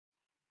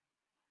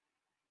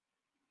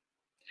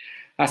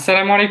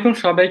আসসালামু আলাইকুম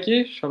সবাইকে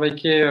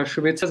সবাইকে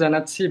শুভেচ্ছা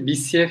জানাচ্ছি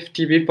বিসিএফ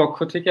টিভির পক্ষ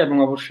থেকে এবং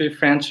অবশ্যই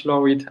ফ্রেঞ্চ ল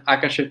উইথ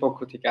আকাশের পক্ষ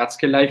থেকে।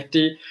 আজকে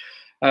লাইভটি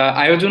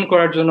আয়োজন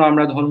করার জন্য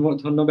আমরা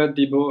ধন্যবাদ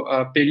দিব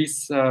পেরিস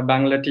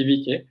বাংলা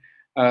টিভিকে।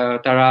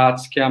 তারা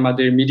আজকে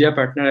আমাদের মিডিয়া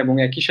পার্টনার এবং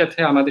একই সাথে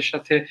আমাদের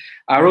সাথে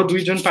আরো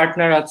দুইজন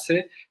পার্টনার আছে,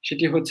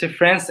 সেটি হচ্ছে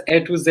friends A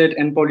to Z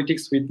and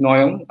politics with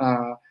নয়ন,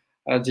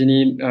 যিনি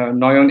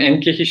নয়ন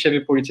এমকে হিসেবে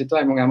পরিচিত,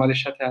 এবং আমাদের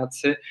সাথে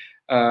আছে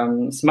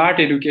স্মার্ট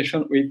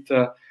এডুকেশন উইথ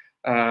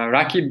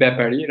রাকিব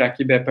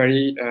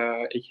ব্যাপারী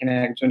এখানে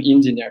একজন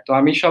ইঞ্জিনিয়ার। তো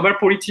আমি সবার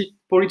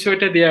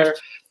পরিচয়টা দেওয়ার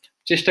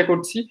চেষ্টা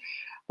করছি।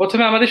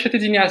 প্রথমে আমাদের সাথে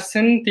যিনি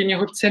আসছেন তিনি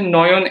হচ্ছেন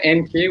নয়ন এম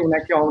কে,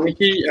 ওনাকে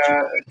অনেকেই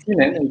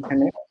চিনেন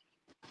এখানে।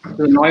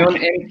 তো নয়ন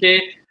এম কে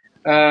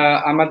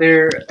আমাদের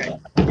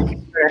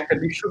একটা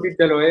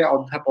বিশ্ববিদ্যালয়ে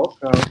অধ্যাপক,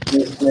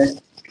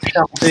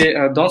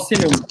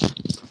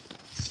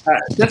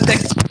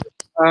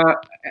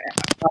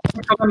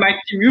 সবাই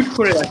মাইকটি মিউট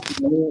করে রাখি,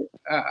 মানে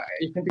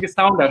এখান থেকে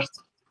সাউন্ড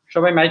আসছে,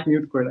 সবাই মাইক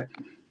মিউট করে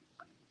রাখি।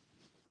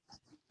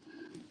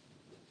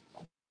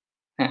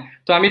 হ্যাঁ,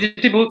 তো আমি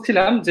যেটি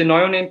বলছিলাম যে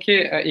নয়ন এমকে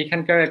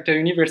এখানকার একটা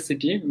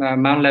ইউনিভার্সিটি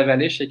মানলা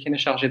ভ্যালি, সেখানে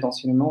চার্জে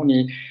d'enseignement, উনি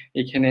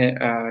এখানে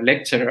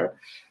লেকচারার।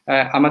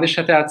 আমাদের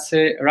সাথে আছে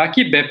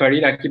রাকিব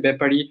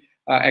ব্যাপারী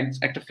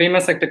একটা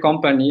ফেমাস একটা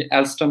কোম্পানি,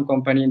 অ্যালস্টম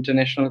কোম্পানি,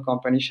 ইন্টারন্যাশনাল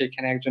কোম্পানি,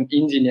 সেখানে একজন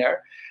ইঞ্জিনিয়ার।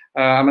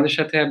 আমাদের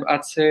সাথে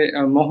আছে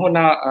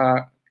মোহনা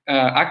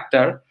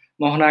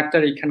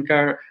আক্তার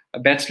এখানকার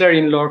ব্যাচেলর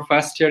ইন লর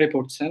ফার্স্ট ইয়ারে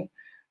পড়ছেন।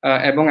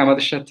 এবং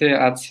আমাদের সাথে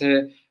আছে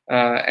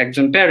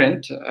একজন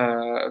প্যারেন্ট,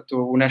 তো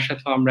ওনার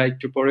সাথে আমরা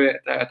একটু পরে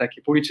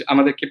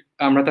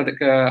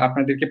তাকে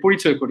আপনাদেরকে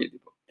পরিচয় করিয়ে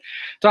দিব।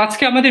 তো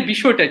আজকে আমাদের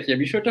বিষয়টা কি?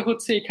 বিষয়টা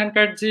হচ্ছে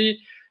এখানকার যে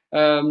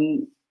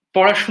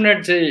পড়াশোনার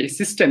যে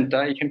সিস্টেমটা,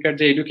 এখানকার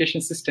যে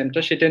এডুকেশন সিস্টেমটা,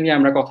 সেটা নিয়ে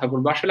আমরা কথা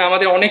বলবো। আসলে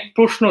আমাদের অনেক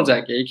প্রশ্ন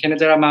জাগে এখানে,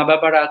 যারা মা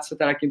বাবারা আছে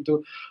তারা কিন্তু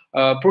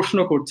প্রশ্ন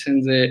করছেন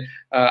যে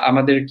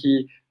আমাদের কি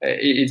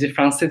এই যে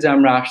ফ্রান্সে যে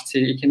আমরা আসছি,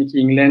 এখানে কি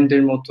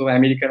ইংল্যান্ডের মতো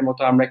আমেরিকার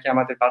মতো আমরা কি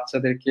আমাদের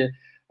বাচ্চাদেরকে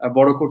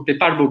বড় করতে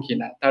পারবো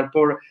কিনা।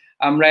 তারপর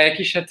আমরা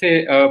একই সাথে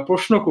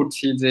প্রশ্ন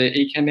করছি যে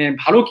এইখানে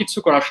ভালো কিছু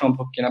করা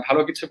সম্ভব কিনা।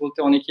 ভালো কিছু বলতে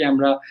অনেকেই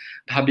আমরা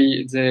ভাবি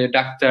যে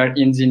ডাক্তার,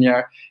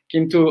 ইঞ্জিনিয়ার,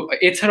 কিন্তু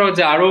এছাড়াও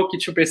যে আরো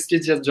কিছু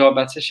প্রেস্টিজিয়াস জব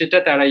আছে সেটা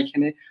তারা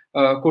এখানে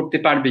করতে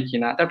পারবে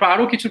কিনা। তারপর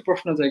আরো কিছু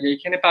প্রশ্ন জাগে,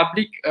 এখানে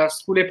পাবলিক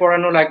স্কুলে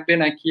পড়ানো লাগবে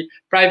নাকি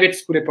প্রাইভেট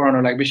স্কুলে পড়ানো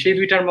লাগবে, সেই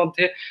দুইটার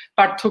মধ্যে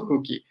পার্থক্য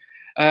কি।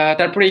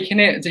 তারপরে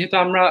এখানে যেহেতু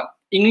আমরা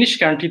ইংলিশ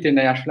কান্ট্রিতে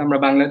নাই, আসলে আমরা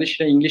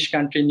বাংলাদেশিরা ইংলিশ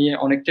কান্ট্রি নিয়ে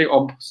অনেকটাই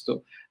অভ্যস্ত,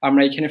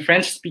 আমরা এখানে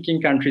ফ্রেঞ্চ স্পিকিং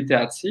কান্ট্রিতে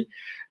আছি,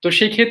 তো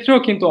সেই ক্ষেত্রেও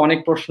কিন্তু অনেক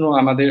প্রশ্ন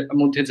আমাদের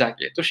মধ্যে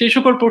জাগে। তো সেই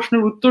সকল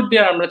প্রশ্নের উত্তর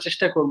দেওয়ার আমরা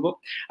চেষ্টা করব।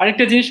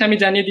 আরেকটা জিনিস আমি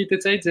জানিয়ে দিতে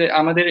চাই যে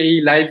আমাদের এই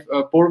লাইভ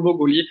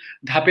পর্বগুলি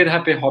ধাপে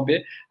ধাপে হবে।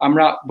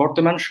 আমরা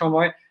বর্তমান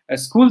সময়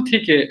স্কুল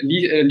থেকে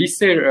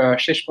লিসের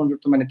শেষ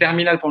পর্যন্ত, মানে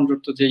টার্মিনাল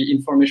পর্যন্ত যে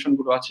ইনফরমেশন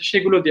গুলো আছে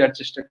সেগুলো দেওয়ার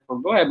চেষ্টা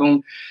করব, এবং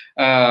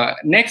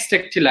নেক্সট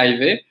একটি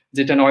লাইভে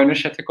যেটা নয়নের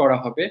সাথে করা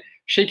হবে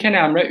সেইখানে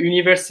আমরা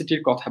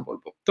ইউনিভার্সিটির কথা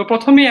বলবো। তো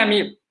প্রথমেই আমি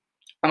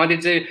আমাদের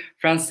যে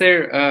ফ্রান্সের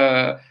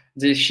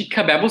যে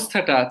শিক্ষা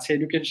ব্যবস্থাটা আছে,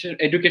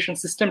 এডুকেশন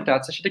সিস্টেমটা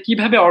আছে, সেটা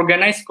কিভাবে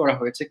অর্গানাইজ করা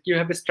হয়েছে,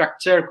 কিভাবে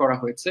স্ট্রাকচার করা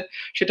হয়েছে,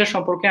 সেটা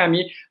সম্পর্কে আমি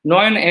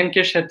নয়ন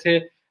এনকের সাথে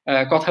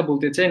কথা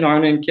বলতে চাই।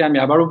 নয়ন এনকে আমি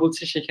আবারও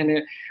বলছি, সেখানে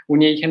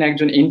উনি এখানে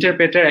একজন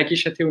ইন্টারপ্রেটার, একই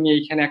সাথে উনি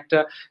এখানে একটা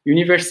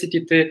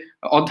ইউনিভার্সিটিতে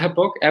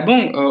অধ্যাপক, এবং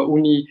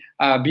উনি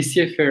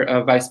বিসিএফ এর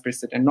ভাইস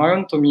প্রেসিডেন্ট। নয়ন,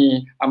 তুমি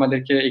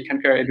আমাদেরকে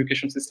এখানকার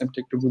এডুকেশন সিস্টেমটা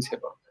একটু বুঝিয়ে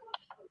দাও।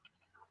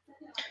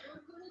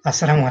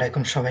 আসসালামু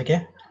আলাইকুম সবাইকে,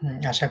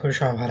 আশা করি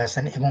সবাই ভালো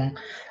আছেন। এবং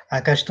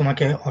আকাশ,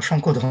 তোমাকে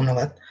অসংখ্য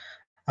ধন্যবাদ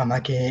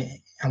আমাকে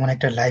এমন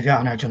একটা লাইভে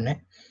আনার জন্য।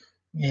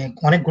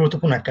 অনেক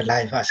গুরুত্বপূর্ণ একটা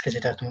লাইভ আজকে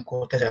যেটা তুমি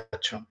করতে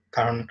যাচ্ছ,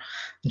 কারণ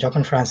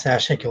যখন ফ্রান্সে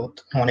আসে কেউ,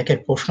 অনেকের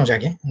প্রশ্ন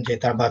জাগে যে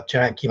তার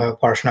বাচ্চারা কিভাবে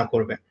পড়াশোনা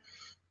করবে।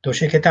 তো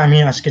সেক্ষেত্রে আমি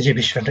আজকে যে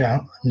বিষয়টা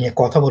নিয়ে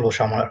কথা বলবো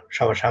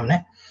সবার সামনে,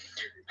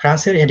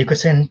 ফ্রান্সের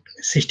এডুকেশন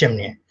সিস্টেম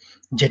নিয়ে,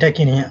 যেটা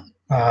কি নিয়ে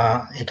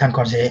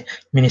এখানকার যে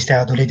মিনিস্টার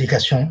de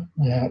l'éducation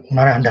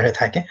ওনার আন্ডারে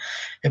থাকে,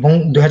 এবং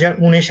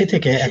 2019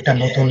 থেকে একটা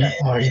নতুন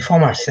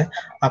রিফর্ম আসছে।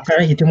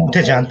 আপনারা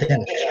ইতিমধ্যে জানতেন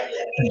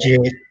যে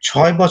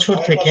 6 বছর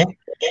থেকে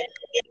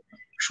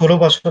 16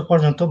 বছর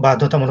পর্যন্ত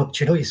বাধ্যতামূলক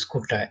ছিল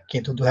স্কুলটা,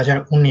 কিন্তু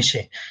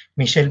 2019-এ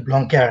মিশেল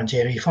ব্লঙ্কের যে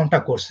রিফর্মটা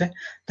করছে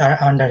তার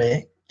আন্ডারে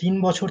 3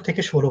 বছর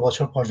থেকে 16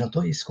 বছর পর্যন্ত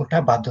স্কুলটা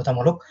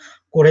বাধ্যতামূলক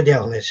করে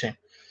দেওয়া হয়েছে।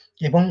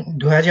 এবং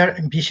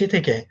 2020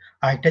 থেকে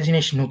আরেকটা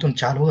জিনিস নতুন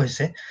চালু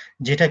হয়েছে,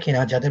 যেটা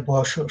কিনা যাদের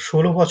বয়স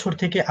 16 বছর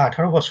থেকে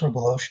 18 বছর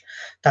বয়স,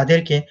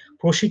 তাদেরকে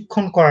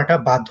প্রশিক্ষণ করাটা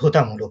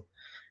বাধ্যতামূলক।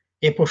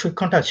 এই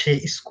প্রশিক্ষণটা সে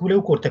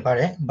স্কুলেও করতে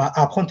পারে বা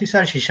অ্যাপ্রেন্টিস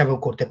হিসাবেও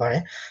করতে পারে,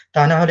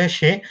 তা না হলে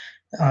সে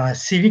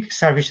সিভিক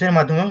সার্ভিসের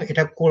মাধ্যমেও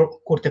এটা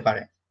করতে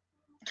পারে।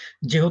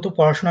 যেহেতু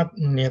পড়াশোনা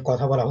নিয়ে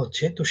কথা বলা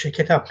হচ্ছে, তো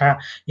সেক্ষেত্রে আপনারা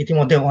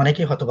ইতিমধ্যে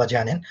অনেকেই হয়তোবা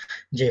জানেন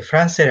যে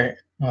ফ্রান্সের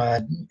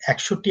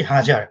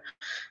 61,000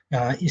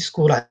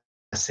 স্কুল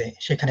আছে,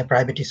 সেখানে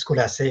প্রাইভেট স্কুল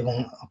আছে এবং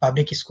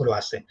পাবলিক স্কুলও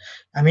আছে।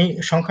 আমি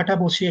সংখ্যাটা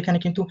বলছি এখানে,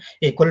 কিন্তু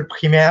école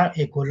primaire,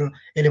 école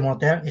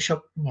élémentaire এসব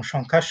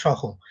সংখ্যা সহ।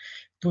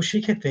 তো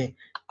সেক্ষেত্রে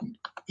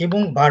এবং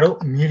 12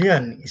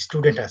 মিলিয়ন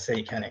স্টুডেন্ট আছে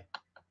এখানে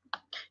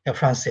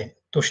ফ্রান্সে।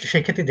 তো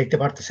সেক্ষেত্রে দেখতে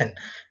পারতেছেন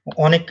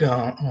অনেক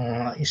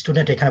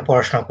স্টুডেন্ট এখানে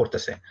পড়াশোনা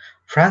করতেছে।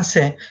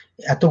 ফ্রান্সে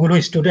এতগুলো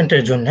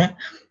স্টুডেন্টের জন্য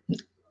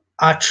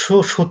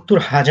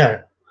 870,000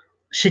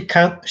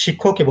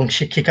 শিক্ষক এবং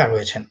শিক্ষিকা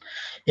রয়েছেন।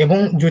 এবং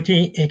যদি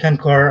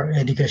এখানকার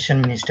এডুকেশন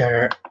মিনিস্টার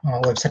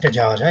ওয়েবসাইটে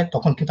যাওয়া যায়,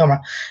 তখন কিন্তু আমরা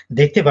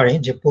দেখতে পারি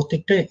যে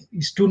প্রত্যেকটা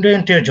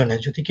স্টুডেন্টের জন্য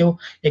যদি কেউ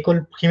একল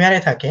প্রিমারে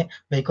থাকে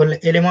বা একল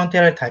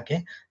এলিমেন্টারি থাকে,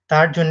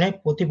 তার জন্য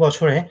প্রতি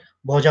বছরে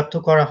বরাদ্দ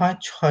করা হয়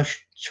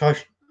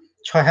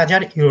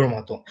 6,000 ইউরোর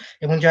মতো।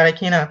 এবং যারা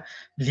কিনা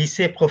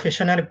লিসে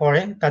প্রফেশনাল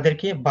পড়ে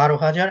তাদেরকে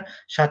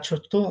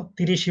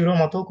 12,730 ইউরোর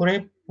মতো করে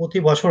প্রতি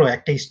বছরও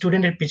একটা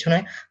স্টুডেন্টের পিছনে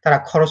তারা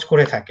খরচ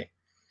করে থাকে।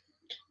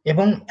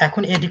 এবং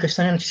এখন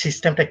এডুকেশনাল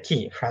সিস্টেমটা কি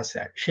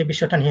ফ্রান্সে, সে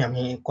বিষয়টা নিয়ে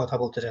আমি কথা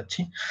বলতে যাচ্ছি।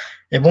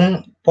 এবং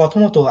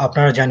প্রথমত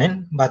আপনারা জানেন,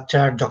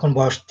 বাচ্চার যখন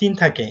বয়স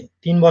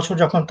 3 বছর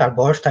যখন তার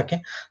বয়স থাকে,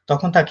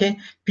 তখন তাকে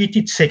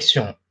পিটিট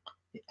সেকশন,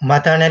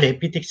 ম্যাটার্নাল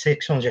পিটিট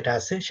সেকশন যেটা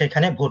আছে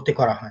সেখানে ভর্তি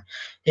করা হয়।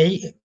 এই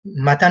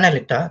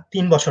ম্যাটার্নালটা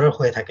 3 বছরের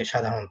হয়ে থাকে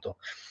সাধারণত।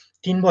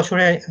 3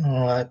 বছরে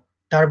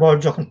তার বয়স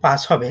যখন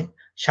পাস হবে,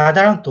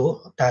 সাধারণত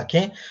তাকে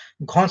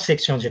ঘন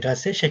সেকশন যেটা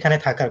আছে সেখানে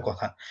থাকার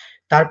কথা।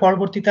 তার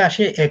পরবর্তীতে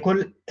আসে একোল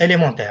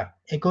এলিমেন্টাire।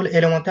 একোল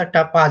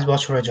এলিমেন্টাইরটা 5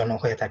 বছরের জন্য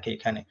হয়ে থাকে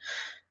এখানে।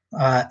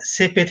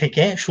 সেপে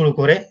থেকে শুরু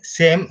করে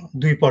সেম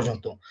 2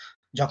 পর্যন্ত।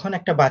 যখন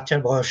একটা বাচ্চার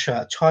বয়স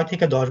 6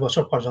 থেকে 10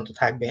 বছর পর্যন্ত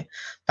থাকবে,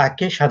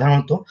 তাকে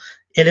সাধারণত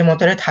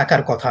এলিমেন্টারে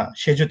থাকার কথা।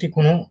 সে যদি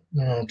কোনো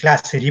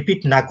ক্লাস রিপিট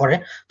না করে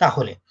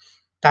তাহলে।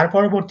 তার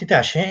পরবর্তীতে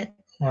আসে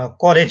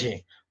কলেজে।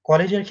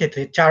 কলেজের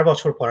ক্ষেত্রে 4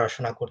 বছর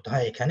পড়াশোনা করতে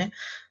হয় এখানে।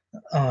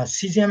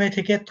 সিজিএমএ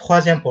থেকে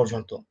 3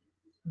 পর্যন্ত।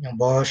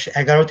 বয়স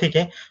 11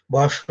 থেকে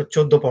বয়স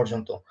 14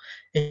 পর্যন্ত।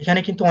 এখানে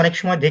কিন্তু অনেক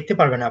সময় দেখতে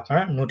পারবেন,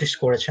 আপনারা নোটিস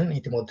করেছেন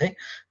ইতিমধ্যে,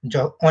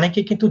 অনেকে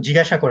কিন্তু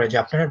জিজ্ঞাসা করে যে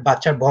আপনার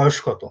বাচ্চার বয়স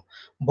কত?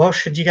 বয়স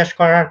জিজ্ঞাসা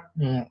করার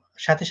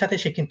সাথে, সাথে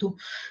সে কিন্তু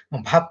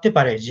ভাবতে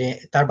পারে যে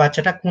তার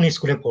বাচ্চাটা কোন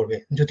স্কুলে পড়বে।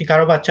 যদি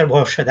কারো বাচ্চার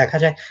বয়স দেখা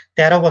যায়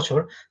 13 বছর,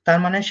 তার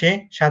মানে সে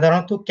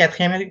সাধারণত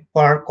 4ème এ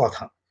পড়ার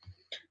কথা।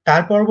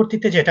 তার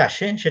পরবর্তীতে যেটা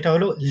আসে সেটা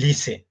হলো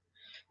লিসে।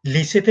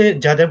 লিসেতে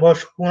যাদের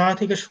বয়স 15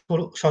 থেকে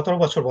 17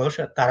 বছর বয়স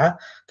তারা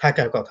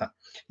থাকার কথা।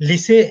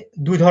 লিসে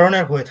 2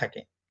 ধরনের হয়ে থাকে।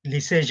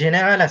 লিসে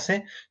জেনারেল আছে,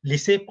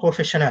 লিসে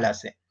প্রফেশনাল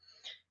আছে।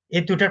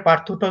 এই ২ টার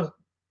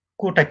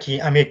পার্থক্যটা কি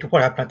আমি একটু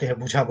পরে আপনাদের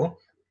বুঝাবো।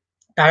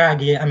 তার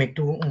আগে আমি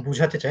একটু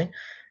বুঝাতে চাই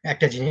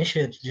একটা জিনিস,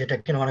 যেটা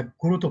কিনা অনেক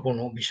গুরুত্বপূর্ণ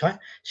বিষয়।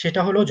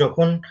 সেটা হলো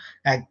যখন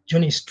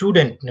একজন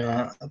স্টুডেন্ট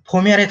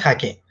প্রমিয়ারে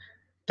থাকে,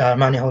 তার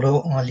মানে হলো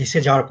লিসে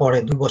যাওয়ার পরে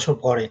 ২ বছর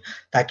পরে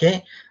তাকে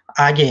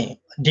আগে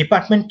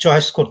ডিপার্টমেন্ট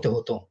চয়েস করতে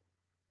হতো।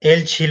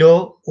 এল ছিল,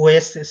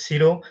 ওএস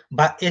ছিল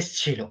বা এস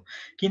ছিল।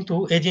 কিন্তু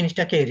এই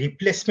জিনিসটাকে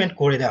রিপ্লেসমেন্ট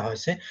করে দেওয়া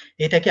হয়েছে।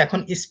 এটাকে এখন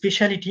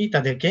স্পেশালিটি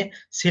তাদেরকে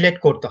সিলেক্ট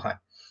করতে হয়।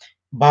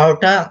 ১২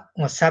 টা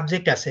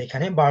সাবজেক্ট আছে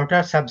এখানে। ১২ টা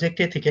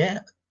সাবজেক্টের থেকে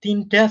 ৩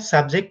 টা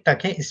সাবজেক্ট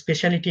তাকে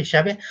স্পেশালিটি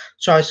হিসাবে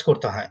চয়েস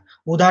করতে হয়।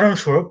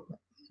 উদাহরণস্বরূপ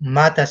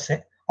ম্যাথ আছে,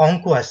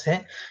 অঙ্ক আছে,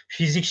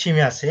 ফিজিক্স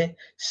শিমি আছে,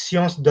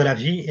 সিয়েন্স de la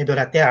vie et de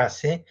la terre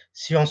আছে,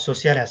 সিয়েন্স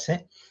সোশিয়াল আছে,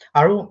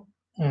 আরো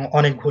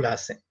অনেকগুলো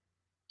আছে।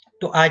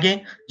 তো আগে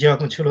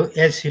যেরকম ছিল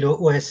এল ছিল,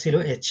 ওএস ছিল,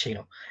 এস ছিল।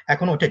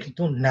 এখন ওটা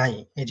কিন্তু নাই।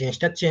 এই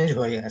জিনিসটা চেঞ্জ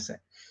হয়ে গেছে।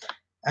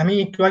 আমি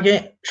একটু আগে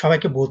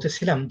সবাইকে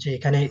বলতেছিলাম যে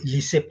এখানে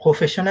লিসে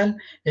প্রফেশনাল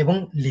এবং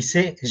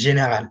লিসে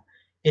জেনারেল,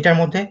 এটার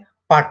মধ্যে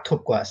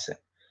পার্থক্য আছে।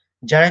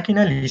 যারা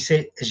কিনা লিসে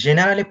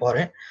জেনারেলে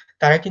পড়ে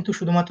তারা কিন্তু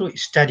শুধুমাত্র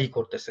স্টাডি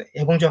করতেছে,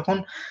 এবং যখন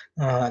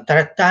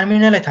তারা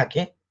টার্মিনালে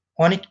থাকে,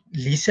 অনেক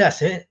লিসে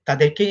আছে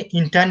তাদেরকে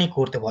ইন্টার্নি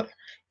করতে বলে।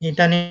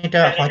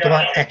 ইন্টার্নিটা হয়তোবা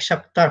 ১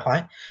 সপ্তাহ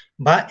হয়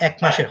বা ১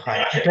 মাসের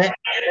হয়। এটা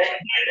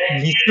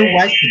লিসে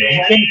ওয়াইজ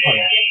ডিপেন্ড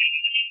করে।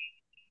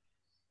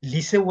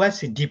 লিসে ওয়াইজ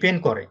ডিপেন্ড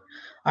করে।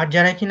 আর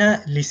যারা কিনা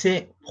লিসে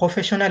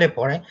প্রফেশনালে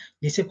পড়ে,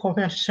 লিসে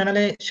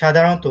প্রফেশনালে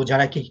সাধারণত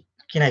যারা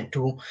কিনা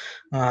একটু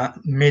আ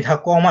মেধা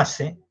কম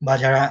আছে বা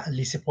যারা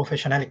লিসে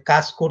প্রফেশনালে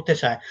কাজ করতে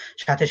চায়,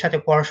 সাথে, সাথে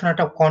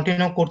পড়াশোনাটাও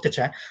কন্টিনিউ করতে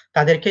চায়,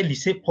 তাদেরকে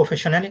লিসে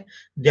প্রফেশনালে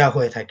দেওয়া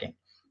হয়ে থাকে।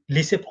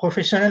 লিসে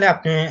প্রফেশনালে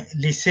আপনি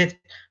লিসে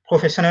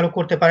প্রফেশনালও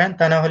করতে পারেন,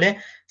 তা না হলে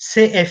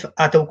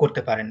CFA তেও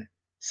করতে পারেন।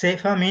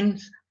 CFA means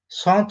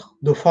Centre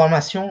de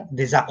Formation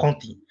des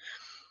Apprentis।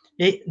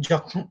 এই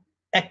যখন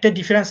একটা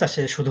ডিফারেন্স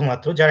আছে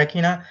শুধুমাত্র, যারা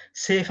কিনা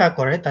CFA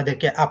করে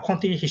তাদেরকে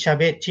অ্যাপ্রেন্টি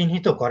হিসাবে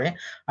চিহ্নিত করে,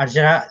 আর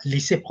যারা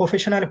লিসে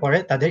প্রফেশনাল পড়ে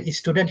তাদের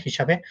স্টুডেন্ট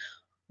হিসাবে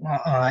আ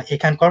আ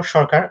এখানকার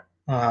সরকার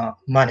আ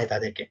মানে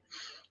তাদেরকে।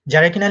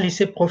 যারা কিনা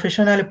লিসে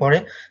প্রফেশনাল পড়ে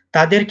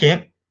তাদেরকে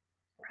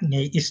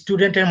এই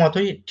স্টুডেন্টের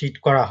মতোই ট্রিট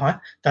করা হয়।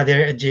 তাদের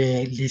যে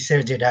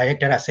লিসের যে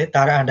ডাইরেক্টর আছে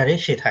তার আন্ডারে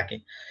সে থাকে।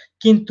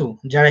 কিন্তু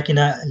যারা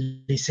কিনা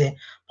লিসে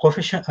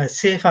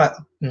CFA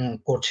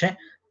করছে,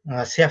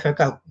 CFA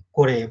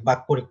করে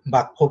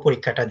বাক্য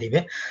পরীক্ষাটা দিবে,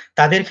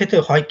 তাদের ক্ষেত্রে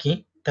হয় কি,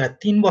 তারা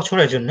 ৩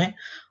 বছরের জন্যে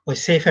ওই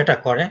CFA টা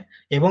করে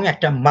এবং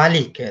একটা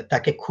মালিক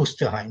তাকে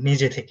খুঁজতে হয়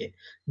নিজে থেকে।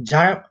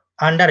 যার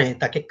আন্ডারে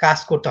তাকে কাজ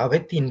করতে হবে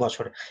 ৩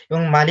 বছর,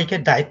 এবং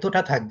মালিকের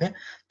দায়িত্বটা থাকবে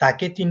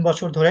তাকে ৩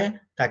 বছর ধরে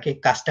তাকে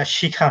কাজটা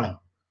শিখানো।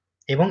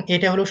 এবং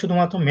এটা হলো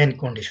শুধুমাত্র মেন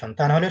কন্ডিশন,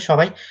 তা না হলে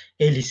সবাই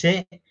এই লিসে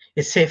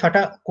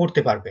সেফাটা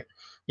করতে পারবে।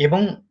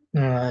 এবং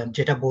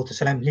যেটা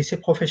বলতেছিলাম, লিসে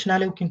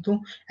প্রফেশনালেও কিন্তু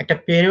একটা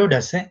পিরিয়ড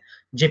আছে,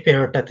 যে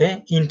পিরিয়ডটাতে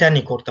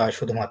ইন্টার্নি করতে হয়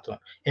শুধুমাত্র,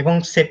 এবং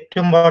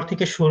সেপ্টেম্বর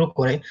থেকে শুরু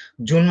করে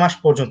জুন মাস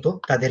পর্যন্ত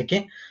তাদেরকে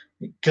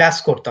ক্লাস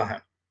করতে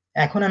হয়।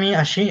 এখন আমি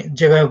আসি,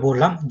 যেভাবে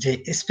বললাম যে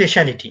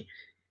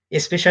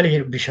স্পেশালি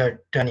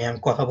বিষয়টা নিয়ে আমি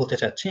কথা বলতে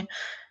চাচ্ছি।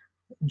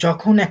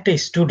 যখন একটা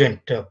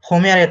স্টুডেন্ট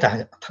হোম ইয়ারে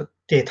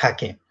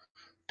থাকে,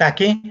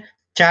 তাকে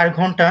 ৪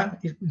 ঘন্টা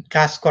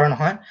ক্লাস করানো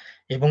হয়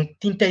এবং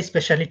 ৩ টা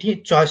স্পেশালিটি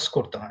চয়েস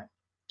করতে হয়।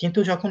 কিন্তু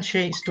যখন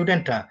সেই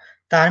স্টুডেন্টরা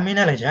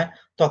টার্মিনালে যায়,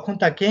 তখন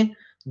তাকে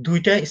 ২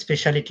 টা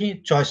স্পেশালিটি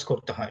চয়েস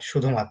করতে হয়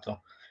শুধুমাত্র।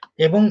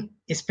 এবং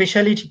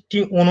স্পেশালিটি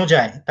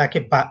অনুযায়ী তাকে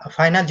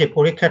ফাইনাল যে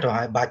পরীক্ষাটা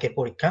হয়, বাকের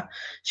পরীক্ষা,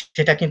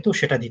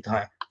 সেটা দিতে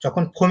হয়।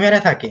 যখন ফোমেরে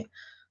থাকে,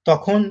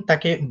 তখন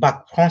তাকে বাক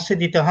ফ্রান্সে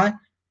দিতে হয়,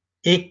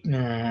 এক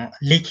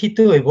লিখিত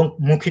এবং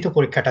মৌখিত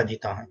পরীক্ষাটা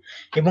দিতে হয়।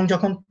 এবং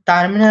যখন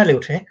টার্মিনালে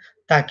ওঠে,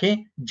 তাকে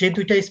যে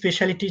 ২ টা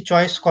স্পেশালিটি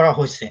চয়েস করা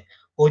হয়েছে,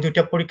 ওই ২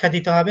 টা পরীক্ষা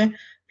দিতে হবে,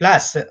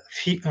 প্লাস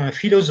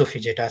ফিলোজফি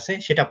যেটা আছে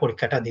সেটা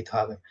পরীক্ষাটা দিতে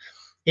হবে।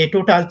 এই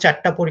টোটাল ৪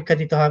 টা পরীক্ষা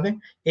দিতে হবে।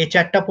 এই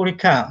 ৪ টা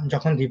পরীক্ষা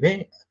যখন দিবে,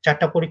 ৪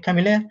 টা পরীক্ষা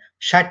মিলে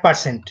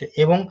 ৬০%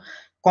 এবং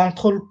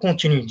কন্ট্রোল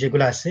কন্টিনিউ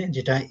যেগুলো আছে,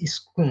 যেটা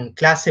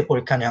ক্লাসে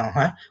পরীক্ষা নেওয়া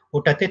হয়,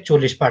 ওটাতে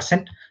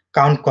 ৪০%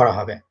 কাউন্ট করা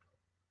হবে।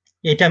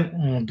 এটা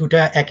 ২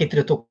 টা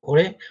একত্রিত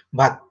করে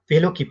বাদ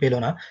পেল কি পেল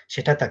না,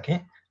 সেটা তাকে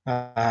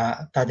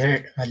তাদের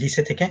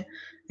লিসে থেকে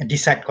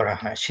ডিসাইড করা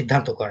হয়,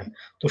 সিদ্ধান্ত করে।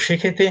 তো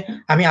সেক্ষেত্রে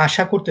আমি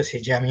আশা করতেছি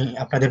যে আমি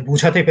আপনাদের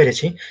বুঝাতে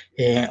পেরেছি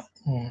এ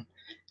উম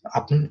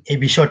এই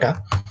বিষয়টা।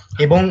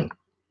 এবং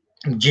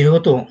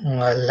যেহেতু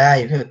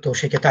লাইভ, তো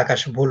সেক্ষেত্রে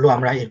আকাশ বলল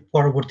আমরা এর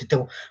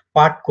পরবর্তীতেও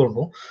পার্ট করব।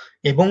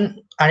 এবং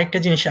আরেকটা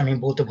জিনিস আমি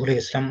বলতে ভুলে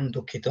গেছিলাম,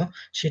 দুঃখিত।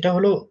 সেটা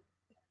হলো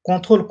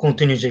কন্ট্রোল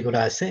কন্টিনিউ যেগুলো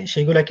আছে,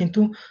 সেগুলা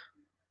কিন্তু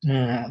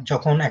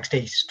যখন একটা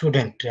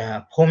স্টুডেন্ট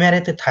হোম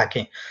ইয়ারেতে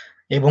থাকে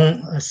এবং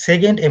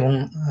সেকেন্ড এবং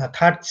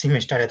থার্ড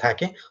সেমিস্টারে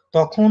থাকে,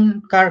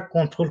 তখনকার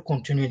কন্ট্রোল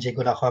কন্টিনিউ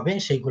যেগুলা হবে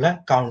সেগুলা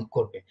কাউন্ট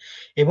করবে।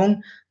 এবং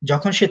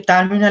যখন সে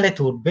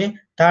টার্মিনালেতে উঠবে,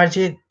 তার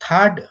যে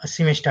থার্ড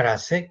সেমিস্টার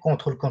আছে,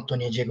 কন্ট্রোল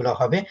কন্টিনিউ যেগুলো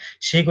হবে,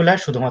 সেগুলা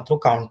শুধুমাত্র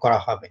কাউন্ট করা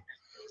হবে।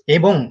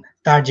 এবং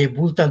তার যে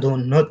বুলতাদু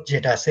নোট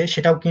যেটা আছে,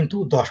 সেটাও কিন্তু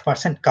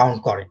 10% কাউন্ট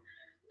করে।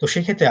 তো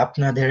সেক্ষেত্রে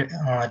আপনাদের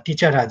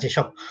টিচাররা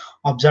যেসব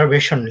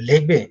অবজারভেশন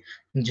লিখবে,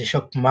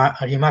 যেসব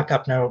রিমার্ক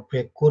আপনার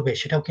উপরে করবে,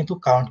 সেটাও কিন্তু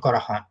কাউন্ট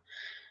করা হয়।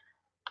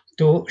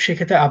 তো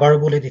সেক্ষেত্রে আবারও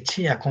বলে দিচ্ছি,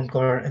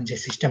 এখনকার যে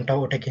সিস্টেমটা,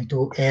 ওটা কিন্তু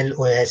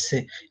LOS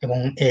এবং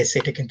এস,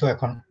 এটা কিন্তু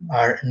এখন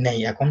আর নেই,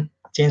 এখন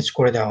চেঞ্জ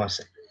করে দেওয়া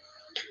হয়েছে।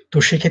 তো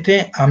সেক্ষেত্রে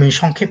আমি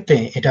সংক্ষেপে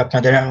এটা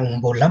আপনাদের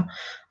বললাম।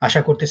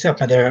 আশা করতেছি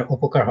আপনাদের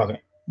উপকার হবে।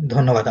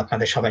 ধন্যবাদ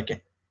আপনাদের সবাইকে।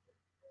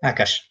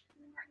 আকাশ।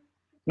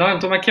 নয়ন,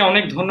 তোমাকে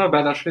অনেক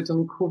ধন্যবাদ। আসলে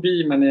তুমি খুবই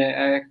মানে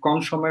কম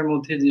সময়ের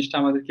মধ্যে জিনিসটা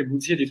আমাদেরকে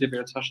বুঝিয়ে দিতে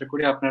পেরেছো। আশা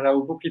করি আপনারা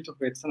উপকৃত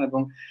হয়েছেন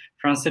এবং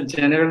ফ্রান্সের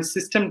জেনারেল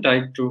সিস্টেমটা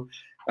একটু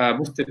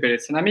বুঝতে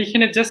পেরেছেন। আমি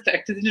এখানে জাস্ট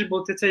একটা জিনিস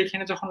বলতে চাই,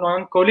 এখানে যখন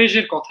নয়ন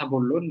কলেজের কথা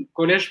বললো,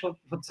 কলেজ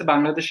হচ্ছে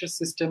বাংলাদেশের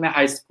সিস্টেমে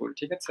হাই স্কুল,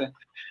 ঠিক আছে?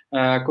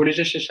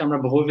 কলেজের শেষে আমরা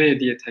ভোবে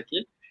দিয়ে থাকি।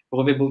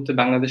 ভোবে বলতে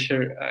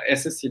বাংলাদেশের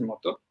এসএসসির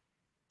মতো।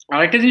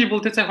 আরেকটা জিনিস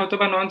বলতে চাই,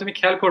 হয়তোবা নয়ন তুমি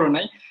খেয়াল করো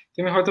নাই,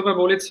 তুমি হয়তোবা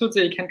বলেছো যে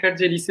এখানকার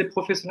যে রিসে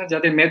প্রফেশনাল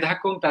যাদের মেধা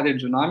কম তাদের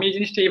জন্য। আমি এই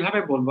জিনিসটা এইভাবে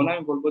বলবো না,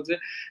 আমি বলবো যে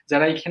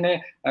যারা এখানে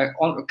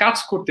কাজ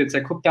করতে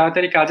চায়, খুব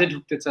তাড়াতাড়ি কাজে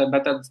ঢুকতে চায়, বা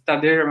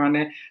তাদের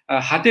মানে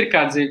হাতের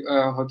কাজে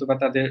হয়তোবা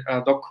তাদের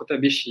দক্ষতা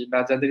বেশি, বা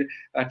যাদের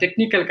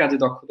টেকনিক্যাল কাজে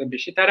দক্ষতা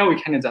বেশি, তারা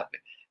ওইখানে যাবে।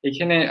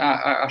 এখানে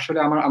আসলে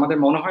আমাদের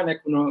মনে হয় না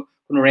কোনো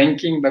কোনো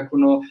র্যাঙ্কিং বা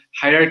কোনো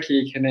হায়ারার্কি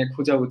এখানে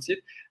খোঁজা উচিত।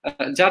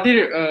 যাদের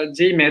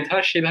যেই মেধা,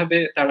 সেভাবে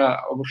তারা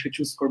অবশ্যই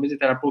চুজ করবে যে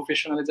তারা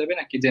প্রফেশনালে যাবে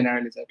নাকি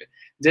জেনারেলে যাবে।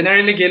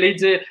 জেনারেলে গেলেই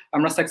যে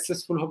আমরা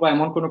সাকসেসফুল হবো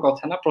এমন কোনো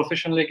কথা না,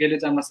 প্রফেশনালে গেলে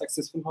যে আমরা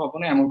সাকসেসফুল হবো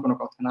না এমন কোনো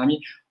কথা না। আমি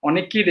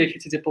অনেককেই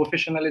দেখেছি যে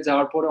প্রফেশনালে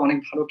যাওয়ার পরে অনেক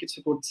ভালো কিছু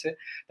করছে,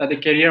 তাদের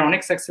ক্যারিয়ার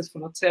অনেক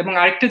সাকসেসফুল হচ্ছে। এবং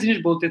আরেকটা জিনিস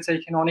বলতে চাই,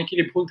 এখানে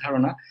অনেকেরই ভুল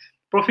ধারণা,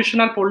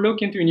 প্রফেশনাল পড়লেও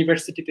কিন্তু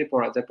ইউনিভার্সিটিতে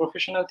পড়া যায়,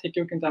 প্রফেশনাল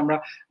থেকেও কিন্তু আমরা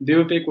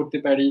ডিউতে করতে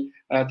পারি,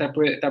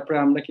 তারপরে তারপরে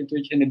আমরা কিন্তু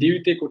এখানে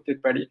ডিউতে করতে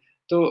পারি।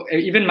 তো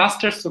ইভেন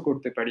মাস্টার্সও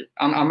করতে পারি।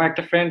 আমার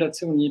একটা ফ্রেন্ড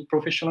আছে, উনি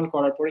প্রফেশনাল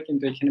করার পরে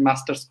কিন্তু এখানে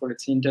মাস্টার্স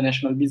করেছে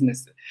ইন্টারন্যাশনাল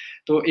বিজনেসে।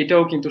 তো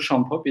এটাও কিন্তু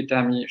সম্ভব, এটা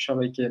আমি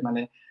সবাইকে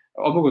মানে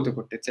অবগত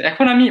করতে চাই।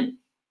 এখন আমি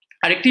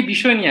আরেকটি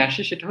বিষয় নিয়ে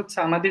আসি, সেটা হচ্ছে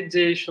আমাদের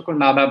যে সকল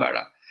মা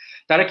বাবারা,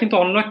 তারা কিন্তু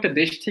অন্য একটা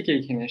দেশ থেকে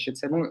এখানে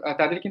এসেছে এবং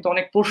তাদের কিন্তু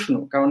অনেক প্রশ্ন,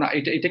 কারণ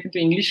এটা এটা কিন্তু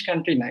ইংলিশ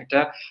কান্ট্রি না,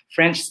 এটা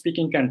ফ্রেঞ্চ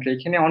স্পিকিং কান্ট্রি।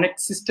 এখানে অনেক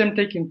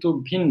সিস্টেমটাই কিন্তু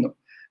ভিন্ন,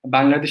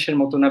 বাংলাদেশের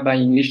মতো না বা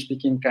ইংলিশ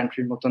স্পিকিং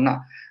কান্ট্রির মতো না।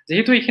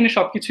 যেহেতু এখানে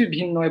সবকিছুই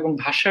ভিন্ন এবং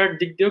ভাষার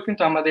দিক দিয়েও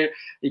কিন্তু আমাদের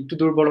একটু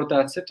দুর্বলতা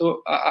আছে, তো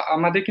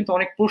আমাদের কিন্তু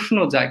অনেক প্রশ্ন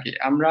জাগে।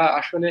 আমরা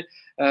আসলে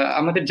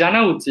আমাদের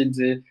জানা উচিত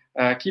যে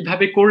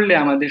কিভাবে করলে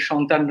আমাদের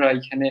সন্তানরা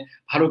এখানে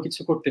ভালো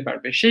কিছু করতে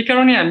পারবে। সেই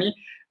কারণে আমি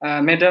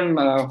ম্যাডাম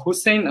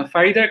হুসেইন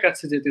ফারিদার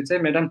কাছে যেতে চাই।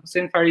 ম্যাডাম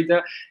হুসেইন ফারিদা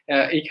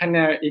এখানে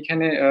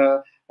এখানে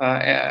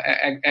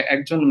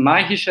একজন মা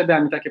হিসেবে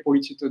আমি তাকে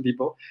পরিচিত দিব,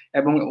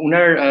 এবং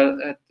উনার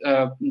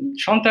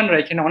সন্তানরা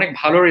এখানে অনেক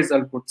ভালো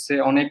রেজাল্ট করছে,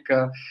 অনেক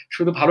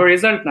শুধু ভালো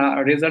রেজাল্ট না,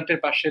 রেজাল্টের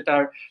পাশে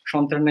তার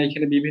সন্তানরা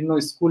এখানে বিভিন্ন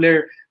স্কুলের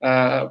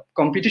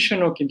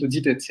কম্পিটিশনও কিন্তু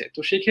জিতেছে। তো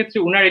সেই ক্ষেত্রে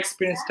উনার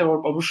এক্সপিরিয়েন্সটা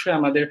অবশ্যই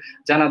আমাদের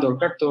জানা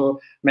দরকার। তো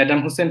ম্যাডাম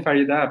হোসেন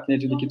ফারিদা, আপনি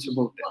যদি কিছু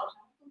বলতেন।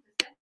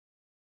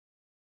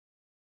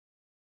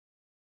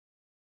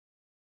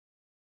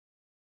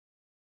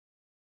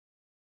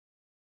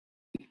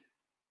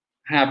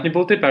 হ্যাঁ, আপনি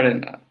বলতে পারেন,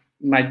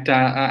 মাইকটা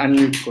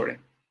আনমিউট করে।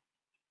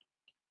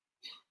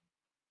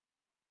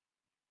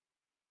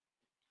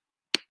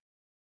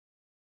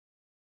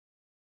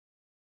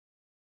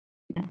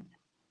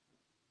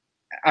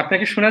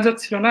 আপনাকে শোনা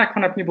যাচ্ছিল না,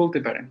 এখন আপনি বলতে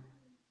পারেন।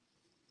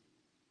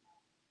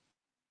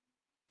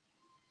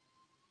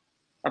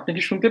 আপনি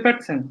কি শুনতে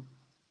পাচ্ছেন?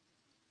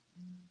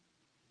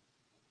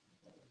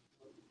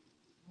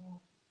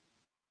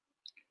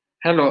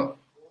 হ্যালো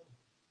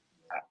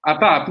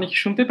আপা, আপনি কি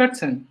শুনতে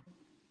পাচ্ছেন?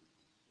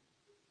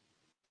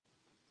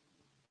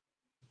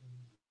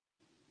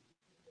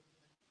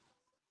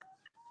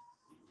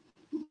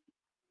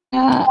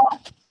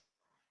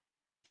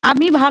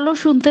 আমি ভালো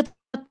শুনতে।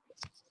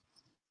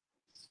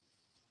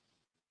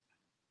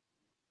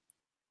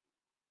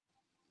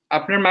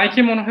 আপনার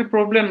মাইকে মনে হয়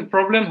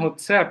প্রবলেম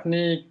হচ্ছে, আপনি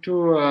একটু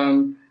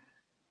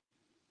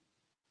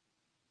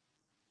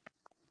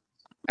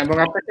এবং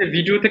আপনাকে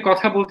ভিডিওতে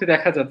কথা বলতে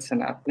দেখা যাচ্ছে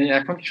না। আপনি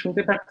এখন কি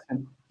শুনতে পাচ্ছেন?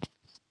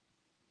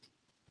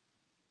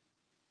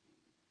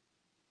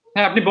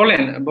 হ্যাঁ, আপনি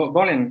বলেন,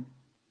 বলেন।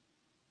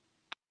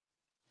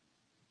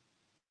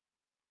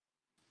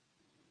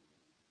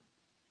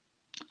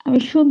 আমি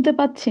শুনতে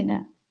পাচ্ছি না।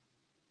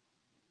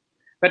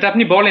 বাট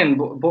আপনি বলেন,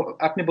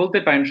 আপনি বলতে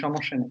পারেন,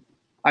 সমস্যা নেই।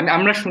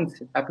 আমরা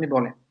শুনছি, আপনি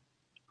বলেন।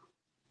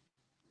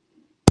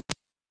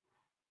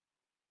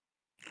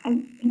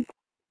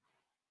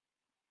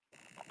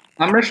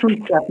 আমরা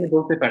শুনছি, আপনি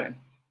বলতে পারেন।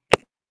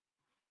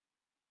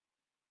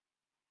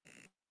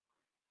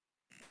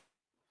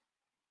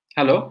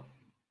 হ্যালো,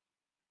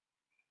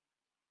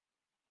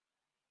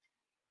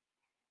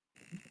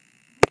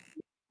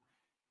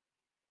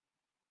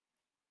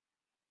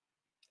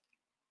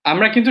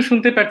 আমরা কিন্তু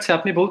শুনতে পাচ্ছি,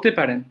 আপনি বলতে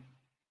পারেন।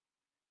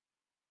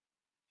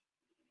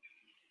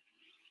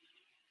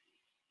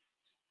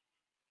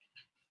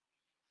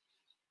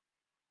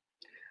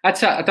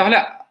 আচ্ছা, তাহলে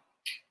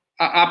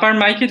আপার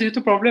মাইকে যেহেতু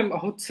প্রবলেম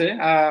হচ্ছে,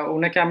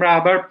 ওনাকে আমরা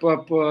আবার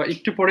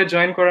একটু পরে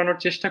জয়েন করানোর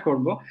চেষ্টা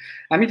করব।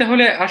 আমি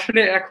তাহলে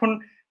আসলে এখন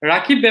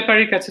রাকিব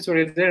ব্যাপারীর কাছে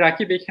চলে যাই।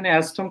 রাকিব এখানে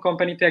অ্যালস্টম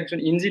কোম্পানিতে একজন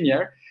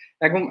ইঞ্জিনিয়ার,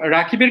 এবং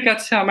রাকিবের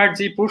কাছে আমার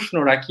যে প্রশ্ন,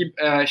 রাকিব,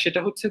 সেটা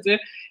হচ্ছে যে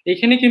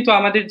এখানে কিন্তু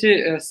আমাদের যে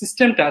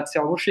সিস্টেমটা আছে,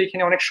 অবশ্যই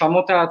এখানে অনেক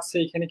সমতা আছে,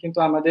 এখানে কিন্তু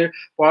আমাদের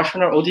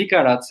পড়াশোনার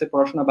অধিকার আছে,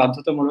 পড়াশোনা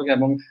বাধ্যতামূলক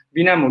এবং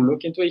বিনামূল্য,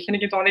 কিন্তু এখানে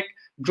কিন্তু অনেক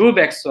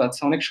ড্রব্যাকসও আছে,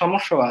 অনেক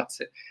সমস্যাও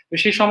আছে। তো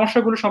সেই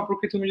সমস্যাগুলো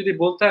সম্পর্কে তুমি যদি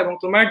বলতে, এবং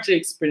তোমার যে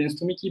এক্সপিরিয়েন্স,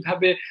 তুমি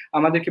কিভাবে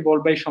আমাদেরকে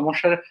বলবা এই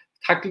সমস্যা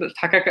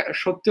থাকা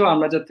সত্ত্বেও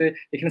আমরা যাতে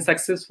এখানে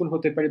সাকসেসফুল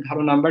হতে পারি,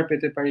 ভালো নাম্বার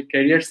পেতে পারি,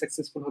 ক্যারিয়ার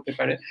সাকসেসফুল হতে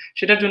পারে,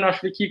 সেটার জন্য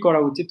আসলে কি করা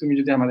উচিত, তুমি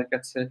যদি আমাদের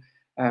কাছে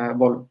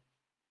বলো।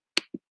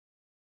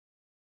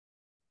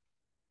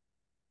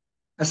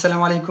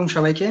 আসসালামু আলাইকুম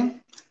সবাইকে।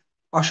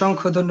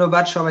 অসংখ্য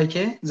ধন্যবাদ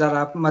সবাইকে যারা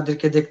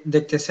আমাদেরকে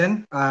দেখতেছেন,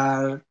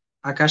 আর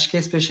আকাশকে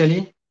স্পেশালি।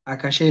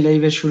 আকাশ এই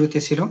লাইভের শুরুতে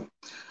ছিল।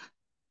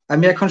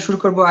 আমি এখন শুরু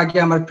করব আগে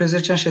আমার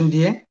প্রেজেন্টেশন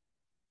দিয়ে।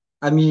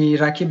 আমি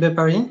রাকিব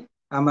ব্যাপারী।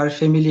 আমার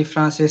ফ্যামিলি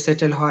ফ্রান্সে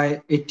সেটেল হয়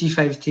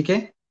 85 থেকে।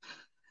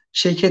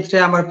 সেই ক্ষেত্রে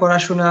আমার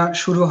পড়াশোনা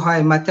শুরু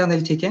হয়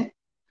ম্যাটার্নাল থেকে।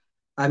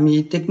 আমি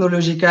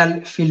টেকনোলজিক্যাল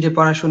ফিল্ডে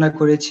পড়াশোনা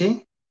করেছি,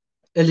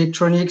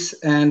 ইলেকট্রনিক্স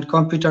অ্যান্ড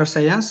কম্পিউটার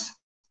সায়েন্স।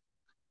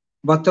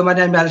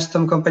 বর্তমানে আমি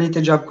আলস্তম কোম্পানিতে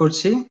জব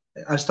করছি।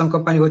 আলস্তম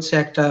কোম্পানি হচ্ছে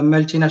একটা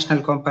মাল্টি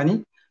ন্যাশনাল কোম্পানি,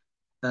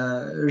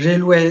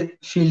 রেলওয়ে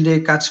ফিল্ডে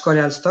কাজ করে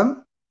আলস্তম।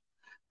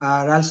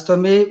 আর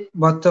আলস্তমে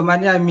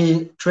বর্তমানে আমি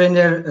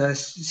ট্রেনের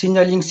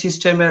সিগন্যালিং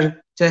সিস্টেমের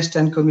টেস্ট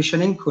অ্যান্ড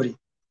কমিশনিং করি।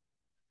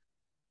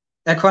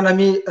 এখন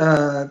আমি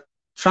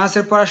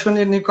ফ্রান্সের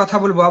পড়াশোনা নিয়ে কথা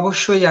বলবো।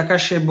 অবশ্যই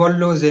আকাশে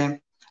বললো যে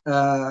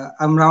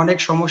আমরা অনেক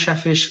সমস্যা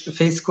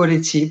ফেস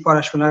করেছি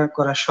পড়াশোনা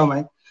করার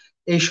সময়।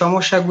 এই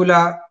সমস্যাগুলা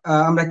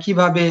আমরা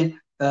কিভাবে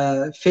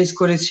ফেস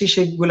করেছি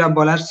সেগুলা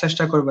বলার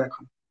চেষ্টা করব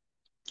এখন।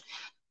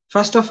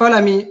 ফার্স্ট অফ অল,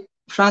 আমি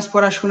ফ্রান্স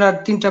পড়াশোনার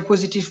 3টা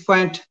পজিটিভ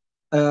পয়েন্ট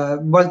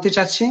বলতে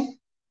চাচ্ছি।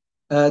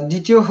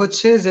 দ্বিতীয়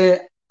হচ্ছে যে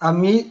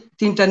আমি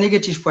 3টা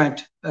নেগেটিভ পয়েন্ট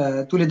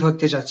তুলে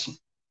ধরতে চাচ্ছি।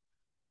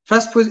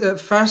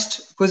 ফার্স্ট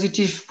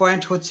পজিটিভ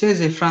পয়েন্ট হচ্ছে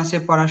যে ফ্রান্সে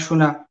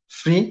পড়াশোনা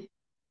ফ্রি।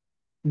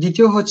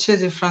 দ্বিতীয় হচ্ছে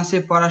যে ফ্রান্সে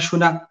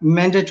পড়াশোনা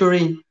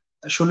ম্যান্ডেটরি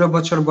 16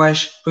 বছর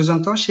বয়স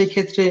পর্যন্ত, সেই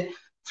ক্ষেত্রে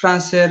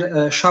ফ্রান্সের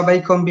সবাই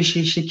কম বেশি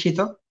শিক্ষিত।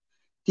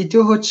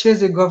 তৃতীয় হচ্ছে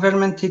যে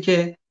গভর্নমেন্ট থেকে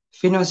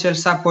ফিনান্সিয়াল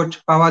সাপোর্ট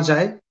পাওয়া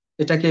যায়,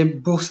 এটাকে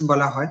বুকস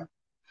বলা হয়।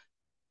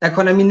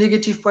 এখন আমি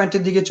নেগেটিভ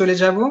পয়েন্টের দিকে চলে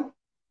যাব।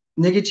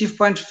 নেগেটিভ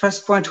পয়েন্ট,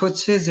 ফার্স্ট পয়েন্ট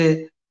হচ্ছে যে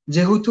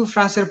যেহেতু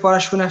ফ্রান্সের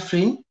পড়াশোনা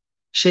ফ্রি,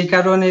 সেই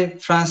কারণে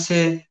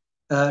ফ্রান্সে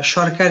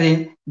সরকারে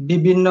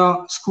বিভিন্ন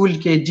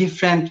স্কুলকে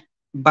ডিফারেন্ট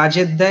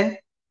বাজেট দেয়।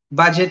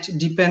 বাজেট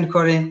ডিপেন্ড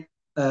করে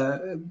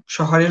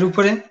শহরের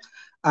উপরে।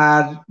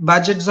 আর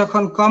বাজেট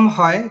যখন কম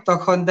হয়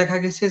তখন দেখা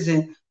গেছে যে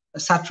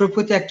ছাত্রের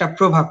প্রতি একটা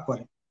প্রভাব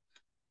পড়ে।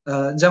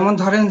 যেমন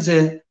ধরেন যে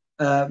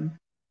আহ,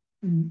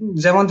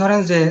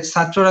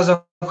 ছাত্ররা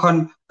যখন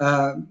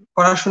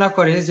পড়াশোনা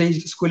করে, যে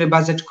স্কুলে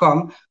বাজেট কম,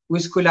 ওই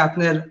স্কুলে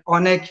আপনার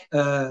অনেক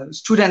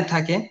স্টুডেন্ট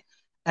থাকে।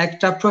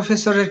 একটা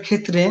প্রফেসরের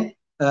ক্ষেত্রে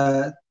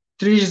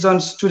 30 জন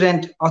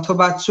স্টুডেন্ট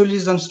অথবা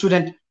 40 জন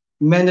স্টুডেন্ট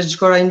ম্যানেজ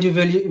করা,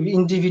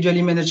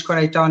 ইন্ডিভিজুয়ালি ম্যানেজ করা,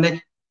 এটা অনেক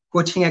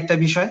কঠিন একটা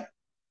বিষয়।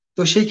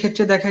 তো সেই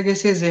ক্ষেত্রে দেখা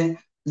গেছে যে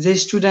যে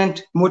স্টুডেন্ট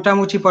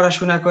মোটামুটি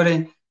পড়াশোনা করে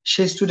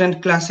সে স্টুডেন্ট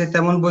ক্লাসে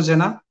তেমন বোঝে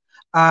না,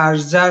 আর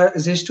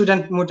যে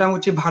স্টুডেন্ট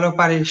মোটামুটি ভালো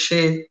পারে সে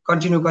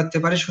কন্টিনিউ করতে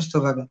পারে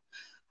সুস্থভাবে।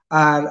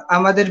 আর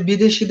আমাদের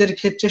বিদেশিদের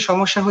ক্ষেত্রে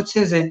সমস্যা হচ্ছে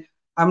যে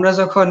আমরা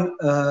যখন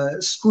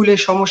স্কুলে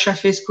সমস্যা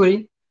ফেস করি,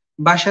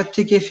 বাসার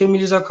থেকে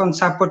ফ্যামিলি যখন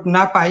সাপোর্ট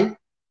না পাই,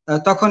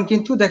 তখন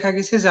কিন্তু দেখা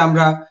গেছে যে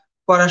আমরা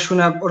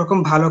পড়াশোনা ওরকম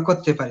ভালো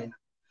করতে পারি না।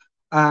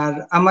 আর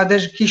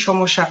আমাদের কি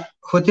সমস্যা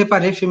হতে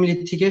পারে ফ্যামিলি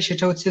থেকে,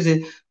 সেটা হচ্ছে যে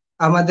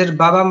আমাদের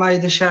বাবা মা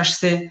এদেশে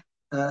আসছে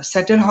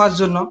সেটেল হওয়ার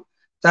জন্য।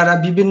 তারা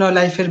বিভিন্ন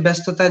লাইফের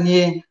ব্যস্ততা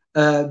নিয়ে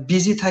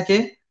বিজি থাকে,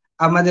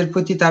 আমাদের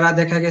প্রতি তারা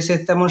দেখা গেছে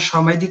তেমন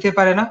সময় দিতে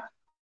পারে না,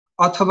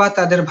 অথবা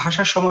তাদের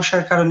ভাষার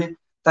সমস্যার কারণে,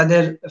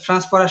 তাদের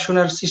ফ্রান্স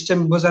পড়াশোনার সিস্টেম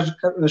বোঝার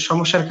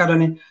সমস্যার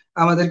কারণে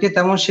আমাদেরকে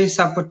তেমন সেই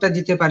সাপোর্টটা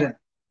দিতে পারে না।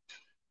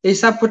 এই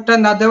সাপোর্টটা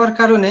না দেওয়ার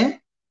কারণে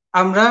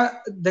আমরা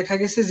দেখা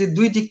গেছে যে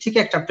দুই দিক থেকে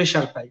একটা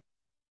প্রেসার পাই।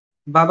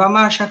 বাবা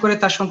মা আশা করে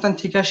তার সন্তান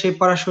থেকে সেই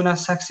পড়াশোনা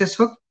সাকসেস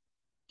হোক,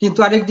 কিন্তু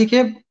আরেকদিকে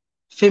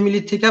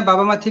ফ্যামিলি থেকে,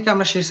 বাবা মা থেকে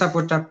আমরা সেই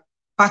সাপোর্টটা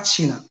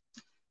পাচ্ছি না।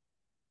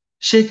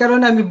 সেই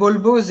কারণে আমি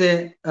বলবো যে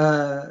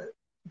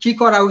কি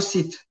করা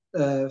উচিত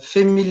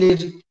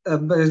ফ্যামিলির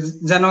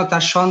যেন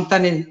তার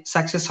সন্তানের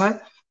সাকসেস হয়।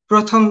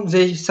 প্রথম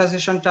যে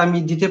সাজেশনটা আমি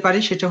দিতে পারি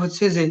সেটা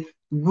হচ্ছে যে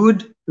গুড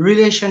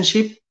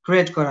রিলেশনশিপ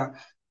ক্রিয়েট করা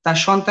তার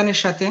সন্তানের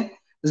সাথে।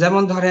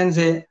 যেমন ধরেন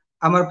যে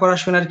আমার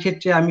পড়াশোনার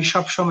ক্ষেত্রে আমি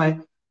সব সময়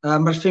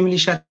আমার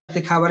ফ্যামিলির সাথে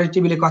খাবারের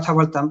টেবিলে কথা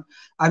বলতাম,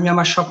 আমি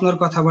আমার স্বপ্নের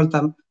কথা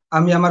বলতাম,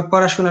 আমি আমার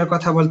পড়াশোনার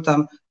কথা বলতাম।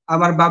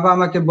 আমার বাবা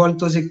আমাকে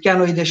বলতো যে কেন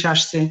এই দেশে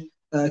আসছে,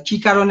 কি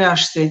কারণে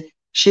আসছে,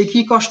 সে কি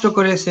কষ্ট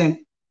করেছে,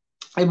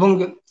 এবং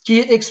কি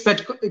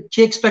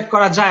এক্সপেক্ট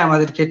করা যায়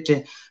আমাদের ক্ষেত্রে।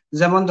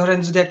 যেমন ধরেন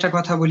যদি একটা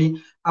কথা বলি,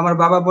 আমার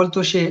বাবা বলতো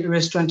সে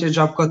রেস্টুরেন্টে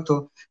জব করতো,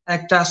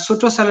 একটা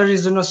ছোট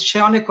স্যালারির জন্য সে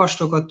অনেক কষ্ট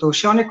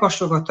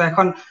করতো।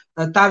 এখন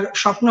তার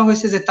স্বপ্ন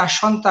হয়েছে যে তার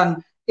সন্তান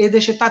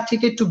এদেশে তার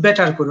থেকে একটু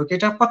বেটার করুক।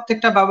 এটা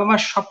প্রত্যেকটা বাবা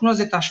মার স্বপ্ন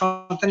যে তার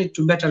সন্তান একটু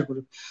বেটার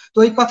করুক। তো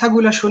এই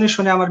কথাগুলো শুনে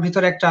শুনে আমার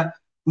ভিতরে একটা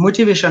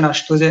মোটিভেশন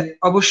আসতো যে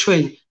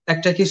অবশ্যই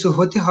একটা কিছু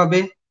হতে হবে,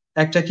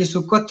 একটা কিছু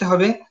করতে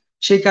হবে।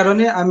 সেই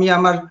কারণে আমি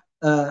আমার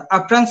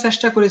আপ্রাণ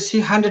চেষ্টা করেছি,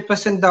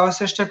 100% দেওয়ার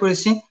চেষ্টা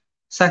করেছি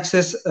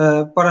সাকসেস,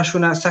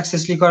 পড়াশোনা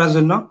সাকসেসলি করার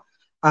জন্য।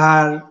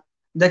 আর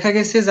দেখা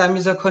গেছে যে আমি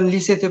যখন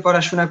লিসেতে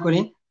পড়াশোনা করি,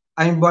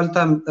 আমি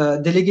বলতাম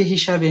ডেলিগেট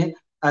হিসাবে,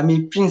 আমি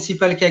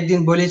প্রিন্সিপালকে একদিন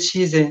বলেছি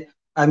যে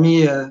আমি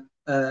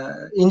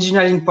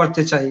ইঞ্জিনিয়ারিং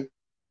পড়তে চাই।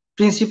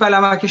 প্রিন্সিপাল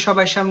আমাকে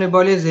সবার সামনে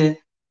বলে যে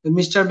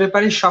মিস্টার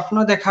ব্যাপারী, স্বপ্ন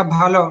দেখা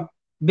ভালো,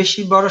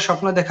 বেশি বড়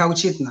স্বপ্ন দেখা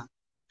উচিত না।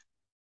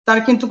 তার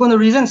কিন্তু কোনো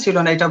রিজন ছিল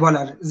না এটা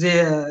বলার, যে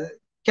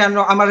কেন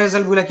আমার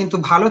রেজাল্ট গুলা কিন্তু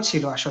ভালো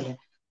ছিল আসলে,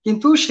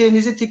 কিন্তু সে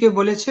নিজে থেকে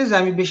বলেছে যে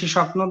আমি বেশি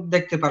স্বপ্ন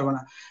দেখতে পারবো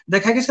না।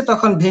 দেখা গেছে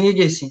তখন ভেঙে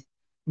গেছি।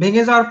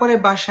 ভেঙে যাওয়ার পরে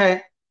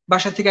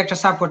বাসা থেকে একটা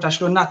সাপোর্ট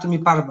আসলো, না তুমি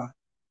পারবা,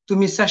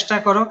 তুমি চেষ্টা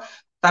করো,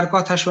 তার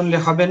কথা শুনলে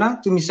হবে না,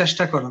 তুমি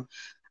চেষ্টা করো।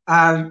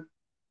 আর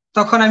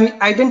তখন আমি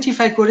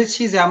আইডেন্টিফাই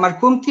করেছি যে আমার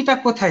কমতিটা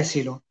কোথায়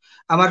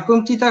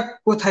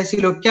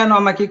ছিল, কেন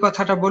আমাকে এই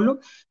কথাটা বললো।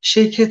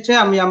 সেই ক্ষেত্রে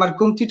আমি আমার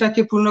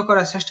কমতিটাকে পূর্ণ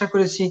করার চেষ্টা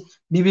করেছি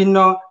বিভিন্ন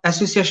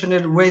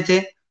অ্যাসোসিয়েশনের ওয়েতে।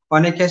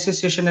 অনেক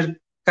অ্যাসোসিয়েশনের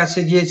কাছে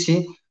গিয়েছি,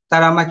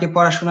 তারা আমাকে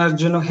পড়াশোনার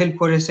জন্য হেল্প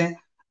করেছে।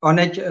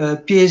 অনেক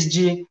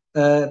পিএইচডি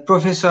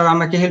প্রফেসর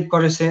আমাকে হেল্প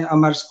করেছে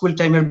আমার স্কুল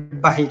টাইমের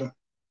বাহিরে।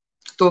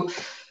 তো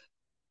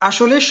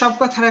আসলে সব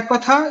কথার এক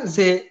কথা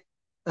যে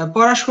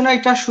পড়াশোনা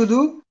এটা শুধু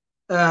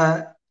আহ,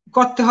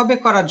 করতে হবে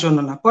করার জন্য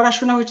না,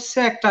 পড়াশোনা হচ্ছে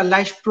একটা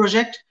লাইফ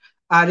প্রজেক্ট।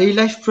 আর এই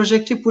লাইফ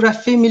প্রজেক্টে পুরা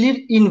ফ্যামিলির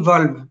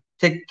ইনভলভ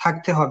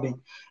থাকতে হবে।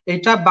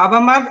 এটা বাবা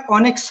মার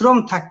অনেক শ্রম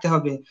থাকতে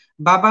হবে।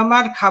 বাবা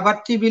মার খাবার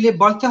টেবিলে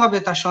বলতে হবে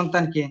তার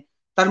সন্তানকে,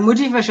 তার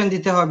মোটিভেশন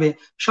দিতে হবে।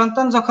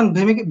 সন্তান যখন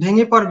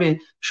ভেঙে পড়বে,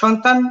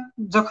 সন্তান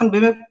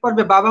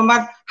বাবা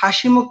মার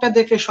হাসি মুখটা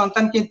দেখে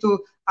সন্তান কিন্তু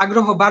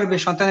আগ্রহ বাড়বে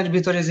সন্তানের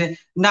ভিতরে যে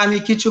না, আমি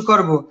কিছু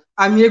করব,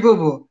 আমি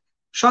এগোবো।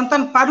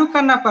 সন্তান পারুক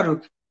আর না পারুক,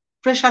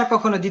 প্রেসার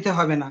কখনো দিতে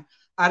হবে না।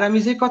 আর আমি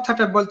যে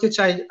কথাটা বলতে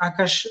চাই,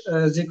 আকাশ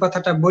যে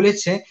কথাটা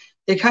বলেছে,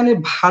 এখানে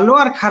ভালো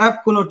আর খারাপ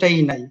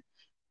কোনোটাই নাই।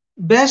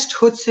 বেস্ট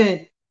হচ্ছে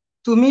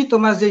তুমি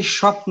তোমার যে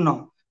স্বপ্ন,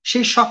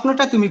 সেই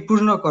স্বপ্নটা তুমি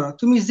পূর্ণ করো।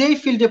 তুমি যেই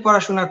ফিল্ডে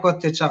পড়াশোনা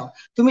করতে চাও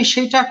তুমি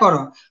সেইটা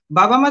করো।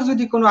 বাবা মা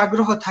যদি কোনো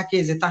আগ্রহ থাকে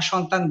যে তার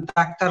সন্তান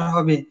ডাক্তার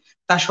হবে,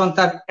 তার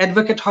সন্তান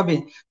অ্যাডভোকেট হবে,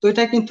 তো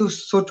এটা কিন্তু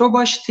ছোট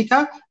বয়স থেকে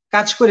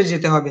কাজ করে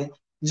যেতে হবে।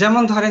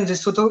 যেমন ধরেন যে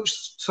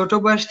ছোট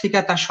বয়স থেকে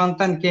তার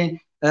সন্তানকে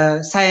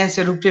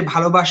সায়েন্সের উপরে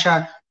ভালোবাসা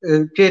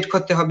ক্রিয়েট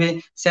করতে হবে,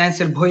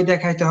 সায়েন্সের বই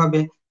দেখাইতে হবে,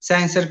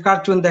 সায়েন্সের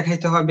কার্টুন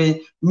দেখাইতে হবে,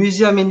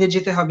 মিউজিয়ামে নিয়ে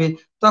যেতে হবে।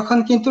 তখন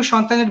কিন্তু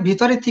সন্তানের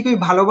ভিতরে থেকে ওই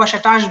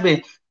ভালোবাসাটা আসবে।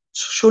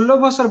 16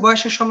 বছর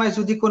বয়সের সময়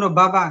যদি কোনো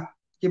বাবা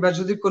কিংবা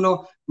যদি কোনো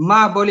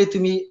মা বলে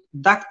তুমি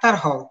ডাক্তার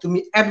হও, তুমি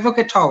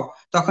অ্যাডভোকেট হও,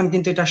 তখন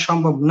কিন্তু এটা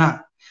সম্ভব না।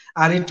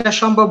 আর এটা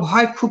সম্ভব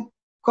হয় খুব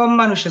কম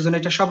মানুষের জন্য,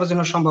 এটা সবার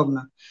জন্য সম্ভব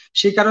না।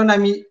 সেই কারণে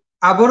আমি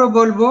আবারও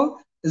বলবো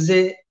যে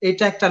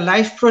এটা একটা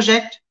লাইফ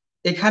প্রজেক্ট।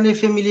 এখানে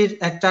ফ্যামিলির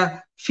একটা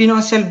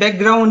ফিনান্সিয়াল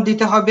ব্যাকগ্রাউন্ড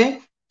দিতে হবে,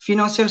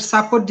 ফিনান্সিয়াল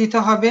সাপোর্ট দিতে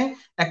হবে,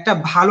 একটা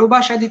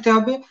ভালোবাসা দিতে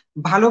হবে,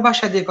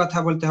 ভালোবাসা দিয়ে কথা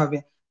বলতে হবে।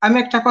 আমি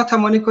একটা কথা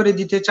মনে করে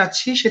দিতে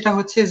চাচ্ছি, সেটা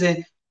হচ্ছে যে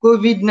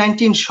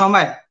কোভিড-19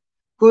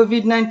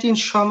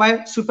 সময়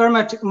সুপার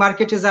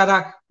মার্কেটে যারা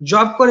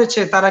জব করেছে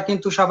তারা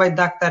কিন্তু সবাই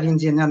ডাক্তার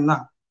ইঞ্জিনিয়ার না,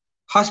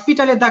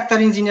 হসপিটালে ডাক্তার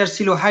ইঞ্জিনিয়ার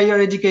ছিল, হাইয়ার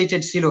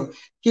এডুকেটেড ছিল।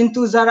 কিন্তু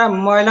যারা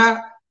ময়লা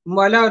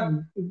ময়লা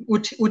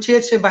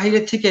উঠিয়েছে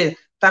বাহিরের থেকে,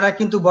 তারা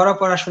কিন্তু বড়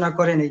পড়াশোনা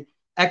করে নেই।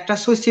 একটা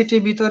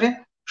সোসাইটির ভিতরে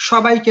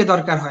সবাইকে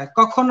দরকার হয়।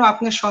 কখনো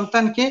আপনার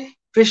সন্তানকে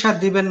প্রেসার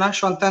দিবেন না,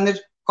 সন্তানের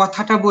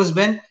কথাটা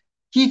বুঝবেন,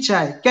 কি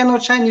চায়, কেন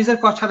চায়, নিজের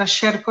কথাটা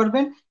শেয়ার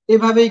করবেন।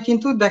 এভাবেই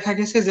কিন্তু দেখা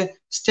গেছে যে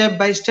স্টেপ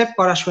বাই স্টেপ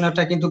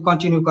পড়াশোনাটা কিন্তু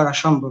কন্টিনিউ করা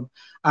সম্ভব।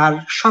 আর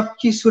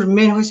সবকিছুর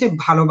মেন হয়েছে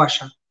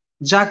ভালোবাসা।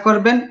 যা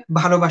করবেন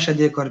ভালোবাসা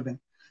দিয়ে করবেন।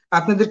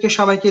 আপনাদেরকে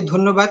সবাইকে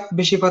ধন্যবাদ।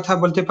 বেশি কথা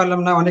বলতে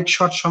পারলাম না, অনেক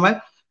শর্ট সময়।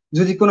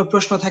 যদি কোনো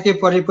প্রশ্ন থাকে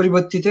পরে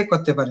পরিবর্তিতে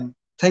করতে পারেন।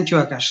 Thank you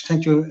Akash,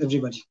 thank you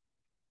everybody.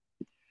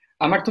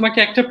 আমার তোমাকে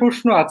একটা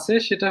প্রশ্ন আছে,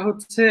 সেটা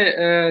হচ্ছে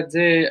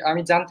যে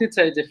আমি জানতে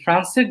চাই যে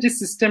ফ্রান্সের যে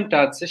সিস্টেমটা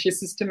আছে সেই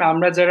সিস্টেমে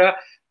আমরা যারা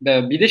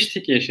বিদেশ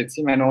থেকে এসেছি,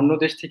 মানে অন্য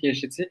দেশ থেকে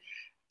এসেছি,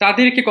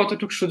 তাদেরকে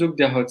কতটুকু সুযোগ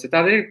দেওয়া হচ্ছে?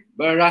 তাদের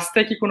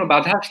রাস্তায় কি কোনো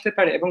বাধা আসতে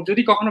পারে, এবং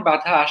যদি কখনো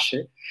বাধা আসে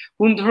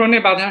কোন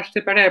ধরনের বাধা আসতে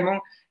পারে, এবং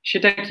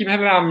সেটা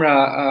কিভাবে আমরা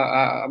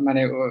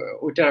মানে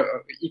ওইটা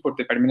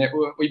করতে পারি, মানে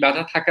ওই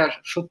বাধা থাকা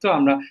সত্ত্বেও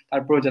আমরা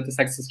তারপরে যাতে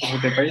সাকসেসফুল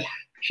হতে পারি,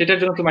 সেটার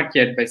জন্য তোমার কি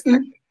অ্যাডভাইস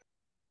থাকবে?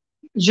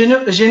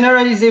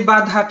 জেনারেলি যে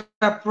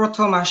বাধাটা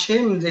প্রথম আসে,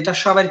 যেটা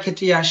সবার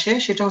ক্ষেত্রে আসে,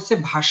 সেটা হচ্ছে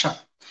ভাষা।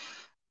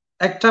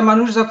 একটা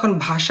মানুষ যখন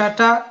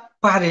ভাষাটা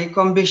পারে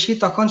কম বেশি,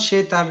 তখন সে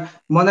তার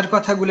মনের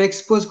কথাগুলো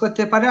এক্সপোজ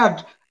করতে পারে আর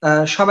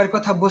সবার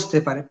কথা বুঝতে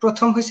পারে।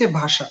 প্রথম হয়েছে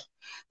ভাষা।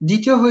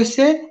 দ্বিতীয়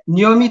হয়েছে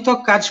নিয়মিত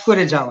কাজ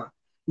করে যাওয়া,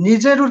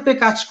 নিজের রূপে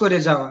কাজ করে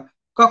যাওয়া।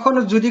 কখনো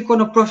যদি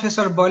কোনো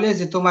প্রফেসর বলে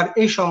যে তোমার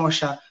এই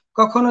সমস্যা,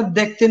 কখনো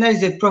দেখতে নাই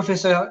যে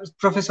প্রফেসর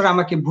প্রফেসর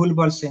আমাকে ভুল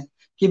বলছে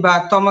কিংবা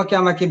তোমাকে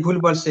আমাকে ভুল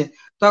বলছে,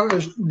 তো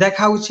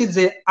দেখা উচিত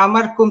যে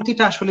আমার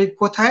কমতিটা আসলে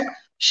কোথায়,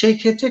 সেই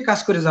ক্ষেত্রে কাজ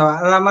করে যাওয়া।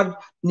 আর আমার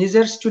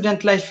নিজের স্টুডেন্ট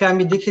লাইফে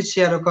আমি দেখেছি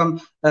এরকম,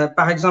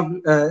 ফর এক্সাম্পল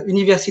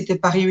ইউনিভার্সিটি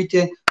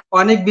পারিউতে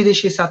অনেক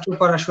বিদেশি ছাত্র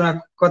পড়াশোনা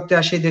করতে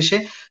আসে দেশে।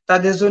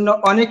 তাদের জন্য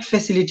অনেক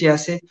ফেসিলিটি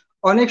আছে,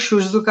 অনেক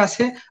সুযোগ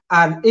আছে।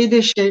 আর এই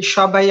দেশে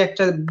সবাই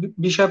একটা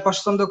বিষয়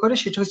পছন্দ করে,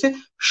 সেটা হচ্ছে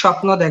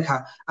স্বপ্ন দেখা।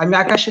 আমি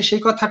আকাশে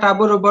সেই কথাটা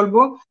আবারও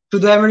বলবো,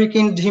 শুধু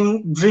আমেরিকান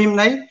ড্রিম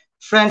নাই,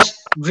 ফ্রেঞ্চ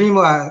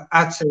ড্রিমও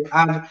আছে।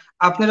 আর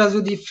আপনারা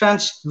যদি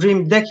ফ্রেঞ্চ ড্রিম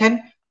দেখেন,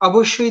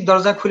 অবশ্যই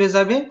দরজা খুলে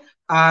যাবে।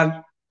 আর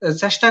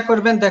চেষ্টা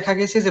করবেন, দেখা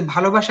গেছে যে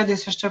ভালোবাসা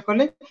দিয়ে চেষ্টা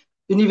করলে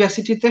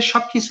ইউনিভার্সিটিতে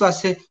সবকিছু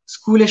আছে,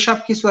 স্কুলে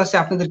সবকিছু আছে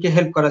আপনাদেরকে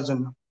হেল্প করার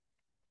জন্য।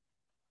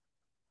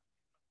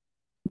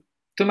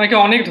 তোমাকে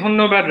অনেক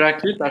ধন্যবাদ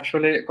রাকিব,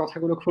 আসলে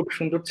কথাগুলো খুব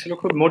সুন্দর ছিল,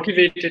 খুব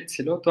মোটিভেটেড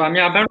ছিল। তো আমি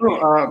আবারও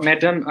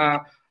ম্যাডাম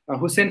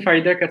হুসেন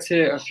ফারিদার কাছে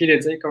ফিরে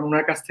যাই, কারণ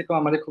ওনার কাছ থেকেও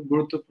আমাদের খুব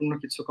গুরুত্বপূর্ণ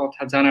কিছু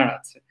কথা জানার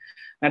আছে।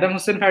 ম্যাডাম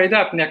হুসেন ফারিদা,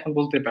 আপনি এখন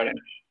বলতে পারেন।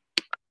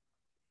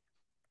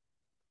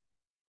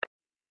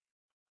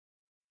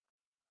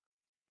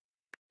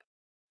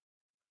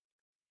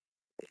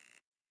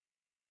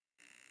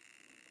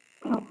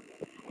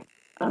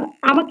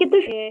 আমাকে তো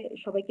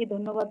সবাইকে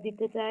ধন্যবাদ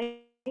দিতে চাই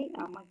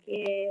আমাকে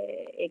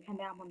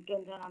এখানে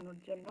আমন্ত্রণ জানানোর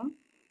জন্য।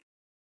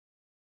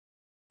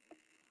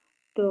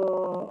 তো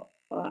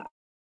আহ,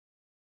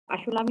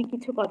 আসলে আমি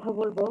কিছু কথা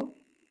বলবো।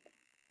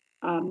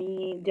 আমি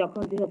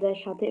যখন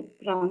 2007-এ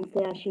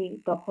ফ্রান্সে আসি,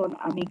 তখন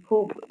আমি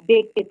খুব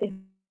বেগ পেতে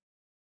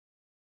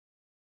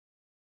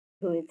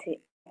হয়েছে।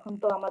 এখন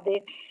তো আমাদের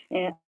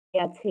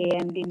আছে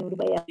এমডি নূর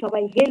ভাই,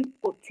 সবাই হেল্প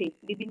করছে,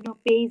 বিভিন্ন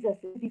পেজ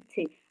আছে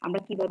দিচ্ছে আমরা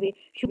কিভাবে,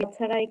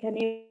 বাচ্চারা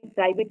এখানে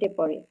প্রাইভেটে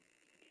পড়ে।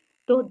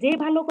 তো যে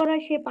ভালো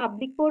করায় সে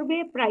পাবলিক করবে,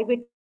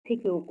 প্রাইভেট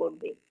থেকেও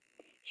করবে।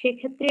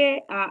 সেক্ষেত্রে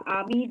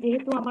আমি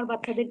যেহেতু আমার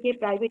বাচ্চাদেরকে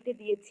প্রাইভেটে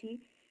দিয়েছি,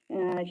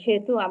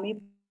 সেহেতু আমি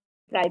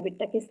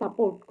প্রাইভেটটাকে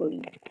সাপোর্ট করি।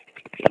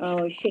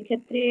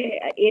 সেক্ষেত্রে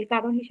এর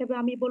কারণ হিসেবে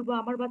আমি বলবো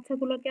আমার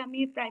বাচ্চাগুলোকে আমি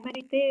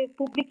প্রাইমারিতে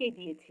পাবলিকে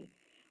দিয়েছি,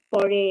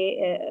 পরে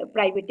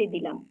প্রাইভেটে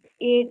দিলাম।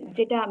 এর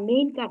যেটা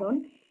মেইন কারণ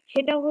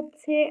সেটা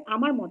হচ্ছে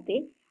আমার মতে,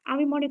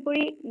 আমি মনে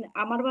করি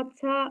আমার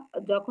বাচ্চা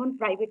যখন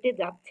প্রাইভেটে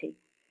যাচ্ছে,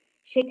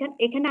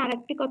 এখানে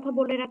আরেকটি কথা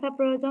বলে রাখা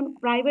প্রয়োজন,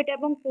 প্রাইভেট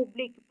এবং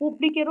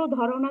পাবলিকেরও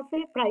ধরন আছে,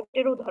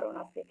 প্রাইভেটেরও ধরন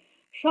আছে।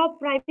 সব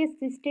প্রাইভেট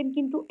সিস্টেম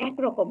কিন্তু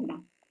একরকম না।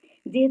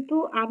 যেহেতু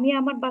আমি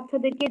আমার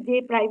বাচ্চাদেরকে যে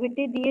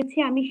প্রাইভেটে দিয়েছি,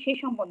 আমি সে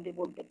সম্বন্ধে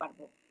বলতে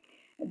পারবো।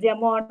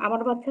 যেমন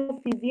আমার বাচ্চা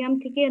সিজিএম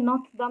থেকে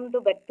নর্থ দামদো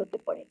ব্যর্থতে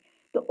পড়ে,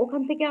 তো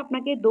ওখান থেকে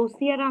আপনাকে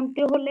দোসিয়ার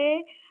আনতে হলে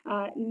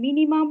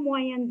মিনিমাম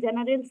ওয়ান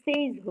জেনারেল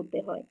সেইজ হতে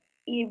হয়,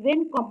 ইভেন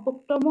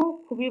কমপক্ষতম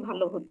খুবই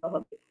ভালো হতে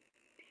হবে।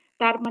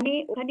 তার মানে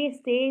ওখানে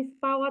সেজ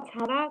পাওয়া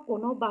ছাড়া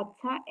কোনো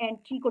বাচ্চা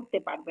এন্ট্রি করতে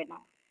পারবে না,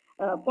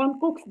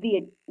 কনকুক্স দিয়ে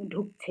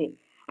ঢুকছে।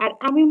 আর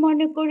আমি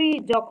মনে করি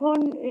যখন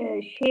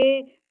সে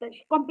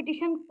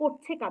কম্পিটিশন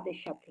করছে কাদের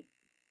সাথে,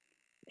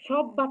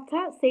 সব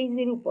বাচ্চা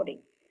সেইজের উপরে,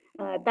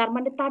 তার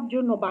মানে তার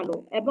জন্য ভালো,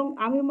 এবং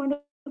আমি মনে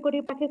করি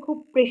তাকে খুব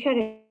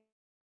প্রেসারে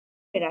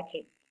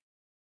রাখে।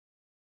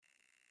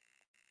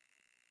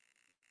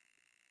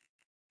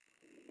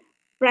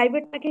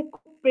 প্রাইভেট তাকে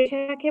খুব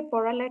প্রেসার রাখে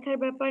পড়ালেখার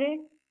ব্যাপারে।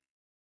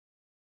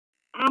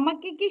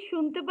 আমাকে কি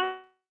শুনতে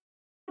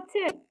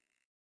পাচ্ছেন?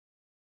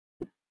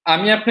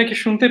 আমি আপনাকে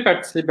শুনতে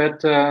পাচ্ছি, বাট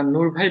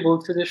নূর ভাই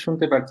বলছে যে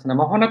শুনতে পাচ্ছি না।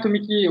 মোহনা, তুমি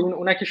কি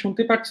উনাকে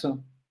শুনতে পাচ্ছ?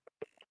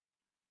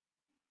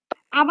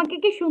 আমাকে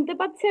কি শুনতে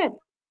পাচ্ছেন?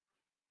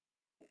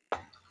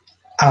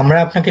 আমরা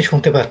আপনাকে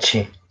শুনতে পাচ্ছি,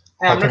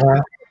 হ্যাঁ, অথবা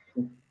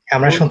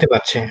আমরা শুনতে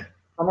পাচ্ছি।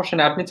 সমস্যা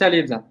নেই, আপনি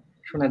চালিয়ে যান,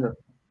 শোনা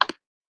যাচ্ছে।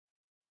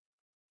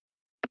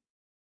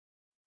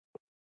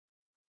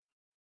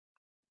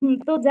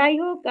 তো যাই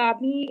হোক,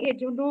 আমি এর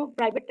জন্য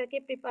প্রাইভেটটাকে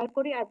প্রিফার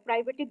করি। আর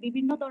প্রাইভেটে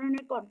বিভিন্ন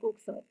ধরনের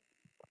কনকোর্স হয়,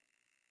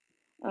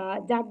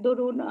 যার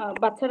দরুন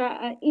বাচ্চারা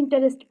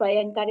ইন্টারেস্ট পায়,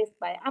 এনকারেজ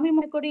পায়। আমি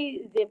মনে করি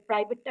যে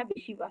প্রাইভেটটা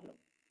বেশি ভালো,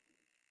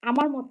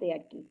 আমার মতে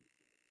আর কি।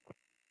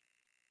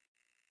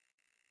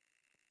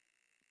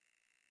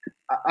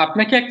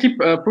 আপনাকে একটি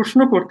প্রশ্ন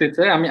করতে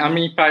চাই। আমি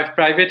আমি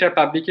প্রাইভেট আর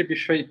পাবলিকের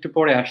বিষয়ে একটু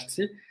পরে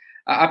আসছি।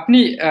 আপনি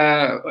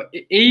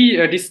এই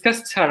ডিসকাস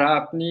ছাড়া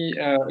আপনি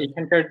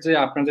এখানকার যে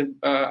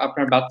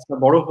আপনার বাচ্চা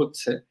বড়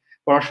হচ্ছে,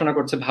 পড়াশোনা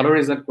করছে, ভালো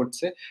রেজাল্ট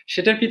করছে,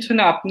 সেটার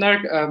পিছনে আপনার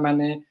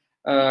মানে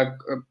আহ,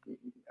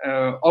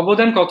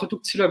 অবদান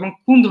কতটুকু ছিল এবং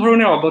কোন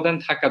ধরনের অবদান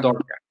থাকা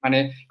দরকার? মানে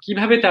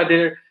কিভাবে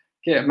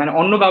তাদেরকে, মানে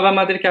অন্য বাবা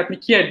মাদেরকে আপনি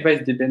কি অ্যাডভাইস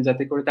দিবেন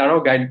যাতে করে তারাও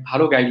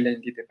ভালো গাইডলাইন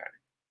দিতে পারে?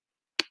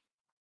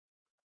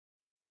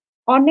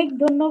 অনেক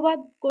ধন্যবাদ,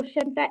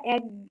 কোশ্চেনটা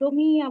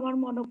একদমই আমার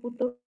মনোপুত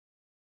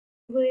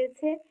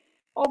হয়েছে।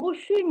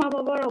 অবশ্যই মা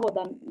বাবার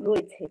অবদান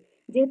রয়েছে,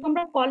 যেহেতু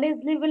আমরা কলেজ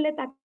লেভেলে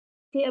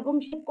থাকছি এবং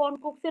সে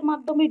কনকোর্সের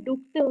মাধ্যমে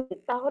ঢুকতে হচ্ছে,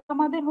 তাহলে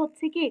আমাদের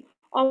হচ্ছে কি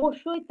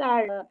অবশ্যই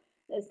তার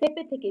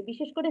সেপে থেকে,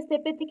 বিশেষ করে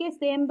সেপে থেকে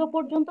সেএমডো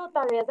পর্যন্ত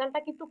তার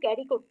রেজাল্টটা কিন্তু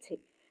ক্যারি করছে।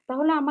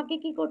 তাহলে আমাকে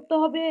কি করতে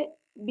হবে?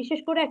 বিশেষ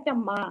করে একটা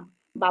মা,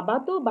 বাবা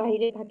তো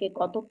বাইরে থাকে,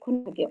 কতক্ষণ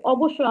থাকে,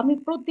 অবশ্যই আমি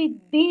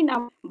প্রতিদিন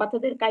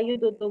বাচ্চাদের কাইয়ে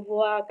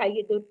দোয়া,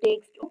 কাইয়ে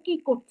টেক্সট ও কি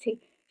করছে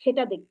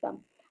সেটা দেখতাম।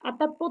 আর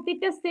তার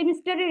প্রতিটা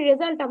সেমিস্টারের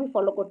রেজাল্ট আমি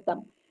ফলো করতাম,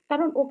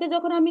 কারণ ওকে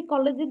যখন আমি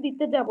কলেজে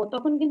দিতে যাব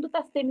তখন কিন্তু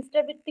তার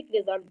সেমিস্টার ভিত্তিক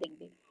রেজাল্ট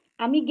দেখবে।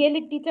 আমি গেলে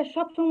টিচার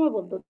সব সময়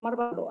বলতো তোমার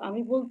ভালো,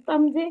 আমি বলতাম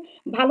যে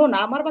ভালো না,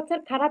 আমার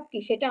বাচ্চার খারাপ কি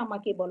সেটা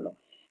আমাকে বলো।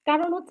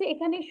 কারণ হচ্ছে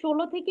এখানে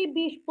 16 থেকে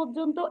 20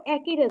 পর্যন্ত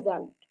একই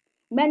রেজাল্ট,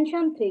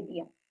 মেনশন 3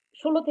 দিয়া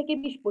 16 থেকে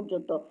 20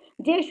 পর্যন্ত,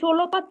 যে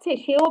 16 পাচ্ছে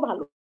সেও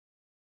ভালো।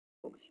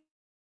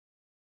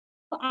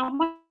 তো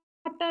আমার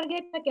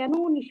টার্গেটটা কেন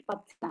 19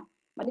 পাচ্ছে না,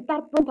 মানে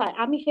তার কোথায়,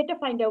 আমি সেটা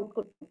ফাইন্ড আউট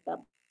করতাম।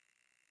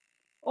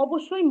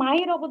 অবশ্যই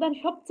মায়ের অবদান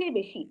সবচেয়ে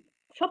বেশি।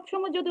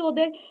 সবসময় যদি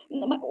ওদের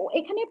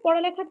এখানে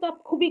পড়ালেখার চাপ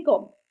খুবই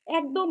কম,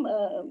 একদম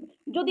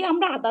যদি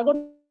আমরা আধা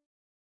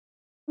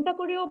ঘন্টা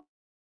করেও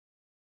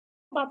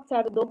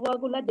বাচ্চার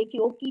দোয়াগুলা দেখি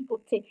ও কি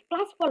করছে,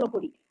 ক্লাস ফলো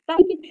করি,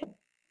 তাহলে কিন্তু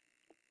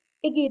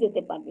এগিয়ে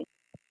যেতে পারবে,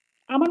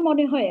 আমার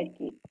মনে হয় আর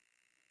কি।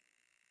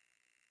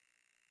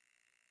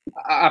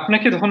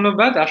 আপনাকে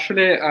ধন্যবাদ।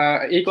 আসলে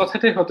এই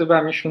কথাটাই হয়তোবা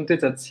আমি শুনতে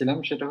চাচ্ছিলাম,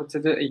 সেটা হচ্ছে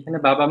যে এখানে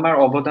বাবা মার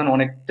অবদান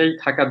অনেকটাই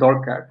থাকা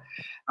দরকার।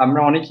 আমরা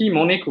অনেকেই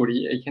মনে করি,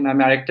 এখানে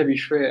আমি আরেকটা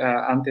বিষয়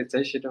আনতে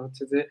চাই, সেটা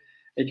হচ্ছে যে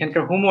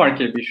এখানকার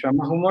হোমওয়ার্কের বিষয়।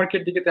 আমরা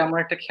হোমওয়ার্কের দিকে তেমন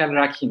একটা খেয়াল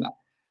রাখি না।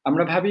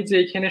 আমরা ভাবি যে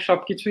এখানে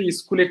সবকিছু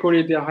স্কুলে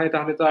করিয়ে দেওয়া হয়,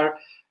 তাহলে তো আর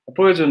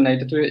প্রয়োজন নাই।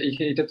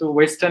 এটা তো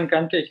ওয়েস্টার্ন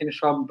কান্ট্রি, এখানে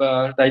সব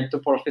দায়িত্ব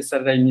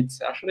প্রফেসররাই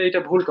নিচ্ছে। আসলে এটা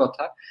ভুল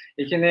কথা।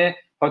 এখানে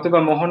হয়তোবা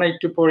মোহনা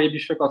একটু পরে এই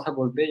বিষয়ে কথা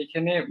বলবে।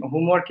 এখানে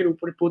হোমওয়ার্কের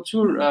উপরে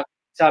প্রচুর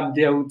চাপ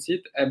দেওয়া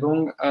উচিত, এবং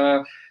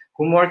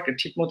হোমওয়ার্ক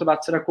ঠিক মতো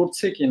বাচ্চারা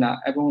করছে কিনা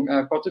এবং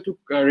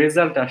কতটুকু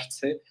রেজাল্ট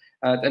আসছে,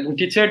 এবং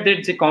টিচারদের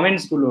যে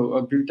কমেন্টস গুলো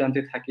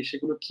বিল্টানতে থাকে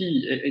সেগুলো কি,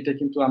 এটা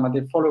কিন্তু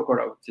আমাদের ফলো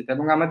করা উচিত,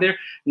 এবং আমাদের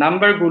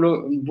নাম্বার গুলো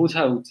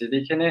বোঝা উচিত।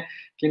 এখানে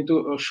কিন্তু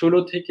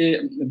 16 থেকে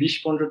 20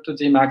 পর্যন্ত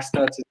যে মার্কসটা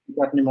আছে,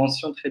 আপনি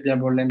মনস্ট্রম ফেবিয়া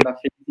বললেন বা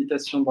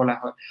ফেলিসিটেশন বলা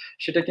হয়,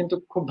 সেটা কিন্তু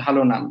খুব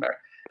ভালো নাম্বার।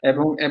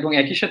 এবং এবং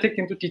একই সাথে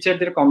কিন্তু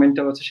টিচারদের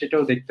কমেন্টটাও আছে,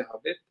 সেটাও দেখতে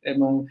হবে।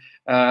 এবং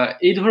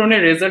এই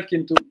ধরনের রেজাল্ট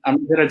কিন্তু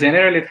আমরা যারা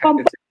জেনারেলি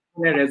থাকতে চাই,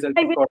 রেজাল্ট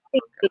করা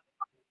দরকার।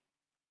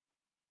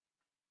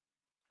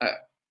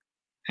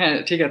 হ্যাঁ,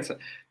 ঠিক আছে,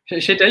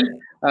 সেটাই।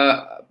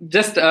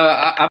 জাস্ট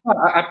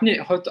আপনি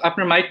হয়তো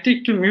আপনার মাইকটা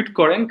একটু মিউট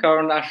করেন,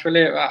 কারণ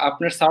আসলে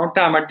আপনার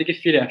সাউন্ডটা আমার দিকে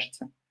ফিরে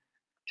আসছে।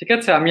 ঠিক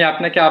আছে, আমি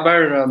আপনাকে আবার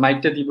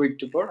মাইকটা দিব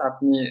একটু পর,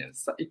 আপনি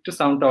একটু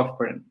সাউন্ডটা অফ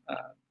করেন।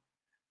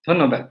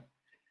 ধন্যবাদ।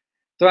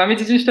 তো আমি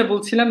যে জিনিসটা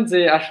বলছিলাম যে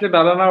আসলে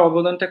বাবা মার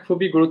অবদানটা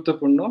খুবই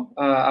গুরুত্বপূর্ণ।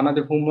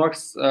 আমাদের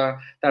হোমওয়ার্কস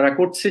তারা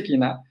করছে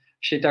কিনা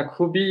সেটা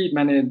খুবই,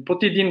 মানে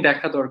প্রতিদিন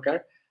দেখা দরকার,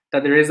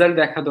 তাদের রেজাল্ট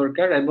দেখা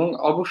দরকার, এবং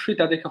অবশ্যই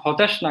তাদেরকে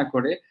হতাশ না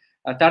করে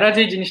তারা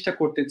যে জিনিসটা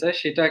করতে চায়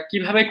সেটা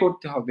কিভাবে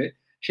করতে হবে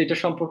সেটা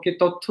সম্পর্কে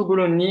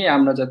তথ্যগুলো নিয়ে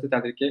আমরা যাতে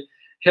তাদেরকে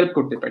হেল্প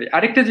করতে পারি।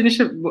 আরেকটা জিনিস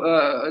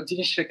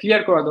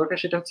ক্লিয়ার করা দরকার,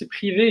 সেটা হচ্ছে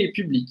প্রিভে et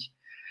public।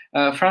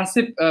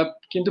 ফ্রান্সে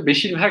কিন্তু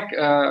বেশিরভাগ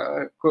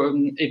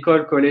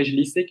একল, কলেজ,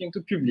 লিসে কিন্তু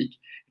পিবলিক,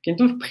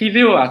 কিন্তু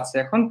প্রিভেও আছে।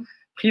 এখন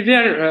প্রিভে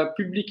আর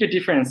পাবলিকের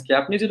ডিফারেন্স কি?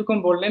 আপনি যেরকম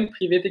বললেন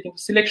প্রিভেতে কিন্তু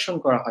সিলেকশন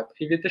করা হয়,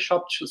 প্রিভেতে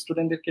সব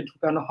স্টুডেন্টদেরকে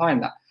ঢুকানো হয়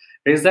না,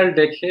 রেজাল্ট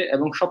দেখে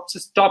এবং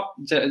সবচেয়ে টপ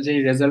যে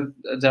রেজাল্ট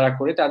যারা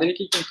করে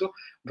তাদেরকে কিন্তু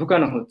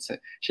ঢুকানো হচ্ছে,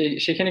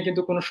 সেখানে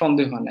কিন্তু কোনো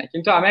সন্দেহ নাই।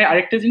 কিন্তু আমি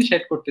আরেকটা জিনিস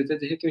অ্যাড করতে চাই,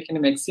 যেহেতু এখানে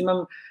ম্যাক্সিমাম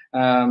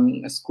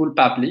স্কুল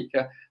পাবলিক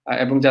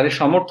এবং যাদের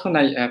সামর্থ্য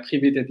নাই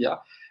ফ্রিতে দেওয়া,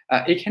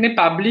 এখানে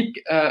পাবলিক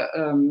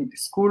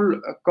স্কুল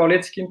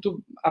কলেজ কিন্তু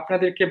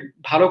আপনাদেরকে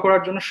ভালো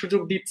করার জন্য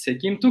সুযোগ দিচ্ছে,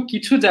 কিন্তু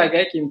কিছু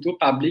জায়গায় কিন্তু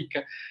পাবলিক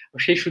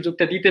সেই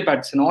সুযোগটা দিতে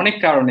পারছে না অনেক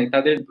কারণে।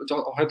 তাদের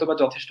হয়তোবা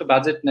যথেষ্ট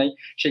বাজেট নাই,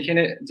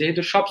 সেখানে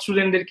যেহেতু সব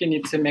স্টুডেন্টদেরকে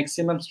নিচ্ছে,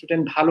 ম্যাক্সিমাম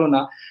স্টুডেন্ট ভালো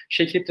না,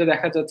 সেক্ষেত্রে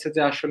দেখা যাচ্ছে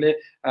যে আসলে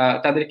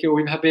তাদেরকে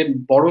ওইভাবে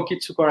বড়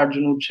কিছু করার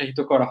জন্য উৎসাহিত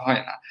করা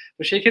হয় না।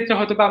 তো সেই ক্ষেত্রে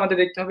হয়তোবা আমাদের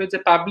দেখতে হবে যে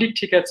পাবলিক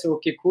ঠিক আছে,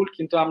 ওকে কুল,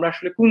 কিন্তু আমরা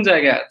আসলে কোন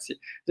জায়গায় আছি।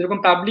 যেরকম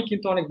পাবলিক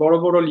কিন্তু অনেক বড়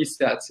বড়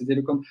লিস্টে আছে,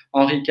 যেরকম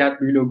অনরি ক্যাপ,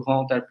 লুই লো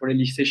গ্র্যান্ড, তারপরে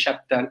লিসে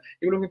শ্যাপটাল,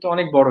 এগুলো কিন্তু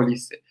অনেক বড়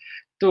লিস্টে।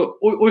 তো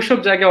ওইসব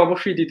জায়গায়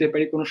অবশ্যই দিতে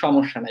পারি, কোনো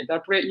সমস্যা নাই।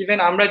 তারপরে ইভেন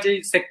আমরা যেই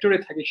সেক্টরে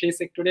থাকি সেই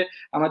সেক্টরে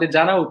আমাদের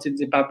জানা উচিত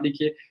যে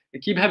পাবলিকে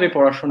কিভাবে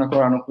পড়াশোনা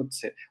করানো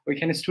হচ্ছে,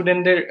 ওইখানে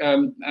স্টুডেন্টদের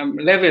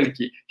লেভেল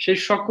কি, সেই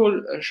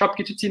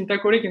সবকিছু চিন্তা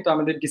করে কিন্তু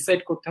আমাদের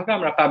ডিসাইড করতে হবে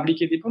আমরা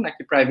পাবলিকে দিব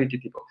নাকি প্রাইভেটে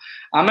দিব।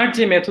 আমার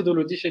যে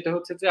মেথোডোলজি সেটা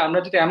হচ্ছে যে আমরা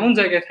যদি এমন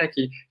জায়গায়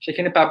থাকি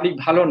সেখানে পাবলিক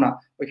ভালো না,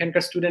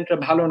 ওইখানকার স্টুডেন্টরা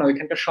ভালো না,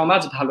 ওইখানকার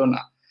সমাজ ভালো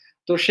না,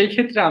 তো সেই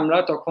ক্ষেত্রে আমরা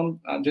তখন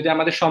যদি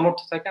আমাদের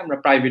সামর্থ্য থাকে আমরা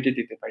প্রাইভেটে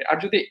দিতে পারি। আর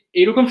যদি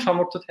এরকম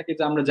সামর্থ্য থাকে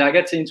যে আমরা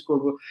জায়গা চেঞ্জ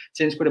করব,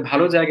 চেঞ্জ করে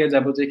ভালো জায়গায়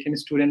যাব যেখানে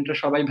স্টুডেন্টরা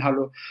সবাই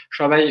ভালো,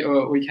 সবাই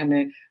ওইখানে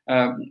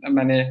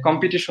মানে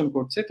কম্পিটিশন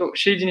করছে, তো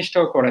সেই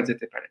জিনিসটাও করা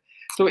যেতে পারে।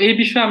 তো এই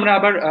বিষয়ে আমরা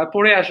আবার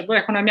পরে আসবো।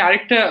 এখন আমি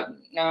আরেকটা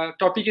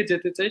টপিকে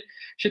যেতে চাই,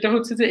 সেটা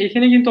হচ্ছে যে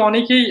এখানে কিন্তু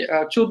অনেকেই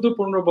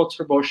 14-15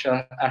 বছর বয়সে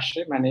আসে,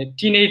 মানে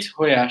টিনেজ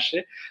হয়ে আসে।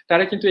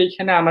 তারা কিন্তু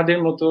এইখানে আমাদের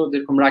মতো,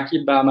 যেরকম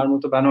রাকিব বা আমার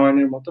মতো বা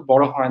নয়নের মতো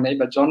বড় হয় নাই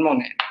বা জন্ম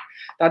নেয় না।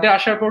 তাদের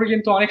আসার পরে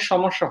কিন্তু অনেক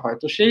সমস্যা হয়।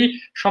 তো সেই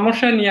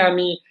সমস্যা নিয়ে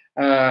আমি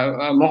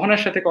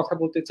মোহনার সাথে কথা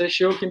বলতে চাই।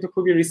 সেও কিন্তু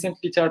খুবই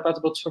রিসেন্টলি 4-5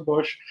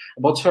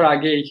 বছর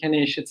আগে এখানে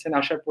এসেছেন,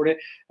 আসার পরে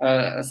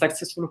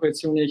সাকসেসফুল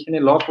হয়েছে। উনি এখানে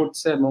ল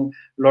পড়ছে এবং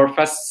লর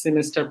ফার্স্ট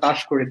সেমিস্টার পাস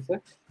করেছে,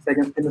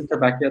 সেকেন্ড সেমিস্টার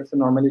বাকি আছে।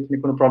 নর্মালি এখানে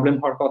কোনো প্রবলেম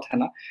হওয়ার কথা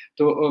না।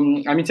 তো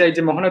আমি চাই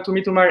যে মোহনা তুমি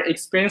তোমার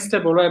এক্সপিরিয়েন্সটা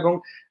বলো, এবং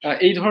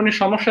এই ধরনের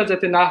সমস্যা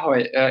যাতে না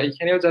হয়,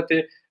 এখানেও যাতে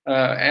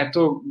এত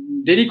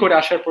দেরি করে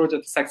আসার পরে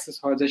যাতে সাকসেস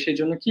হওয়া যায়, সেই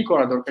জন্য কি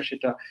করা দরকার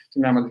সেটা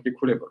তুমি আমাদেরকে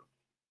খুলে বলো।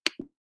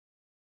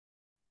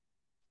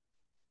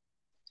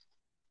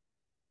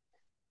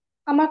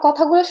 আমার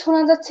কথাগুলো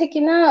শোনা যাচ্ছে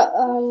কিনা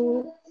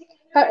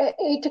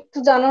এইটা একটু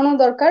জানানো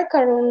দরকার,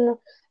 কারণ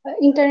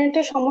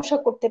ইন্টারনেটে সমস্যা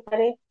করতে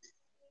পারে।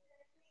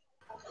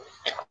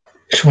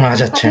 শোনা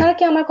যাচ্ছে। আপনারা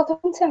কি আমার কথা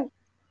শুনছেন?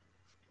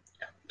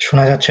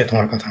 শোনা যাচ্ছে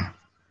তোমার কথা।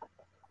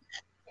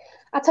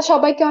 আচ্ছা,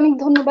 সবাইকে অনেক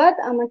ধন্যবাদ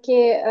আমাকে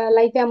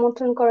লাইভে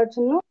আমন্ত্রণ করার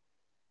জন্য।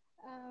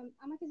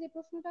 আমাকে যে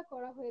প্রশ্নটা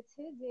করা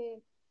হয়েছে যে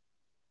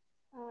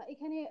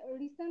এখানে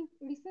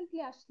রিসেন্টলি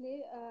আসলে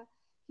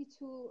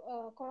কিছু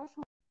করা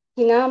সম্ভব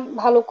কিনা,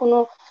 ভালো কোনো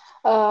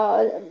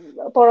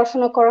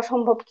পড়াশোনা করা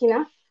সম্ভব কিনা।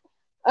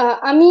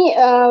 আমি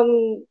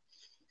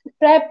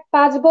প্রায়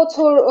 5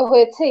 বছর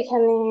হয়েছে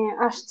এখানে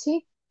আসছি।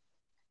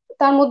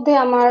 তার মধ্যে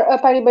আমার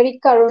পারিবারিক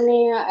কারণে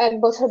 1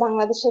 বছর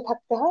বাংলাদেশে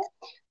থাকতে হয়।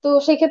 তো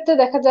সেক্ষেত্রে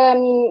দেখা যায়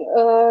আমি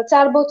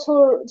 4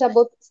 বছর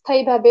যাবৎ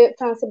স্থায়ীভাবে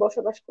ফ্রান্সে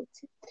বসবাস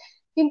করছি।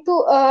 কিন্তু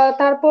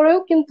তারপরেও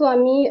কিন্তু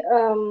আমি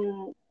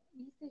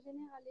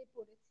হালে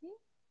পড়েছি,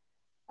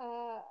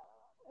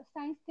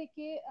 সায়েন্স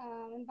থেকে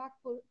বাক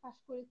পাস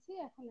করেছি,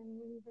 এখন আমি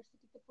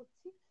ইউনিভার্সিটিতে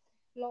পড়ছি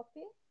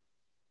লতে।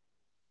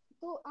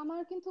 তো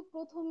আমার কিন্তু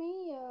প্রথমেই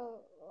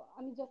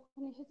আমি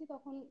যখন এসেছি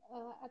তখন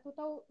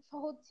এতটাও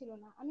সহজ ছিল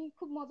না। আমি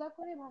খুব মজা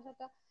করে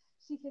ভাষাটা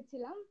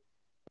শিখেছিলাম।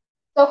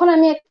 তখন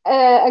আমি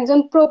একজন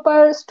প্রপার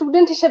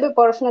স্টুডেন্ট হিসেবে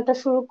পড়াশোনাটা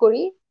শুরু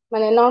করি,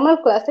 মানে নর্মাল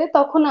ক্লাসে,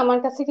 তখন আমার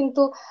কাছে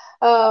কিন্তু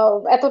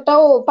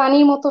এতটাও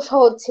পানির মতো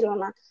সহজ ছিল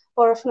না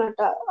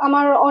পড়াশোনাটা।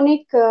 আমার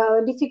অনেক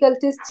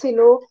ডিফিকাল্টিস ছিল,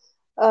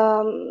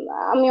 আম,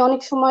 আমি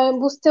অনেক সময়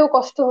বুঝতেও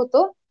কষ্ট হতো,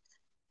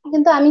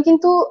 কিন্তু আমি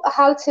কিন্তু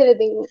হাল ছেড়ে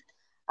দিইনি।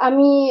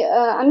 আমি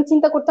আমি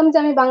চিন্তা করতাম যে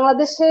আমি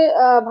বাংলাদেশে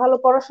ভালো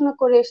পড়াশোনা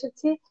করে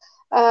এসেছি,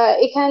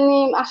 এখানে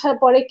আসার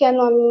পরে কেন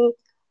আমি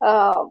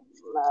আহ,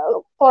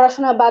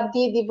 পড়াশোনা বাদ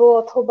দিয়ে দিব,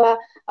 অথবা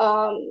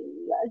আহ,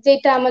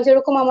 যেটা আমার,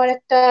 যেরকম আমার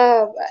একটা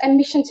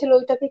অ্যাম্বিশন ছিল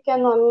ওইটাকে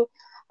কেন আমি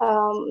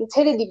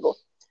ছেড়ে দিব।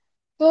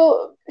 তো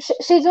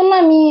সেই জন্য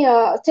আমি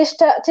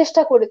চেষ্টা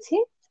চেষ্টা করেছি।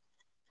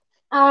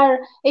 আর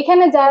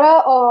এখানে যারা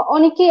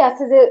অনেকেই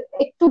আছে যে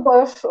একটু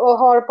বয়স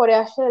হওয়ার পরে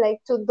আসে, লাইক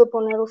 14,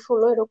 15,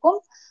 16 এরকম,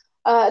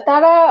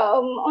 তারা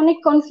অনেক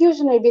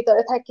কনফিউশনের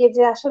ভিতরে থাকে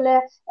যে আসলে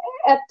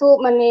এত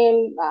মানে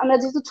আমরা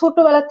যেহেতু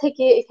ছোটবেলা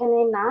থেকে এখানে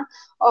না,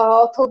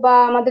 অথবা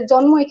আমাদের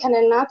জন্ম এখানে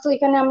না, তো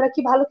এখানে আমরা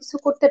কি ভালো কিছু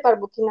করতে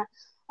পারবো কিনা।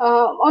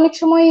 অনেক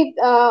সময়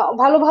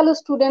ভালো ভালো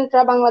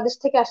স্টুডেন্টরা বাংলাদেশ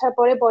থেকে আসার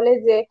পরে বলে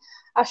যে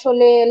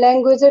আসলে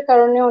ল্যাঙ্গুয়েজের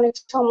কারণে অনেক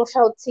সমস্যা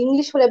হচ্ছে,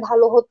 ইংলিশ হলে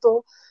ভালো হতো।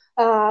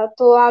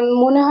 তো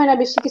মনে হয় না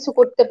বেশি কিছু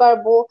করতে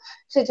পারবো,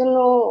 সেজন্য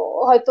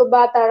হয়তো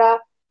বা তারা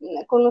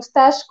কোনো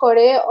স্টাশ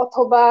করে,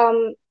 অথবা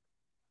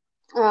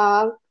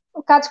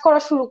কাজ করা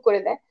শুরু করে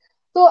দেয়।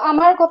 তো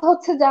আমার কথা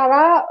হচ্ছে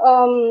যারা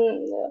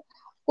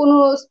কোনো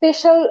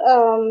স্পেশাল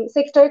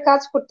সেক্টরে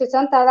কাজ করতে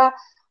চান তারা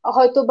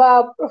হয়তো বা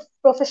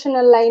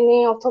প্রফেশনাল লাইনে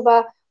অথবা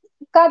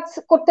কাজ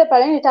করতে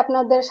পারেন, এটা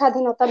আপনাদের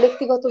স্বাধীনতা,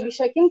 ব্যক্তিগত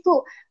বিষয়। কিন্তু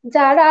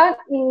যারা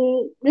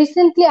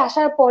রিসেন্টলি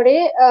আসার পরে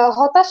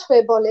হতাশ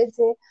হয়ে বলে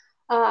যে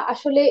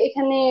আসলে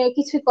এখানে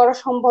কিছুই করা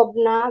সম্ভব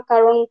না,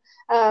 কারণ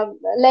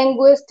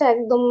ল্যাঙ্গুয়েজটা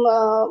একদম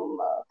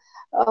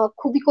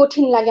খুবই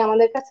কঠিন লাগে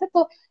আমাদের কাছে, তো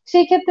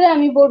সেই ক্ষেত্রে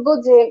আমি বলবো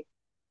যে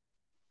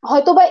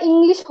হয়তোবা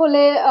ইংলিশ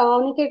হলে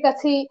অনেকের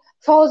কাছেই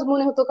সহজ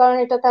মনে হতো, কারণ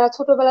এটা তারা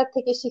ছোটবেলা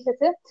থেকে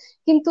শিখেছে।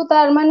 কিন্তু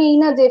তার মানে এই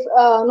না যে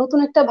নতুন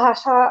একটা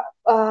ভাষা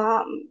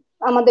আহ,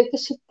 আমাদেরকে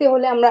শিখতে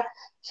হলে আমরা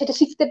সেটা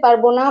শিখতে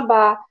পারবো না,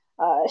 বা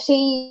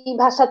সেই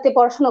ভাষাতে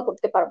পড়াশোনা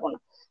করতে পারবো না।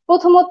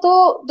 প্রথমত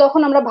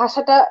যখন আমরা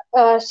ভাষাটা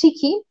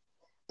শিখি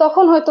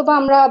তখন হয়তোবা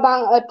আমরা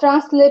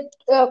ট্রান্সলেট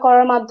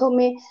করার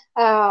মাধ্যমে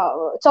আহ,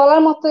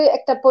 চলার মতো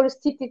একটা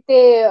পরিস্থিতিতে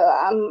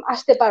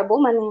আসতে পারবো,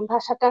 মানে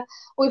ভাষাটা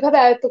ওইভাবে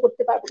আয়ত্ত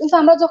করতে পারবো। কিন্তু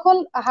আমরা যখন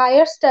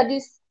হায়ার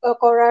স্টাডিজ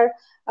করার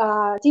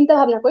চিন্তা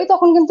ভাবনা করি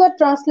তখন কিন্তু আর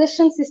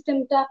ট্রান্সলেশন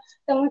সিস্টেমটা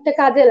তেমন একটা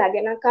কাজে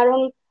লাগে না, কারণ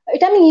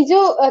এটা আমি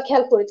নিজেও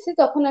খেয়াল করেছি।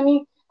 তখন আমি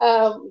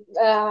আহ,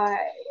 আহ,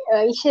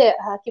 ইসে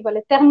কি বলে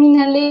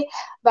টার্মিনালে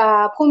বা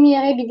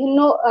ফমিয়ারে বিভিন্ন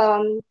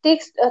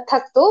টেক্সট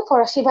থাকতো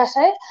ফরাসি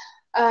ভাষায়,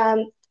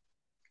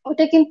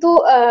 ওটা কিন্তু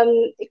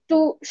একটু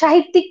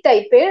সাহিত্যিক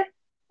টাইপের,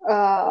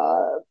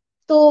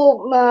 তো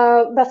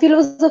বা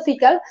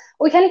ফিলোসফিক্যাল।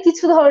 ওইখানে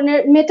কিছু ধরনের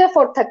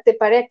মেটাফর থাকতে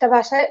পারে একটা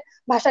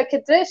ভাষার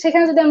ক্ষেত্রে,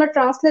 সেখানে যদি আমরা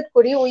ট্রান্সলেট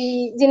করি ওই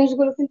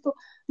জিনিসগুলো কিন্তু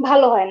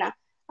ভালো হয় না।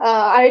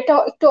 আর এটা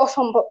একটু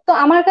অসম্ভব। তো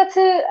আমার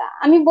কাছে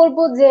আমি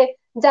বলবো যে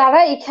যারা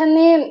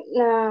এখানে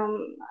আম,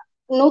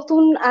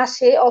 নতুন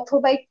আসে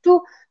অথবা একটু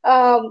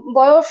আহ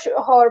বয়স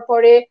হওয়ার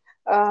পরে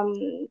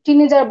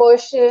টিনেজার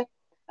বয়সে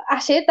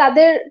আসে,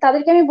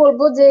 তাদেরকে আমি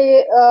বলবো যে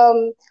আম,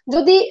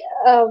 যদি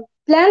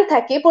প্ল্যান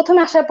থাকে প্রথমে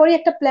আসার পরে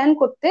একটা প্ল্যান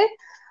করতে,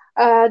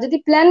 যদি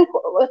প্ল্যান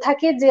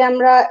থাকে যে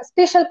আমরা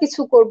স্পেশাল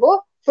কিছু করব,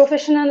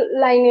 প্রফেশনাল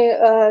লাইনে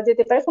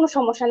যেতে পারে, কোনো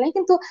সমস্যা নেই।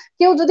 কিন্তু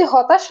কেউ যদি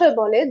হতাশ হয়ে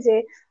বলে যে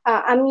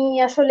আমি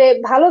আসলে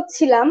ভালো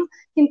ছিলাম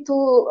কিন্তু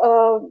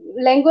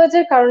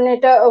ল্যাঙ্গুয়েজের কারণে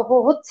এটা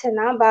হচ্ছে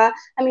না, বা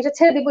আমি এটা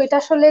ছেড়ে দিব, এটা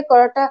আসলে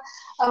করাটা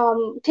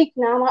ঠিক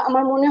না। আমার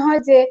আমার মনে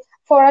হয় যে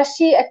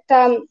ফরাসি একটা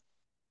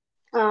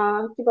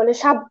কি বলে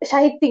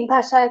সাহিত্যিক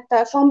ভাষা, একটা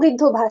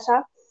সমৃদ্ধ ভাষা,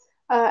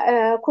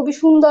 খুবই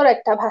সুন্দর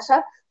একটা ভাষা।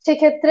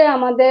 সেক্ষেত্রে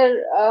আমাদের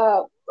আহ,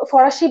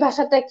 ফরাসি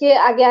ভাষাটাকে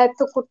আগে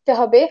আয়ত্ত করতে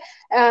হবে।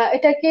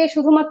 এটাকে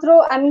শুধুমাত্র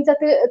আমি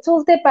যাতে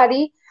চলতে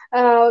পারি,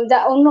 যা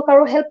অন্য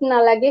কারো হেল্প না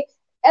লাগে,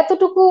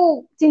 এতটুকু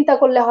চিন্তা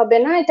করলে হবে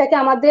না। এটাকে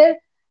আমাদের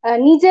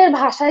নিজের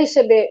ভাষা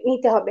হিসেবে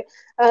নিতে হবে।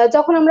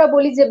 যখন আমরা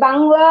বলি যে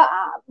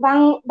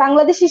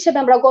বাংলাদেশ হিসেবে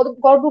আমরা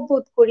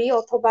গর্ববোধ করি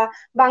অথবা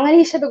বাঙালি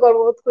হিসেবে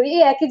গর্ববোধ করি,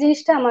 এই একই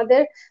জিনিসটা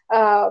আমাদের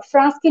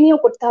ফ্রান্সকে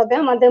নিয়েও করতে হবে।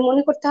 আমাদের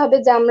মনে করতে হবে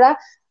যে আমরা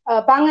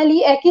বাঙালি,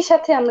 একই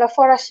সাথে আমরা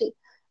ফরাসি।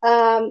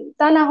 আহ,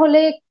 তা না হলে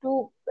একটু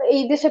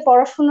এই দেশে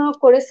পড়াশোনা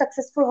করে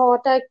সাকসেসফুল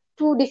হওয়াটা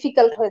একটু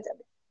ডিফিকাল্ট হয়ে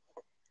যাবে।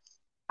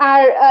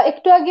 আর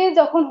একটু আগে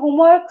যখন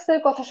হোমওয়ার্কস এর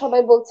কথা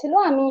সবাই বলছিল,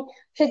 আমি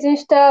সেই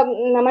জিনিসটা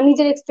আমার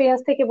নিজের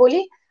এক্সপিরিয়েন্স থেকে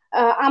বলি।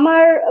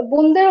 আমার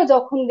বোনদেরও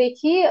যখন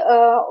দেখি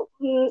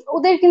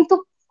ওদের কিন্তু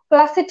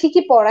ক্লাসে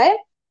ঠিকই পড়ায়,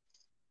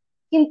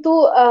 কিন্তু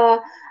আহ,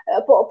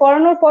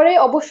 পড়ানোর পরে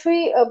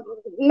অবশ্যই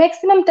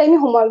ম্যাক্সিমাম টাইমে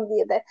হোমওয়ার্ক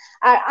দিয়ে দেয়।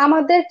 আর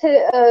আমাদের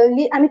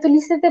আমি তো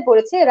লিসেতে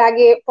পড়েছি, এর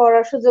আগে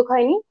পড়ার সুযোগ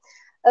হয়নি।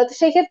 তো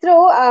সেই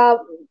ক্ষেত্রেও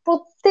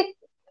প্রত্যেক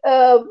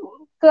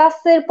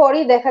ক্লাসের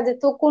পরেই দেখা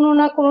যেত কোনো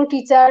না কোনো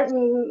টিচার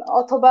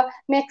অথবা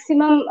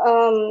ম্যাক্সিমাম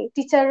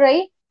টিচাররাই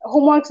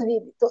হোমওয়ার্ক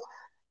দিয়ে দিত।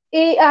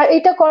 আর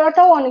এটা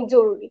করাটাও অনেক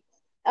জরুরি।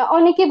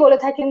 অনেকেই বলে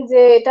থাকেন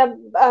যে এটা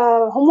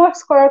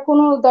হোমওয়ার্কস করার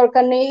কোনো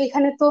দরকার নেই,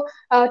 এখানে তো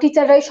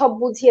টিচাররাই সব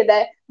বুঝিয়ে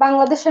দেয়,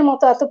 বাংলাদেশের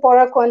মতো এত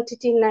পড়ার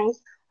কোয়ান্টিটি নাই,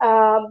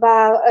 বা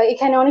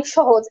এখানে অনেক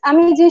সহজ।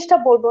 আমি এই জিনিসটা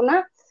বলবো না।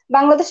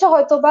 বাংলাদেশে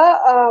হয়তো বা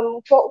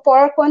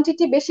পড়ার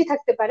কোয়ান্টিটি বেশি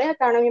থাকতে পারে,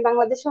 কারণ আমি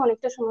বাংলাদেশে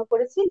অনেকটা সময়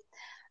পড়েছি।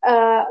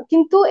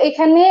 কিন্তু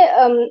এখানে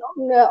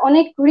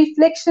অনেক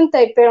রিফ্লেকশন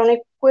টাইপের অনেক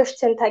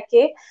কোয়েশ্চেন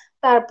থাকে।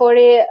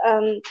 তারপরে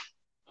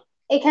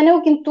এখানেও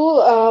কিন্তু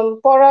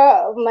পড়া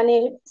মানে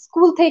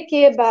স্কুল থেকে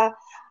বা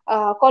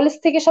কলেজ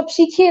থেকে সব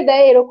শিখিয়ে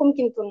দেয় এরকম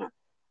কিন্তু না।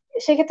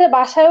 সেক্ষেত্রে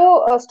বাসায়ও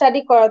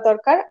স্টাডি করা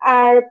দরকার।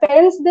 আর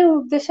প্যারেন্টসদের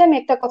উদ্দেশ্যে আমি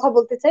একটা কথা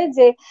বলতে চাই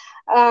যে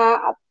আহ,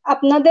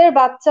 আপনাদের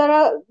বাচ্চারা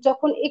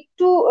যখন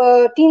একটু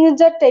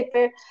টিনেজার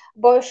টাইপের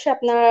বয়সে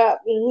আপনারা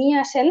নিয়ে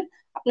আসেন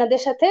আপনাদের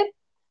সাথে,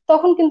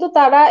 তখন কিন্তু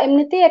তারা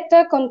এমনিতেই একটা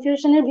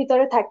কনফিউশনের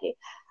ভিতরে থাকে।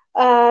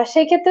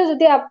 সেক্ষেত্রে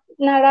যদি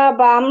আপনারা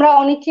বা আমরা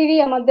অনেকেরই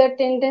আমাদের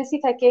টেন্ডেন্সি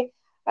থাকে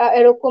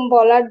এরকম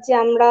বলার যে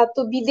আমরা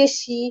তো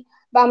বিদেশি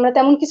বা আমরা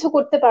তেমন কিছু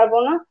করতে পারবো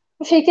না।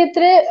 তো সেই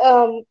ক্ষেত্রে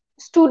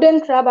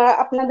স্টুডেন্টরা বা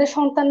আপনাদের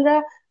সন্তানরা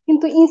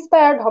কিন্তু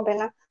ইন্সপায়ার্ড হবে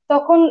না।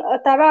 তখন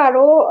তারা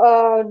আরো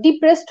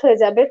ডিপ্রেসড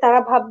হয়ে যাবে, তারা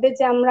ভাববে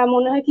যে আমরা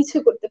মনে হয় কিছু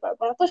করতে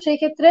পারবো না। তো সেই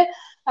ক্ষেত্রে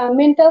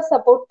মেন্টাল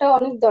সাপোর্টটা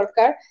অনেক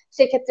দরকার।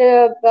 সেক্ষেত্রে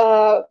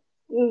আহ,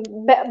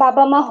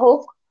 বাবা মা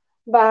হোক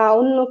বা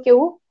অন্য কেউ,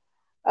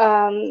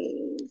 আম,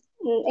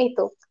 এই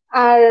তো।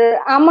 আর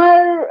আমার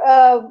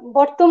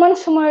বর্তমান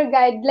সময়ের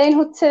গাইডলাইন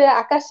হচ্ছে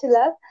আকাশ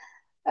হেলাল।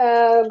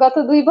 গত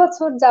 2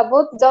 বছর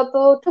যাবত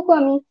যতটুকু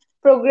আমি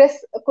প্রোগ্রেস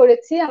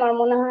করেছি আমার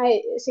মনে হয়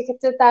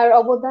সেক্ষেত্রে তার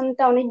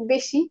অবদানটা অনেক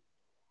বেশি।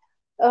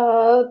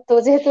 তো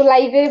যেহেতু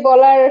লাইভে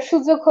বলার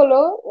সুযোগ হলো,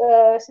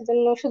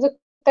 সেজন্য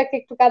সুযোগটাকে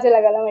একটু কাজে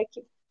লাগালাম আর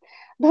কি।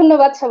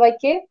 ধন্যবাদ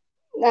সবাইকে।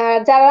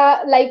 যারা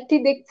লাইভটি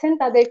দেখছেন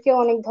তাদেরকে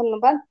অনেক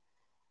ধন্যবাদ।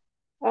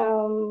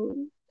 আম,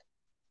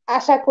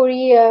 আশা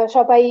করি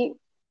সবাই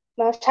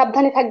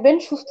সাবধানে থাকবেন,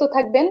 সুস্থ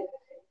থাকবেন।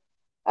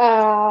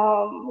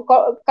 আহ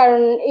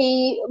কারণ এই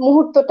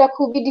মুহূর্তটা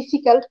খুবই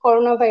ডিফিকাল্ট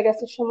করোনা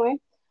ভাইরাসের সময়।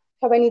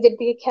 সবাই নিজের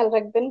দিকে খেয়াল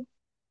রাখবেন।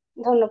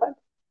 ধন্যবাদ।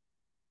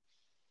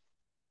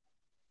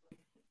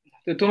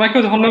 তো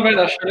তোমাকেও ধন্যবাদ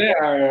আসলে,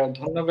 আর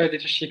ধন্যবাদ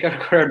এটা স্বীকার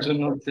করার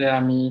জন্য যে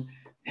আমি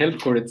হেল্প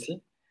করেছি।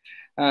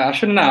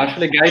 আসলে না,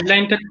 আসলে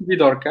গাইডলাইনটা খুবই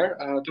দরকার।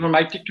 তোমার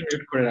মাইকটা একটু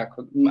মিউট করে রাখো।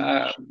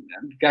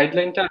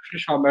 গাইডলাইনটা আসলে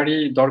সবারই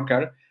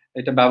দরকার।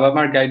 এটা বাবা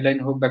মার গাইডলাইন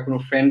হোক বা কোনো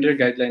ফ্রেন্ডের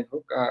গাইডলাইন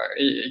হোক,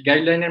 এই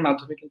গাইডলাইনের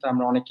মাধ্যমে কিন্তু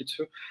আমরা অনেক কিছু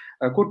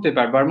করতে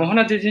পারবো। আর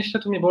মোহনা, যে জিনিসটা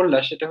তুমি বললা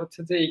সেটা হচ্ছে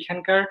যে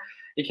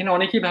এখানে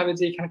অনেকেই ভাবে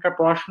যে এখানকার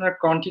পড়াশোনার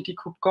কোয়ান্টিটি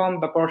খুব কম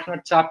বা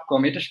পড়াশোনার চাপ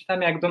কম। এটার সাথে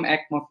আমি একদম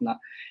একমত না।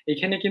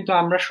 এখানে কিন্তু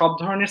আমরা সব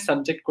ধরনের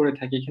সাবজেক্ট করে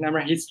থাকি। এখানে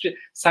আমরা হিস্ট্রি,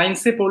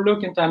 সায়েন্সে পড়লেও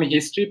কিন্তু আমি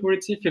হিস্ট্রি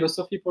পড়েছি,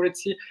 ফিলোসফি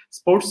পড়েছি,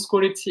 স্পোর্টস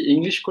করেছি,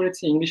 ইংলিশ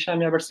করেছি। ইংলিশে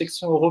আমি আবার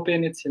সেকশন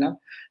ওপেন ছিলাম।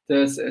 তো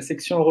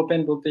সেকশন ওপেন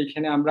বলতে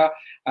এখানে আমরা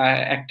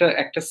একটা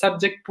একটা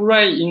সাবজেক্ট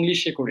পুরাই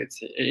ইংলিশে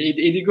করেছি।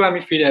 এইদিকেও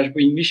আমি ফিরে আসবো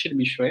ইংলিশের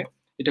বিষয়ে,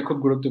 এটা খুব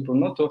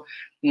গুরুত্বপূর্ণ। তো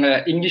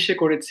ইংলিশে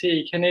করেছি।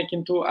 এখানে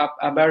কিন্তু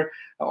আবার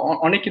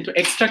অনেক কিন্তু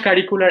এক্সট্রা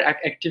কারিকুলার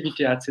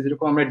অ্যাক্টিভিটি আছে,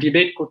 যেরকম আমরা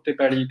ডিবেট করতে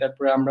পারি,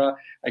 তারপরে আমরা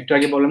একটু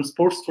আগে বললাম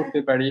স্পোর্টস করতে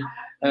পারি।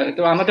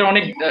 তো আমাদের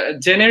অনেক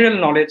জেনারেল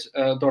নলেজ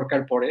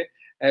দরকার পড়ে।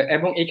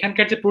 এবং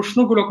এখানকার যে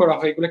প্রশ্নগুলো করা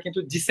হয় এগুলো কিন্তু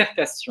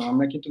ডিসার্টেশন,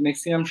 আমরা কিন্তু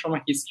ম্যাক্সিমাম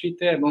সময়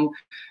হিস্ট্রিতে এবং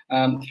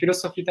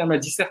ফিলোসফিতে আমরা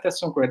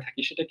ডিসার্টেশন করে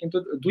থাকি। সেটা কিন্তু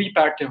 2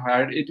 পার্টে হয়,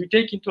 আর এই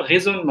দুইটাই কিন্তু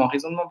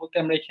রেজনমেন্ট বলতে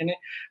আমরা এখানে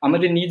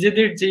আমাদের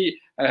নিজেদের যে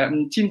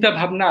চিন্তা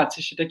ভাবনা আছে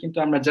সেটা কিন্তু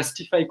আমরা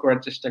জাস্টিফাই করার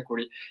চেষ্টা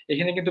করি।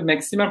 এখানে কিন্তু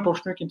ম্যাক্সিমাম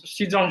প্রশ্ন কিন্তু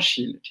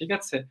সৃজনশীল, ঠিক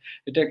আছে?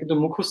 এটা কিন্তু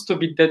মুখস্থ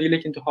বিদ্যা দিলে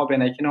কিন্তু হবে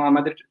না, এখানেও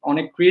আমাদের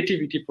অনেক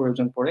ক্রিয়েটিভিটি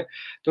প্রয়োজন পড়ে।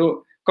 তো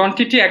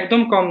কোয়ান্টিটি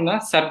একদম কম না,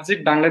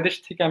 সাবজেক্ট বাংলাদেশ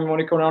থেকে আমি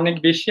মনে করি অনেক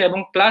বেশি, এবং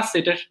প্লাস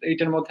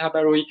এটার মধ্যে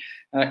আবার ওই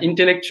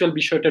ইন্টেলেকচুয়াল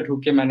বিষয়টা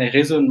ঢুকে, মানে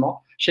রেজনমেন্ট।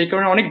 সেই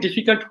কারণে অনেক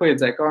ডিফিকাল্ট হয়ে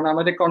যায়, কারণ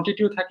আমাদের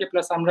কোয়ান্টিটিও থাকে,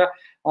 প্লাস আমরা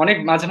অনেক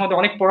মাঝে মধ্যে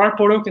অনেক পড়ার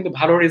পরেও কিন্তু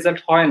ভালো রেজাল্ট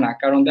হয় না,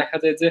 কারণ দেখা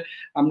যায় যে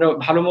আমরা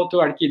ভালো মতো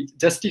আর কি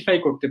জাস্টিফাই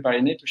করতে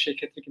পারিনি। তো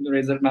সেক্ষেত্রে কিন্তু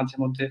রেজাল্ট মাঝে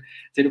মধ্যে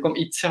যেরকম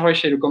ইচ্ছা হয়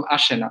সেরকম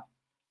আসে না।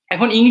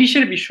 এখন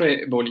ইংলিশের বিষয়ে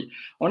বলি।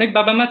 অনেক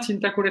বাবা মা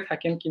চিন্তা করে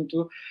থাকেন কিন্তু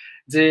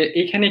যে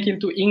এখানে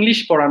কিন্তু ইংলিশ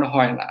পড়ানো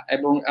হয় না,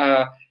 এবং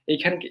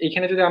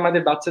এখানে যদি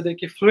আমাদের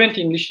বাচ্চাদেরকে ফ্লুয়েন্ট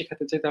ইংলিশ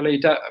শেখাতে চাই তাহলে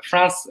এটা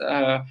ফ্রান্স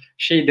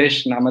সেই দেশ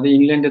না, আমাদের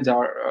ইংল্যান্ডে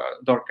যাওয়ার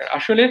দরকার।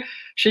 আসলে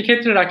সেই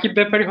ক্ষেত্রে রাকিব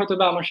ব্যাপারী হয়তো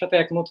বা আমার সাথে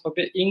একমত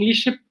হবে।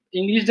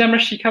 ইংলিশ যে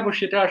আমরা শিখাবো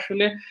সেটা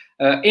আসলে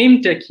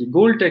এইমটা কি,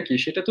 গোলটা কি,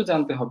 সেটা তো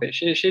জানতে হবে।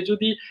 সে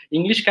যদি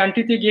ইংলিশ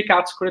কান্ট্রিতে গিয়ে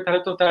কাজ করে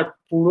তাহলে তো তার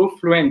পুরো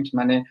ফ্লুয়েন্ট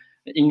মানে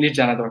ইংলিশ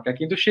জানা দরকার।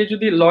 কিন্তু সে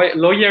যদি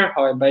লয়ার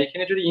হয় বা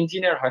এখানে যদি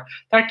ইঞ্জিনিয়ার হয়,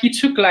 তার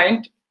কিছু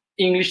ক্লায়েন্ট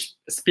ইংলিশ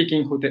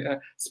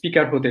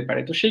স্পিকার হতে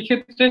পারে। তো সেই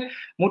ক্ষেত্রে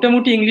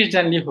মোটামুটি ইংলিশ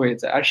জানলেই হয়ে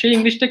যায়। আর সেই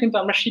ইংলিশটা কিন্তু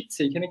আমরা শিখছি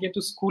এখানে, কিন্তু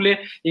স্কুলে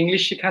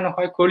ইংলিশ শেখানো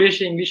হয়,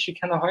 কলেজে ইংলিশ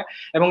শেখানো হয়,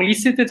 এবং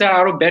লিসেতে যারা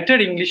আরো বেটার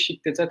ইংলিশ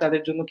শিখতে চায়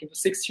তাদের জন্য কিন্তু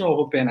সেকশন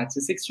ওপেন আছে।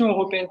 সেকশন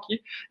ওপেন কি,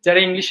 যারা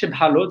ইংলিশে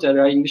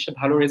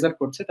ভালো রেজাল্ট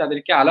করছে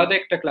তাদেরকে আলাদা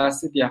একটা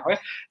ক্লাসে দেওয়া হয়,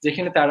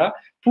 যেখানে তারা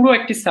পুরো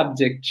একটি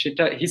সাবজেক্ট,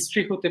 সেটা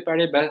হিস্ট্রি হতে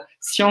পারে বা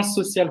সিয়েন্স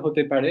সোশিয়াল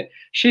হতে পারে,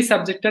 সেই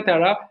সাবজেক্টটা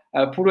তারা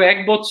পুরো 1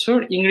 বছর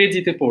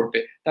ইংরেজিতে পড়বে।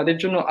 তাদের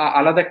জন্য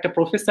আলাদা একটা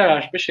প্রফেসর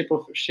আসবে,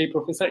 সেই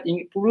প্রফেসর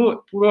পুরো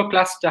পুরো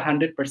ক্লাসটা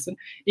 100%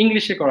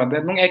 ইংলিশে করাবে,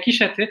 এবং একই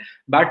সাথে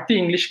বাড়তি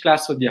ইংলিশ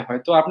ক্লাসও দেওয়া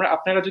হয়। তো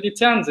আপনারা যদি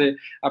চান যে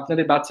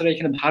আপনাদের বাচ্চারা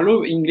এখানে ভালো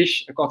ইংলিশ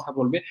কথা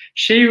বলবে,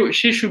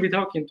 সেই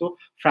সুবিধাও কিন্তু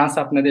ফ্রান্স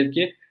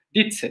আপনাদেরকে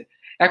দিচ্ছে।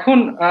 এখন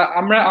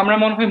আমরা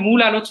মনে হয় মূল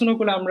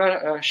আলোচনাগুলো আমরা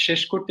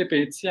শেষ করতে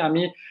পেরেছি।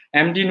 আমি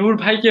এমডি নূর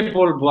ভাইকে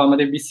বলবো,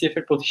 আমাদের বিসিএফ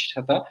এর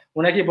প্রতিষ্ঠাতা,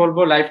 ওনাকে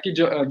বলবো লাইভটি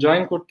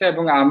জয়েন করতে,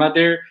 এবং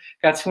আমাদের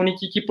কাছে উনি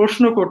কি কি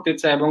প্রশ্ন করতে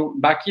চায় এবং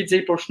বাকি যে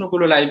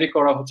প্রশ্নগুলো লাইভে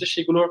করা হচ্ছে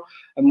সেগুলোর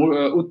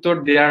উত্তর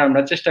দেওয়ার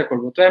আমরা চেষ্টা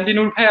করব। তো এমডি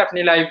নূর ভাই, আপনি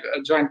লাইভ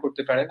জয়েন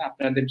করতে পারেন,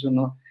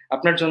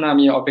 আপনার জন্য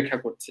আমি অপেক্ষা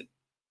করছি।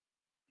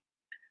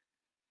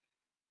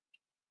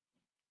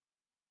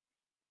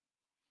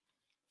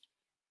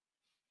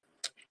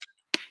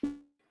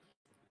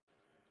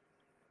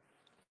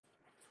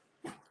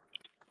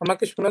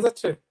 আমাকে শোনা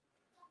যাচ্ছে?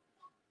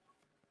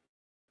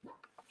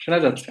 শোনা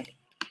যাচ্ছে।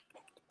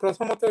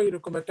 প্রথমত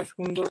এরকম একটা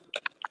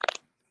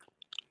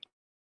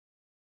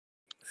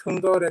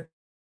সুন্দর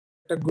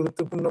একটা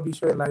গুরুত্বপূর্ণ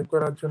বিষয়ে লাইভ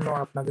করার জন্য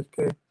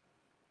আপনাদেরকে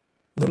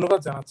ধন্যবাদ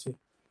জানাচ্ছি।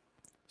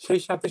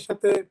 সেই সাথে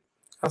সাথে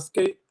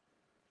আজকে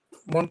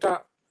মনটা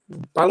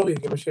ভালো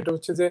হয়ে গেল, সেটা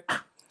হচ্ছে যে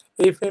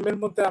এই ফ্রেমের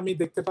মধ্যে আমি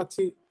দেখতে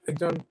পাচ্ছি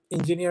একজন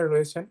ইঞ্জিনিয়ার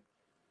রয়েছেন,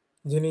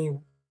 যিনি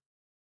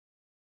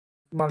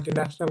মাল্টি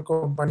ন্যাশনাল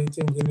কোম্পানিতে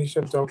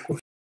ইঞ্জিনিয়ার জব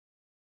করছেন।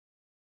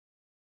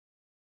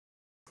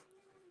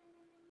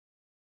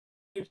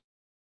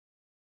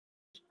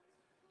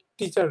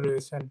 টিচার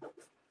রয়েছেন।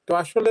 তো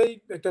আসলেই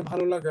একটা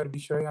ভালো লাগার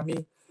বিষয়। আমি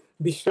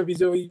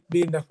বিশ্ববিজয়ী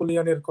বীর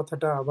নেপোলিয়নের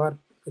কথাটা আবার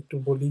একটু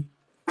বলি।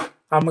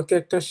 আমাকে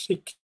একটা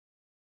শিক্ষিত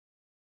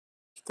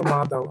মা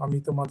দাও, আমি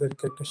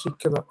তোমাদেরকে একটা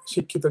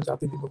শিক্ষিত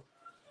জাতি দিব।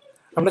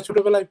 আমরা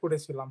ছোটবেলায়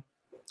পড়েছিলাম।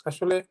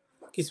 আসলে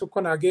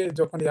কিছুক্ষণ আগে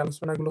যখন এই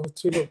আলোচনাগুলো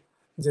হচ্ছিল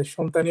যে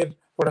সন্তানের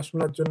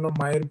পড়াশোনার জন্য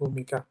মায়ের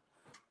ভূমিকা,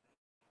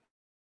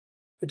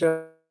 এটা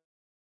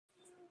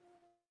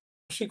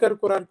অস্বীকার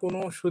করার কোনো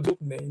সুযোগ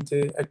নেই যে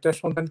একটা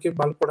সন্তানকে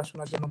ভালো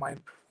পড়াশোনার জন্য মায়ের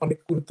অনেক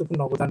গুরুত্বপূর্ণ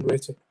অবদান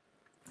রয়েছে।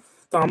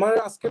 তো আমার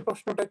আজকের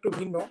প্রশ্নটা একটু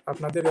ভিন্ন।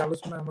 আপনাদের এই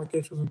আলোচনায় আমাকে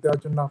সুযোগ দেওয়ার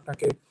জন্য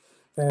আপনাকে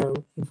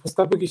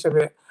উপস্থাপক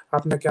হিসেবে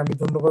আপনাকে আমি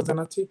ধন্যবাদ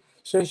জানাচ্ছি।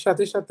 সেই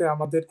সাথে সাথে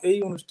আমাদের এই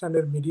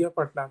অনুষ্ঠানের media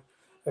partner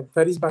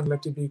Paris Bangla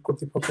TV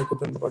কর্তৃপক্ষকে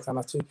ধন্যবাদ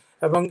জানাচ্ছি,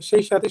 এবং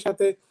সেই সাথে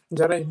সাথে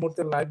যারা এই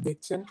মুহূর্তে লাইভ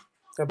দেখছেন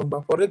এবং বা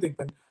পরে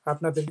দেখবেন,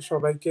 আপনাদের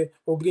সবাইকে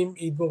অগ্রিম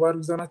ঈদ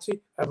মোবারক জানাচ্ছি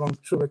এবং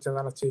শুভেচ্ছা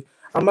জানাচ্ছি।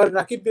 আমার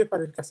রাকিব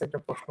ব্যাপারের কাছে একটা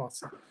প্রশ্ন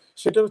আছে,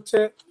 সেটা হচ্ছে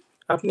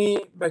আপনি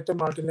একটা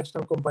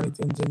মাল্টিন্যাশনাল কোম্পানিতে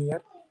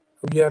engineer.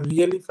 We are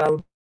really proud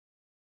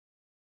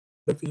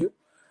of you.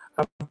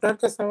 আপনার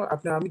কাছে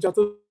আমি যত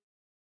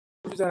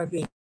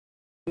জানি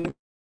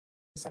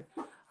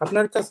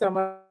আপনার কাছে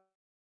আমার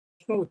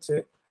প্রশ্ন হচ্ছে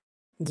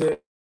যে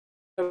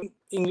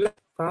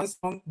ইংল্যান্ড, ফ্রান্স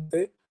এবং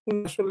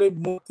আসলে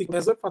মৌলিক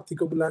মেজর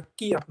পার্থক্যগুলা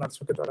কি আপনার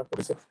চোখে ধরা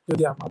পড়েছে,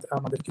 যদি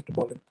আমাদেরকে একটু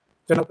বলেন,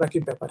 জনাব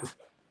রাকিব ব্যাপারী।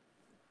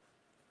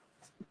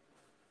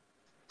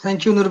 থ্যাংক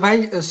ইউ নূর ভাই।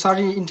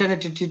 সরি,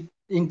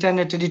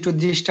 ইন্টারনেটের একটু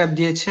ডিস্টার্ব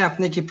দিয়েছে।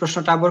 আপনি কি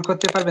প্রশ্নটা আবার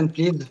করতে পারবেন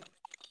প্লিজ?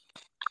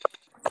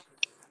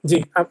 জি,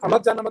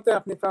 আমার জানা মতে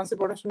আপনি ফ্রান্সে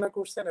পড়াশোনা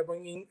করছেন এবং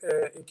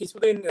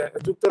কিছুদিন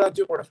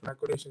যুক্তরাজ্যে পড়াশোনা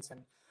করে এসেছেন।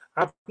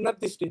 আপনার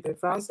দৃষ্টিতে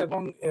ফ্রান্স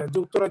এবং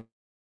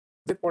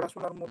যুক্তরাজ্যের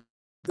পড়াশোনার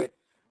মধ্যে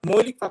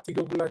মৌলিক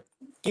পার্থক্যগুলো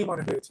কি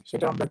মনে হয়েছে,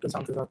 সেটা আমরা একটু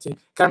জানতে চাচ্ছি।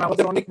 কারণ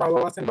আমাদের অনেক মা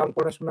বাবা আছেন ভালো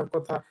পড়াশোনার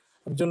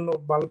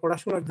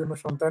জন্য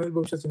সন্তানের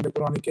ভবিষ্যৎ চিন্তা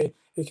করে অনেকে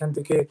এখান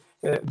থেকে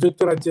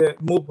যুক্তরাজ্যে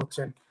মুভ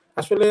হচ্ছেন।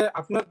 আসলে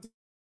আপনার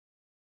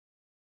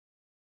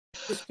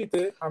দৃষ্টিতে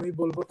আমি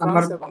বলবো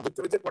ফ্রান্স এবং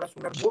যুক্তরাজ্যের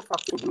পড়াশোনার মূল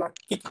পার্থক্যগুলো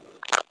কি?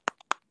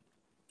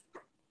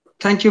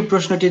 থ্যাংক ইউ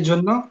প্রশ্নটির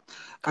জন্য।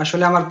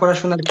 আসলে আমার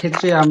পড়াশোনার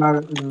ক্ষেত্রে আমার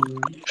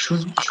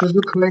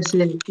সুযোগ হয়েছে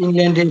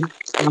ইংল্যান্ডে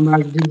আমার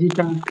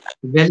ডিগ্রিটা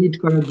ভ্যালিড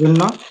করার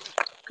জন্য।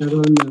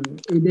 কারণ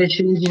এই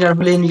দেশে ইঞ্জিনিয়ার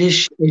হলে ইংলিশ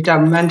এটা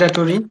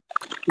ম্যান্ডেটরি।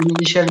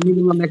 ইংলিশের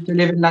মিনিমাম একটা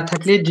লেভেল না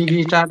থাকলে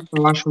ডিগ্রিটা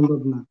পাওয়া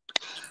সম্ভব না।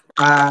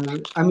 আর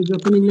আমি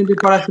যখন ইংল্যান্ডে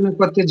পড়াশোনা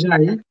করতে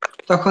যাই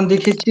তখন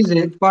দেখেছি যে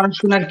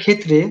পড়াশোনার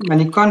ক্ষেত্রে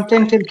মানে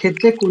কন্টেন্টের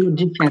ক্ষেত্রে কোনো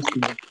ডিফারেন্স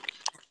নেই।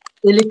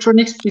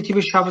 ইলেকট্রনিক্স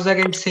পৃথিবীর সব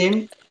জায়গায় সেম,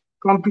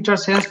 কম্পিউটার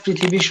সায়েন্স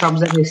পৃথিবীর সব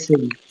জায়গায়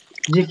সেম।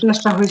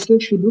 ডিফারেন্সটা হয়েছে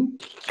শুধু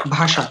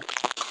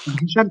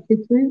ভাষার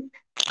ক্ষেত্রে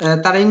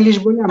তারা ইংলিশ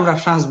বলে, আমরা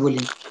ফ্রান্স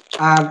বলি।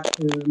 আর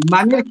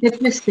মানের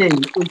ক্ষেত্রে সেম।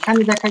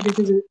 ওইখানে দেখা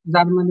গেছে যে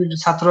জার্মানির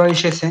ছাত্র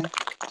এসেছে,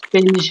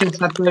 স্পেনিশের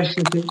ছাত্র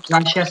এসেছে,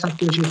 রাশিয়ার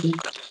ছাত্র এসেছে।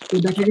 তো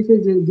দেখা গেছে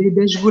যে যে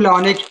দেশগুলো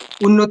অনেক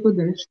উন্নত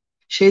দেশ,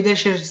 সেই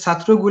দেশের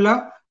ছাত্রগুলা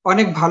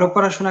অনেক ভালো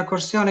পড়াশোনা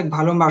করছে, অনেক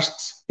ভালো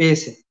মার্কস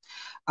পেয়েছে।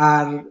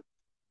 আর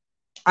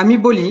আমি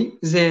বলি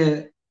যে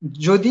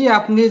যদি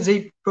আপনি যেই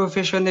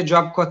প্রফেশনে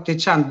জব করতে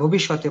চান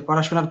ভবিষ্যতে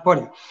পড়াশোনার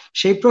পরে,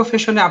 সেই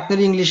প্রফেশনে আপনার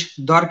ইংলিশ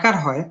দরকার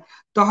হয়,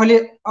 তাহলে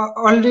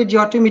অলরেডি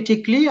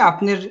অটোমেটিকলি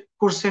আপনার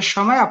কোর্সের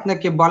সময়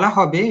আপনাকে বলা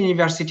হবে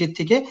ইউনিভার্সিটি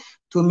থেকে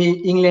তুমি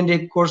ইংল্যান্ডে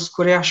কোর্স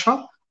করে আসো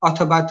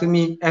অথবা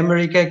তুমি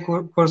আমেরিকায়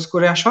কোর্স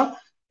করে আসো।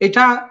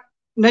 এটা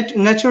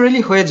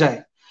ন্যাচারালি হয়ে যায়।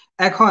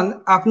 এখন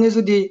আপনি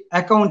যদি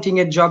অ্যাকাউন্টিং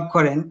এর জব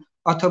করেন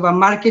অথবা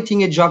মার্কেটিং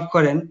এর জব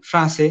করেন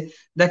ফ্রান্সে,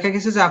 দেখা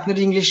গেছে যে আপনার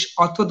ইংলিশ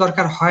অত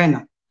দরকার হয়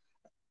না।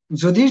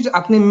 যদি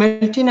আপনি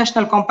মাল্টি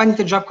ন্যাশনাল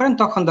কোম্পানিতে জব করেন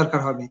তখন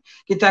দরকার হবে।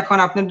 কিন্তু এখন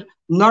আপনার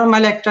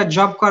নর্মাল একটা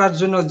জব করার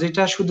জন্য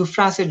যেটা শুধু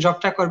ফ্রান্সের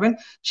জবটা করবেন,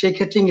 সেই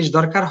ক্ষেত্রে ইংলিশ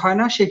দরকার হয়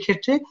না। সেই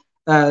ক্ষেত্রে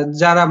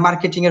যারা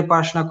মার্কেটিং এর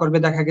পড়াশোনা করবে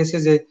দেখা গেছে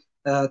যে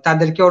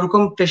তাদেরকে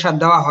ওরকম প্রেশার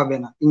দেওয়া হবে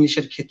না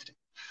ইংলিশের ক্ষেত্রে।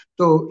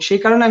 তো সেই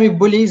কারণে আমি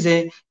বলি যে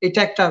এটা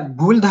একটা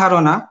ভুল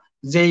ধারণা,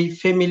 যেই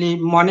ফ্যামিলি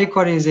মনে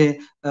করে যে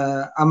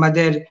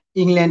আমাদের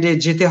ইংল্যান্ডে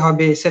যেতে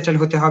হবে, সেটেল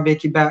হতে হবে,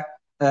 কিংবা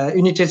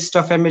ইউনাইটেড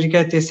স্টেটস অফ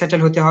আমেরিকাতে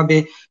সেটেল হতে হবে,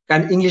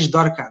 কারণ ইংলিশ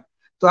দরকার।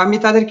 তো আমি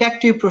তাদেরকে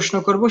একটাই প্রশ্ন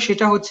করব,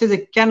 সেটা হচ্ছে যে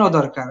কেন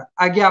দরকার।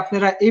 আগে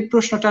আপনারা এই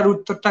প্রশ্নটার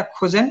উত্তরটা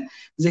খোঁজেন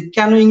যে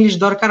কেন ইংলিশ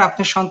দরকার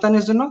আপনার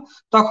সন্তানের জন্য,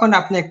 তখন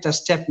আপনি একটা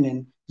স্টেপ নেন।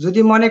 যদি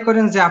মনে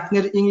করেন যে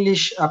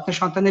আপনার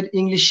সন্তানের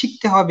ইংলিশ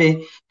শিখতে হবে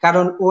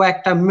কারণ ও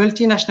একটা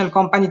মাল্টি ন্যাশনাল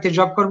কোম্পানিতে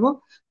জব করব,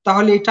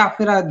 তাহলে এটা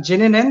আপনারা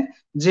জেনে নেন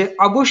যে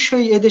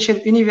অবশ্যই এদেশের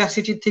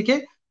ইউনিভার্সিটি থেকে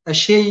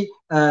সেই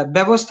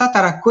ব্যবস্থা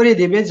তারা করে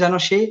দেবে যেন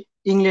সে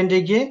ইংল্যান্ডে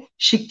গিয়ে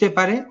শিখতে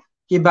পারে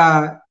কিংবা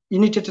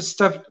ইউনাইটেড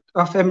স্টেটস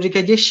অফ আমেরিকা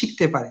গিয়ে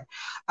শিখতে পারে।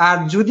 আর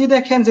যদি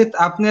দেখেন যে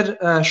আপনার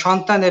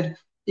সন্তানের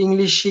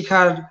ইংলিশ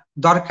শিখার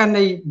দরকার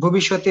নেই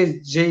ভবিষ্যতে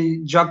যেই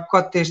জব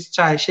করতে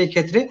চায় সেই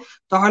ক্ষেত্রে,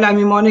 তাহলে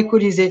আমি মনে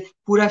করি যে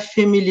পুরা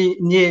ফ্যামিলি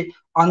নিয়ে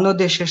অন্য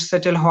দেশে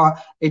সেটেল হওয়া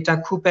এটা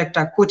খুব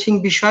একটা কঠিন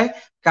বিষয়,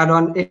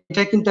 কারণ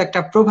এটা কিন্তু একটা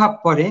প্রভাব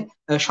পড়ে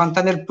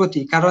সন্তানের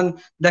প্রতি। কারণ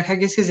দেখা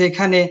গেছে যে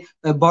এখানে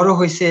বড়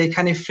হয়েছে,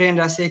 এখানে ফ্রেন্ড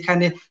আছে,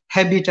 এখানে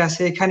হ্যাবিট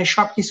আছে, এখানে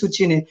সবকিছু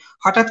চিনে,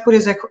 হঠাৎ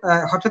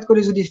করে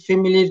যদি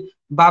ফ্যামিলির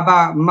বাবা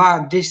মা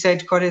ডিসাইড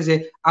করে যে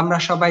আমরা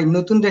সবাই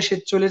নতুন দেশে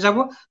চলে যাব,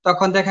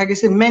 তখন দেখা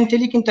গেছে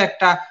মেন্টালি কিন্তু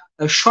একটা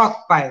শক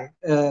পায়,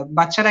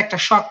 বাচ্চারা একটা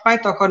শক পায়।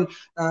 তখন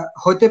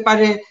হতে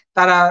পারে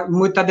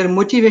তাদের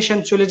মোটিভেশন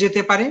চলে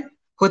যেতে পারে,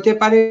 হতে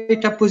পারে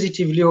এটা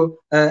পজিটিভলিও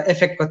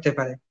এফেক্ট করতে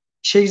পারে।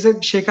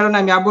 সেই কারণে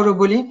আমি আবারও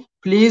বলি,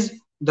 প্লিজ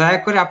দয়া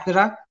করে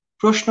আপনারা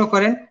প্রশ্ন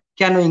করেন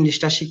কেন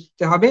ইংলিশটা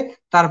শিখতে হবে,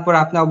 তারপর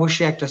আপনি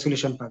অবশ্যই একটা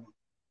সলিউশন পাবেন।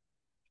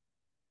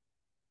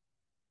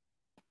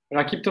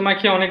 রাকিব,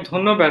 তোমাকে অনেক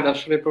ধন্যবাদ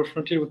আসলে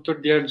প্রশ্নটির উত্তর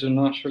দেওয়ার জন্য।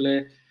 আসলে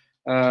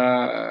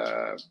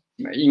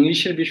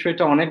ইংলিশের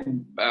বিষয়টা অনেক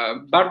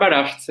বারবার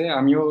আসছে,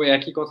 আমিও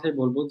একই কথাই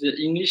বলবো যে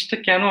ইংলিশটা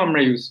কেন আমরা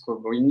ইউজ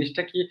করব,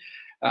 ইংলিশটা কি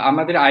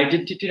আমাদের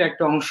আইডেন্টিটির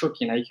একটা অংশ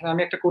কিনা। এখানে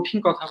আমি একটা কঠিন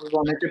কথা বলবো,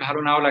 অনেকে ভালো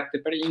নাও লাগতে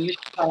পারে, ইংলিশ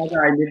আমাদের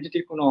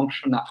আইডেন্টিটির কোনো অংশ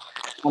না।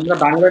 আমরা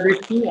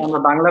বাংলাদেশি, আমরা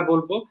বাংলা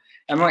বলবো,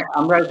 এবং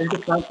আমরা যেহেতু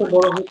ফ্রান্সে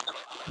বড় হচ্ছি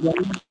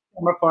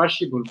আমরা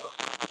ফরাসি বলবো।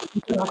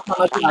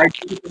 আমাদের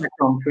আইডেন্টিটির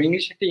একটা অংশ।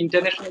 ইংলিশ একটা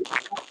ইন্টারন্যাশনাল,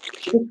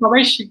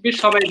 সবাই শিখবে,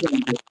 সবাই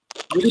জানবে।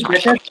 যদি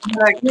বেটার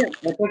জানার আগে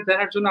বেটার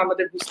জানার জন্য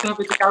আমাদের বুঝতে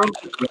হবে যে কারণ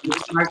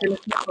আমাদের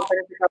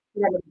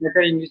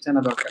বেটার ইংলিশ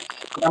জানা দরকার।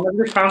 আমরা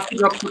যদি ফ্রান্সে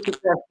জব করতে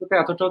চাই আসলে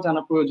এতটাও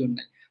জানা প্রয়োজন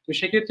নেই। তো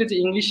সেক্ষেত্রে যে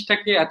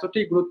ইংলিশটাকে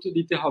এতটাই গুরুত্ব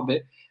দিতে হবে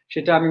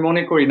সেটা আমি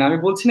মনে করি না। আমি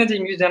বলছি না যে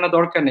ইংলিশ জানা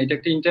দরকার নেই, এটা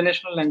একটা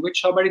ইন্টারন্যাশনাল ল্যাঙ্গুয়েজ,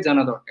 সবারই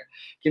জানা দরকার।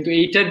 কিন্তু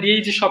এইটা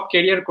দিয়েই যে সব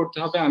ক্যারিয়ার করতে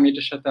হবে আমি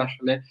এটার সাথে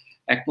আসলে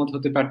একমত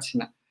হতে পারছি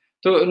না।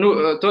 তো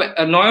তো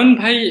নয়ন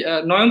ভাই,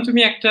 নয়ন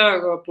তুমি একটা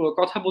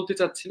কথা বলতে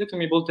চাচ্ছিলে,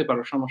 তুমি বলতে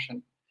পারো, সমস্যা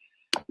নেই।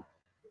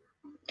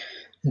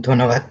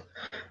 ধন্যবাদ।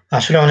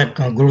 আসলে অনেক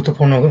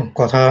গুরুত্বপূর্ণ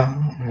কথা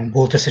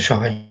বলতেছে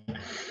সবাই,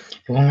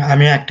 এবং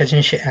আমি একটা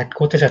জিনিস অ্যাড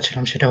করতে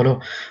চাচ্ছিলাম, সেটা হলো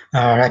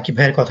রাকিব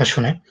ভাইয়ের কথা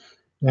শুনে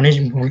উনি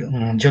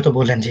যেহেতু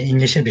বললেন যে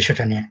ইংলিশের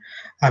বিষয়টা নিয়ে,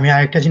 আমি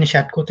আরেকটা জিনিস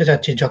অ্যাড করতে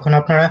চাচ্ছি। যখন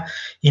আপনারা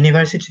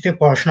ইউনিভার্সিটিতে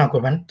পড়াশোনা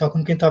করবেন তখন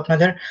কিন্তু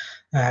আপনাদের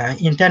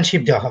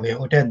ইন্টার্নশিপ দেওয়া হবে,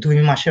 ওটা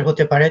 2 মাসের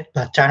হতে পারে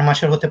বা 4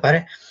 মাসের হতে পারে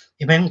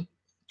এবং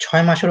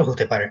 6 মাসেরও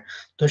হতে পারে।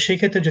 তো সেই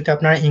ক্ষেত্রে যদি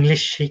আপনারা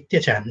ইংলিশ শিখতে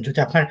চান, যদি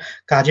আপনার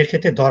কাজের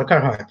ক্ষেত্রে দরকার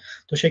হয়,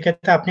 তো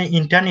সেক্ষেত্রে আপনি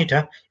ইন্টার্নিটা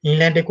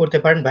ইংল্যান্ডে করতে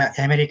পারেন বা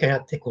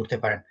আমেরিকাতে করতে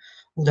পারেন।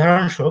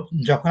 উদাহরণস্বরূপ,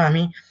 যখন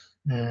আমি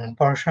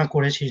পড়াশোনা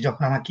করেছি,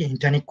 যখন আমাকে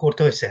ইন্টার্নি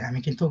করতে হয়েছে, আমি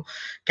কিন্তু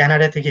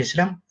কানাডাতে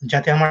গিয়েছিলাম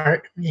যাতে আমার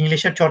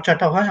ইংলিশের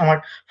চর্চাটা হয়, আমার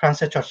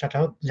ফ্রান্সের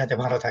চর্চাটাও যাতে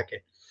ভালো থাকে।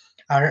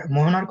 আর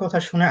মোহনার কথা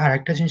শুনে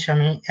আরেকটা জিনিস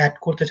আমি অ্যাড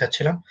করতে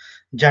চাচ্ছিলাম,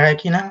 যারা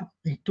কিনা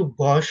একটু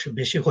বয়স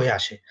বেশি হয়ে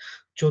আসে,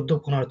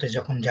 14-15-তে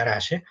যখন যারা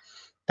আসে,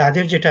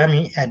 তাদের যেটা আমি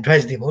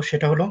অ্যাডভাইস দিব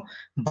সেটা হলো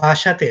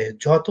ভাষাতে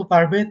যত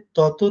পারবে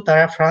তত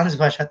তারা ফ্রান্স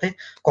ভাষাতে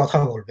কথা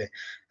বলবে।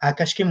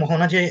 আকাশকে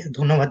মোহনা যে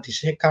ধন্যবাদ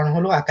দিছে, কারণ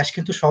হলো আকাশ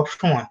কিন্তু সব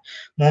সময়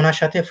মোহনার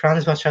সাথে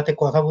ফ্রান্স ভাষাতে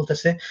কথা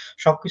বলতেছে,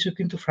 সবকিছু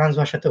কিন্তু ফ্রান্স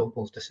ভাষাতেও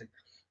বলতেছে।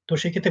 তো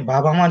সেক্ষেত্রে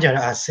বাবা মা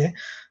যারা আছে,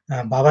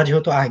 বাবা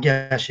যেহেতু আগে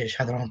আসে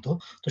সাধারণত,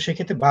 তো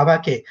সেক্ষেত্রে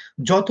বাবাকে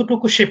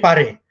যতটুকু সে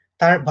পারে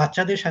তার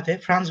বাচ্চাদের সাথে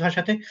ফ্রান্স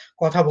ভাষাতে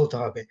কথা বলতে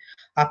হবে।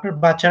 আপনার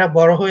বাচ্চারা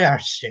বড় হয়ে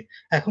আসছে,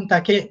 এখন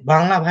তাকে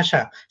বাংলা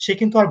ভাষা সে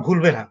কিন্তু আর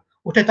ভুলবে না,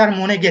 ওটা তার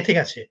মনে গেঁথে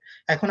গেছে,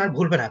 এখন আর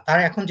ভুলবে না। তার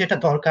এখন যেটা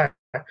দরকার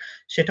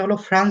সেটা হলো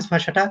ফ্রান্স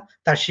ভাষাটা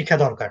তার শিখা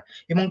দরকার,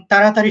 এবং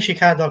তাড়াতাড়ি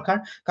শেখা দরকার,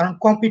 কারণ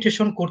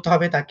কম্পিটিশন করতে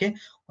হবে তাকে।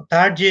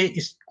 তার যে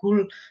স্কুল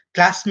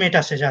ক্লাসমেট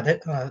আছে যাদের,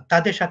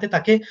 তাদের সাথে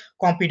তাকে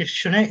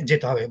কম্পিটিশনে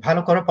যেতে হবে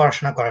ভালো করে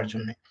পড়াশোনা করার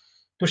জন্য।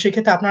 তো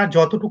সেক্ষেত্রে আপনারা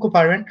যতটুকু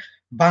পারবেন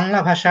বাংলা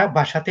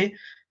ভাষাতে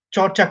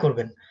চর্চা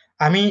করবেন।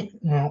 আমি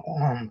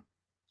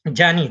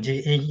জানি যে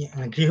এই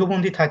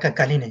গৃহবন্দী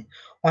থাকাকালীনে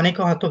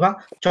অনেকে হয়তোবা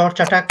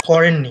চর্চাটা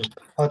করেননি,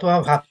 অথবা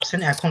ভাবছেন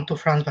এখন তো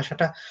ফ্রান্স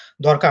ভাষাটা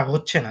দরকার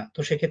হচ্ছে না, তো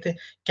সেক্ষেত্রে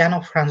কেন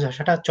ফ্রান্স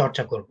ভাষাটা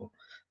চর্চা করব।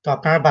 তো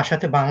আপনারা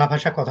বাসাতে বাংলা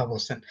ভাষা কথা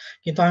বলছেন,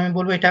 কিন্তু আমি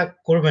বলবো এটা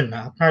করবেন না।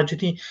 আপনারা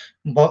যদি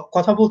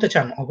কথা বলতে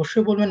চান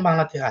অবশ্যই বলবেন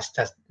বাংলাতে, আস্তে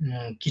আস্তে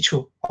কিছু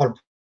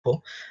অল্প,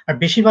 আর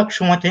বেশিরভাগ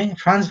সময়তে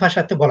ফ্রান্স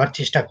ভাষাতে বলার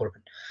চেষ্টা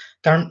করবেন,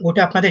 কারণ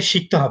ওটা আপনাদের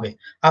শিখতে হবে।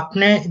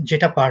 আপনি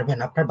যেটা পারবেন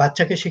আপনার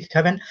বাচ্চাকে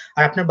শিখাবেন,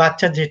 আর আপনার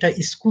বাচ্চা যেটা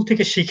স্কুল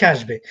থেকে শিখে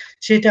আসবে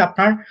সেটা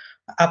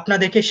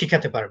আপনাদেরকে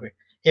শিখাতে পারবে।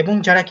 এবং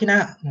যারা কিনা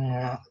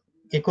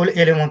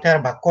এলেমেন্টারি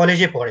বা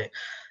কলেজে পড়ে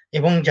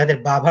এবং যাদের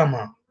বাবা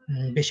মা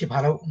বেশি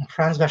ভালো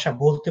ফ্রান্স ভাষা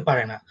বলতে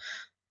পারে না,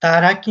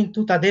 তারা কিন্তু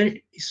তাদের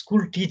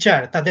স্কুল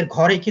টিচার তাদের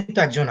ঘরে কিন্তু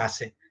একজন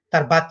আছে,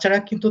 তার বাচ্চারা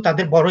কিন্তু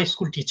তাদের বড়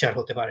স্কুল টিচার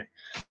হতে পারে।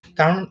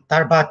 কারণ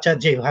তার বাচ্চা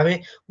যেভাবে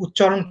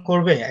উচ্চারণ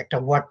করবে একটা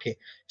ওয়ার্ডকে,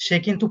 সে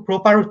কিন্তু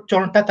প্রপার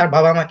উচ্চারণটা তার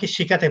বাবা মাকে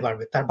শিখাতে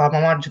পারবে, তার বাবা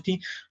মার যদি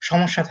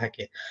সমস্যা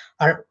থাকে।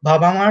 আর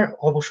বাবা মার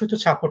অবশ্যই তো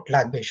সাপোর্ট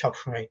লাগবে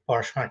সবসময়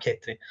পড়াশোনার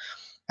ক্ষেত্রে।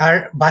 আর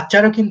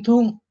বাচ্চারও কিন্তু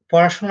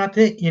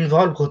পড়াশোনাতে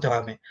ইনভলভ হতে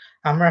হবে।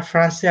 আমরা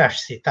ফ্রান্সে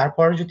আসছি,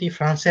 তারপরে যদি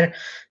ফ্রান্সের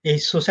এই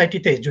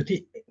সোসাইটিতে যদি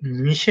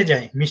মিশে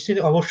যায়, মিশতে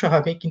অবশ্য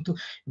হবে, কিন্তু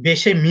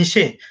বেশি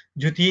মিশে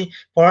যদি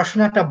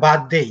পড়াশোনাটা বাদ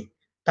দেই,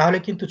 তাহলে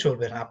কিন্তু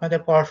চলবে না। আপনাদের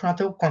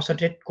পড়াশোনাতেও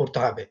কনসেনট্রেট করতে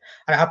হবে।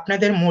 আর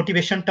আপনাদের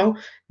মোটিভেশনটাও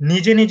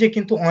নিজে, নিজে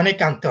কিন্তু অনেক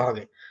আনতে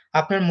হবে।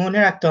 আপনার মনে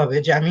রাখতে হবে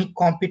যে আমি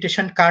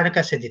কম্পিটিশন কার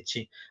কাছে দিচ্ছি।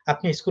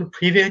 আপনি স্কুল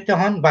প্রাইভেটে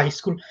হন বা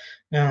স্কুল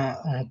আ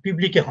আ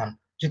পাবলিকে হন।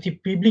 যদি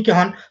পাবলিকে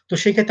হন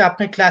তো সেক্ষেত্রে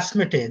আপনার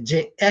ক্লাসমেটে যে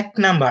 ১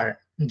 নাম্বার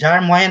যার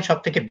ময়ান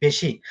সবথেকে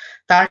বেশি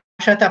তার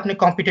সাথে আপনি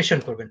কম্পিটিশন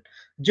করবেন।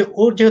 যে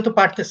ওর যেহেতু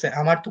পারতেছে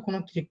আমার তো কোনো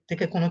দিক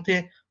থেকে কোনোতে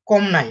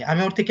কম নাই।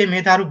 আমি ওর থেকে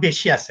মেধা আরো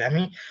বেশি আছে।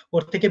 আমি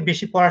ওর থেকে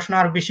বেশি পড়াশোনা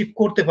আরো বেশি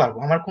করতে পারবো।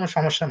 আমার কোনো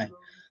সমস্যা নাই।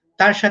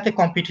 তার সাথে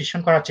কম্পিটিশন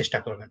করার চেষ্টা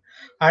করবেন।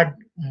 আর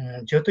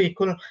যেহেতু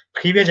ইকুয়াল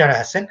ফিবে যারা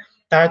আছেন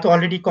তারা তো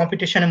অলরেডি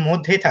কম্পিটিশন এর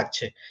মধ্যেই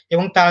থাকছে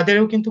এবং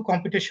তাদেরও কিন্তু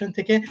কম্পিটিশন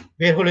থেকে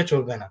বের হলে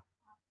চলবে না।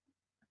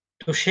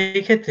 তো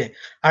সেই ক্ষেত্রে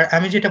আর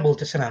আমি যেটা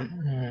বলতেছিলাম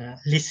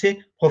লিসে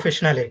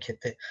প্রফেশনাল এর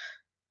ক্ষেত্রে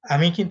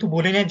আমি কিন্তু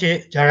বলি নাই যে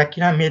যারা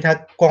কিনা মেধা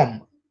কম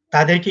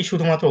তাদেরকেই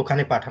শুধুমাত্র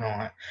ওখানে পাঠানো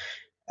হয়।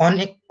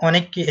 অনেক,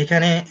 অনেক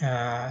এখানে আ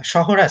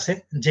শহর আছে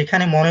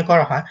যেখানে মনে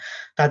করা হয়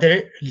তাদের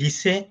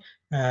লিসে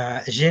আ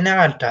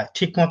জেনারেলটা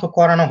ঠিকমতো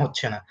করানো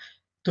হচ্ছে না।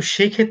 তো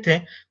সেই ক্ষেত্রে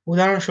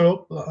উদাহরণস্বরূপ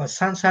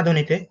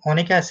সানসাদনীতে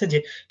অনেকে আছে যে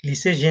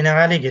লিসে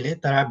জেনারেলে গেলে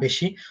তারা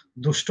বেশি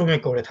দুষ্টুমি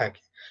করে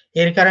থাকে।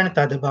 এর কারণে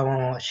তাদের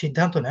বাবা-মা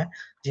সিদ্ধান্ত নেয়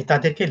যে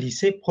তাদেরকে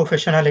লিসে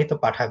প্রফেশনালেই তো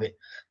পাঠাবে।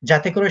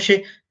 যাতে করে সে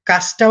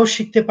কাজটাও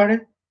শিখতে পারে,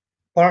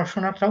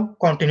 পড়াশোনাটাও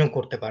কন্টিনিউ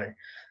করতে পারে।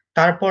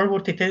 তার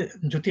পরবর্তীতে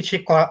যদি সে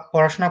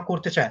পড়াশোনা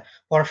করতে চায়,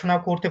 পড়াশোনা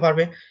করতে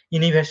পারবে,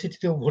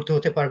 ইউনিভার্সিটিতেও ভর্তি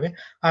হতে পারবে।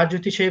 আর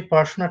যদি সে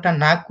পড়াশোনাটা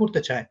না করতে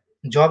চায়,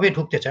 জবে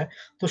ঢুকতে চায়,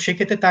 তো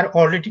সেক্ষেত্রে তার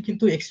অলরেডি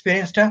কিন্তু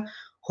এক্সপেরিয়েন্সটা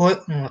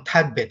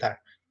থাকবে তার।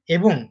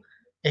 এবং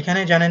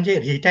এখানে জানেন যে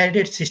রিটায়ার্ড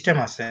এর সিস্টেম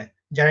আছে।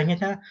 যারা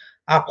কিনা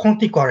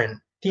আপত্তি করেন,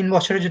 ৩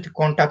 বছরের যদি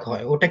কন্ট্রাক্ট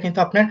হয়, ওটা কিন্তু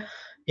আপনার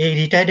এই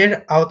রিটায়ার্ড এর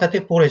আওতাতে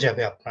পড়ে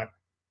যাবে আপনার।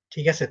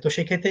 ঠিক আছে? তো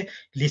সেক্ষেত্রে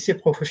লিসে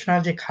প্রফেশনাল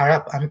যে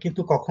খারাপ আমি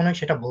কিন্তু কখনোই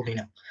সেটা বলি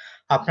না।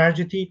 আপনারা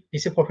যদি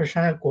লিসে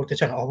প্রফেশনাল করতে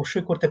চান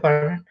অবশ্যই করতে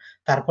পারবেন।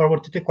 তার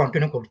পরবর্তীতে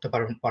কন্টিনিউ করতে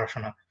পারবেন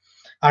পড়াশোনা।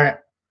 আর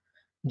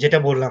যেটা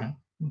বললাম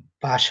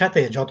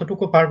ভাষাতে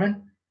যতটুকু পারবেন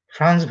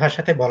ফ্রান্স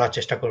ভাষাতে বলার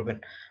চেষ্টা করবেন।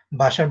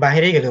 বাসার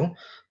বাইরে গেলেও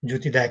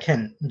যদি দেখেন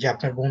যে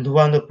আপনার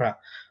বন্ধু-বান্ধবরা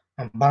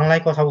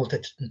বাংলায় কথা বলতে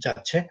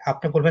চাচ্ছে,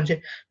 আপনি বলবেন যে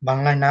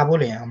বাংলায় না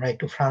বলে আমরা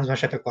একটু ফ্রান্স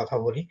ভাষাতে কথা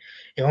বলি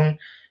এবং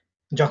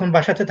যখন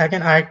বাসাতে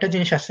থাকেন আরেকটা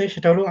জিনিস আছে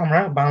সেটা হলো আমরা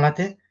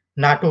বাংলাতে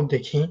নাটক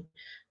দেখি,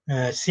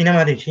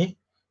 সিনেমা দেখি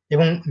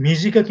এবং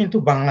মিউজিকও কিন্তু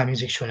বাংলা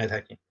মিউজিক শুনে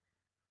থাকি।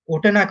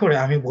 ওটা না করে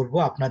আমি বলব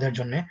আপনাদের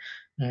জন্যে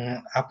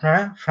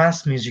আপনারা ফ্রান্স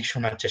মিউজিক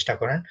শোনার চেষ্টা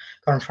করেন।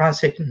 কারণ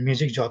ফ্রান্সের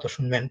মিউজিক যত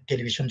শুনবেন,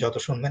 টেলিভিশন যত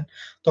শুনবেন,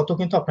 তত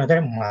কিন্তু আপনাদের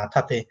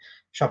মাথাতে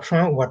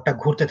সবসময় ওয়ার্ডটা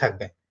ঘুরতে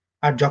থাকবে।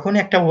 আর যখনই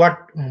একটা ওয়ার্ড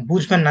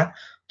বুঝবেন না,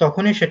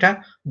 তখনই সেটা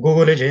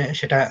গুগলে যেয়ে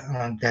সেটা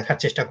দেখার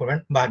চেষ্টা করবেন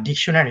বা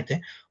ডিকশনারিতে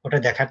ওটা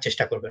দেখার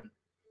চেষ্টা করবেন।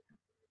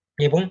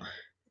 এবং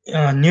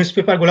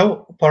নিউজপেপার গুলাও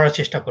পড়ার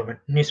চেষ্টা করবেন।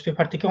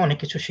 নিউজপেপার থেকেও অনেক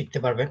কিছু শিখতে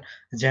পারবেন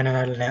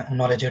জেনারেল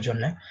নলেজের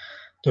জন্যে।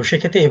 তো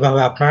সেক্ষেত্রে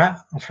এভাবে আপনারা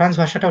ফ্রান্স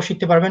ভাষাটাও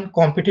শিখতে পারবেন,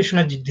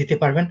 কম্পিটিশনে দিতে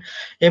পারবেন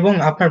এবং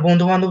আপনার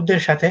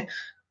বন্ধু-বান্ধবদের সাথে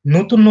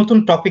নতুন, নতুন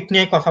টপিক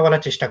নিয়ে কথা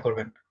বলার চেষ্টা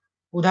করবেন।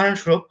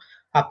 উদাহরণস্বরূপ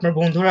আপনার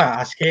বন্ধুরা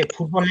আজকে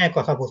ফুটবল নিয়ে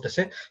কথা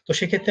বলতেছে। তো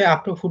সেক্ষেত্রে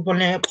আপনিও ফুটবল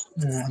নিয়ে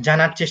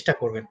জানার চেষ্টা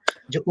করবেন।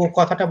 যে ও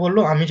কথাটা বলল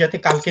আমি যাতে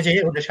কালকে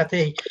যেয়ে ওদের সাথে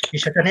এই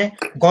বিষয়টা নিয়ে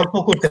গল্প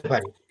করতে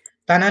পারি।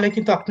 তা নাহলে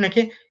কিন্তু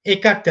আপনাকে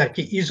একার্তে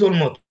আরকি ইজোল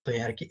মতোই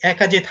আরকি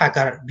একা যে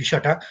থাকার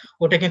বিষয়টা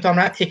ওটা কিন্তু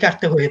আমরা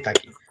একার্তে হয়ে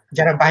থাকি।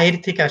 যারা বাহির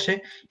থেকে আসে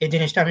এই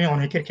জিনিসটা আমি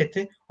অনেকের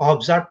ক্ষেত্রে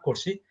অবজার্ভ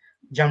করছি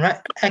যে আমরা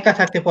একা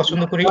থাকতে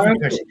পছন্দ করি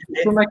ইউনিভার্সিটিতে।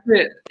 তোমাকে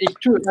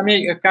একটু আমি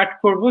কাট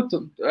করব তো,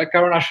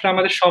 কারণ আসলে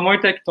আমাদের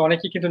সময়টা একটু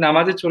অনেকেই কিন্তু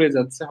নামাজে চলে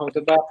যাচ্ছে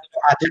হয়তোবা।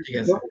 আচ্ছা ঠিক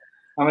আছে।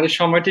 আমাদের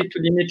সময়টা একটু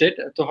লিমিটেড,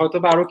 তো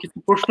হয়তোবা আরো কিছু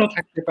প্রশ্ন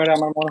থাকতে পারে।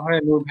 আমার মনে হয়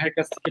নূর ভাইয়ের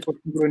কাছ থেকে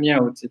প্রশ্নগুলো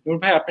নেওয়া উচিত। নূর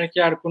ভাই, আপনার কি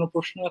আর কোনো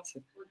প্রশ্ন আছে?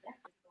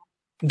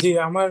 জি,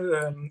 আমার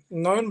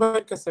নয়ন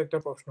ভাইয়ের কাছে একটা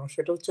প্রশ্ন,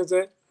 সেটা হচ্ছে যে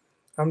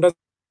আমরা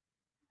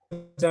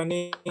জানি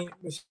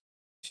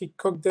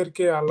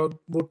শিক্ষকদেরকে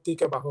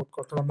আলোকবর্তিকা বাহক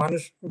অথবা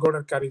মানুষ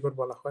গড়ার কারিগর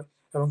বলা হয়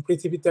এবং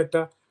পৃথিবীতে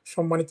একটা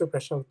সম্মানিত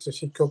পেশা হচ্ছে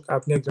শিক্ষক।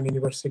 আপনি একজন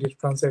ইউনিভার্সিটির,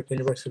 ফ্রান্সের একটা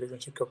ইউনিভার্সিটির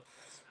একজন শিক্ষক।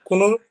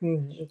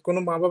 কোনো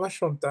মা বাবার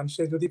সন্তান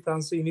সে যদি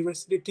ফ্রান্সের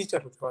ইউনিভার্সিটির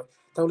টিচার হতে হয়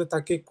তাহলে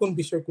তাকে কোন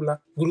বিষয়গুলা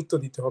গুরুত্ব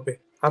দিতে হবে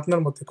আপনার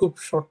মতে, খুব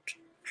শর্ট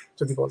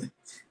যদি বলেন?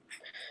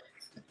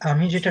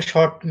 আমি যেটা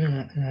শর্ট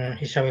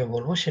হিসাবে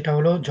বলবো সেটা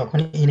হলো যখন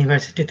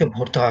ইউনিভার্সিটিতে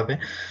ভর্তি হবে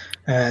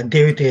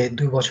DUIতে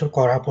 ২ বছর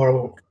করার পর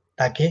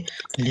তাকে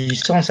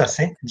লিসেন্স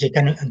আছে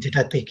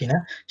যেটাতে কিনা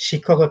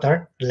শিক্ষকতার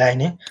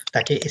লাইনে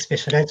তাকে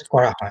স্পেশালাইজ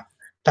করা হয়।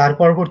 তার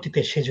পরবর্তীতে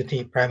সে যদি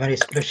প্রাইমারি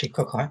স্কুলের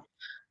শিক্ষক হয়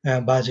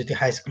বা যদি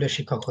হাই স্কুলের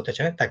শিক্ষক হতে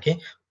চায় তাকে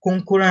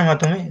কনকুরের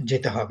মাধ্যমে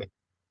যেতে হবে।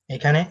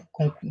 এখানে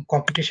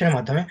কম্পিটিশনের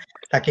মাধ্যমে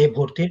তাকে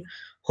ভর্তি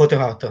হতে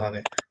হবে।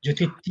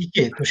 যদি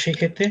টিকে তো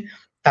সেক্ষেত্রে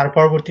তার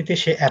পরবর্তীতে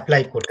সে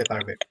এপ্লাই করতে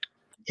পারবে।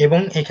 এবং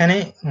এখানে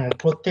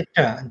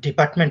প্রত্যেকটা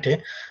ডিপার্টমেন্টে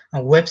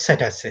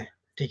ওয়েবসাইট আছে।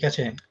 ঠিক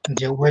আছে?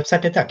 যে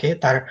ওয়েবসাইটে তাকে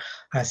তার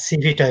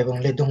সিভিটা এবং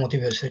লেদু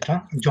মোটিভেশনটা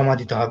জমা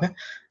দিতে হবে।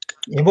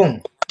 এবং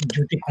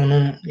যদি কোনো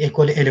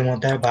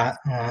এলেমতার বা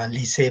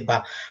লিসে বা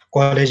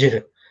কলেজের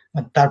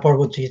তার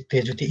পরবর্তীতে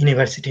যদি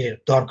ইউনিভার্সিটির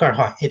দরকার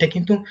হয়, এটা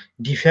কিন্তু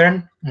ডিফারেন্ট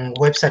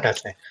ওয়েবসাইট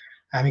আছে।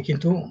 আমি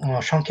কিন্তু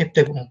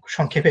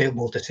সংক্ষেপে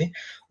বলতেছি,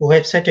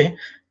 ওয়েবসাইটে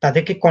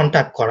তাদেরকে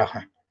কন্ট্যাক্ট করা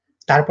হয়।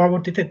 তার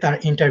পরবর্তীতে তার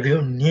ইন্টারভিউ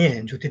নিয়ে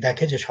যদি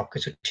দেখে যে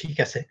সবকিছু ঠিক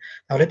আছে,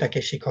 তাহলে তাকে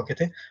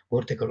শিক্ষকেতে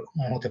ভর্তি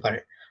হতে পারে।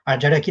 আর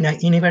যারা কিনা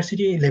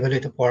ইউনিভার্সিটি লেভেলে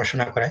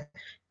পড়াশোনা করে,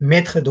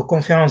 মেথড দো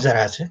কনফারেন্স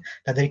যারা আছে,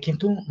 তাদের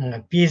কিন্তু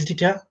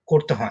পিএইচডিটা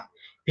করতে হয়।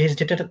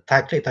 পিএইচডিটা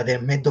থাকলে তাদের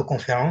মেথড দো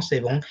কনফারেন্স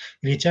এবং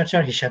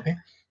রিসার্চার হিসাবে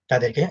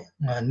তাদেরকে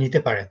নিতে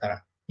পারে তারা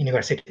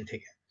ইউনিভার্সিটি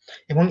থেকে।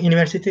 এবং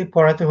ইউনিভার্সিটি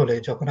পড়াতে হলে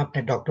যখন আপনি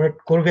ডক্টরেট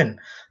করবেন,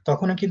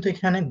 তখনও কিন্তু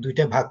এখানে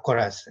দুইটা ভাগ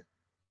করা আছে।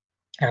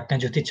 আপনি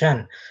যদি চান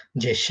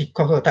যে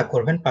শিক্ষকতা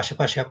করবেন,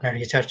 পাশাপাশি আপনার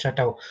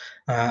রিসার্চটাও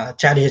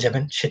চালিয়ে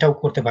যাবেন, সেটাও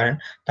করতে পারেন।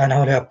 তা না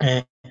হলে আপনি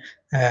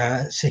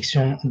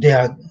সেকশন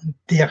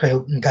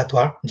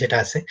গাতোয়ার যেটা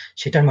আছে,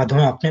 সেটার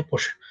মাধ্যমে আপনি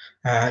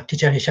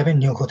টিচার হিসাবে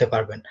নিয়োগ হতে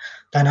পারবেন।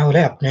 তা না হলে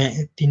আপনি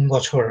 3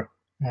 বছর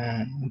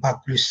বা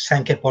প্লাস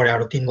 5 পরে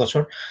আরো 3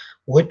 বছর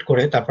ওয়েট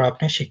করে তারপর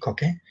আপনি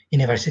শিক্ষকে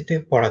ইউনিভার্সিটিতে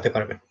পড়াতে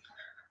পারবেন।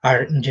 আর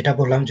যেটা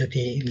বললাম,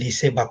 যদি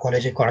লিসে বা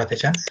কলেজে করাতে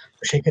চান,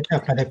 তো সেক্ষেত্রে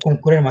আপনাদের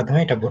কনকুরের মাধ্যমে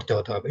এটা ভর্তি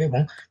হতে হবে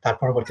এবং তার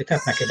পরবর্তীতে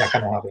আপনাকে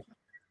দেখানো হবে।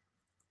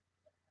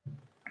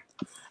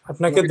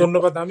 আপনাকে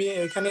ধন্যবাদ। আমি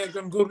এখানে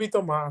একজন গর্বিত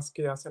মা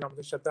আজকে আছেন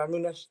আমাদের সাথে। আমি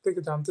ওনার থেকে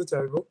জানতে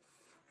চাইবো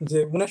যে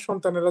ওনার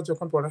সন্তানেরা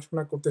যখন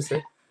পড়াশোনা করতেছে,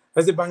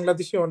 এই যে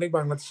বাংলাদেশি অনেক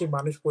বাংলাদেশি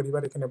মানুষ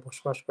পরিবার এখানে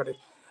বসবাস করে,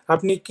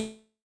 আপনি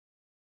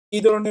কি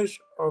ধরনের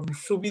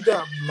সুবিধা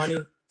মানে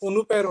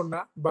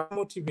অনুপ্রেরণা বা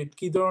মোটিভেট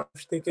কি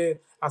ধরনের থেকে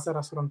আচার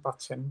আচরণ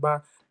পাচ্ছেন, বা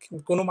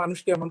কোনো মানুষ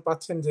কি এমন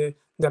পাচ্ছেন যে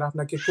যারা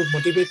আপনাকে খুব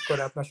মোটিভেট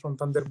করে আপনার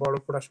সন্তানদের বড়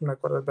পড়াশোনা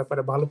করার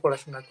ব্যাপারে, ভালো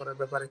পড়াশোনা করার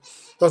ব্যাপারে,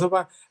 অথবা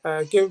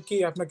কেউ কি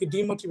আপনাকে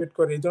ডিমোটিভেট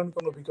করে, এই ধরনের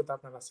কোনো অভিজ্ঞতা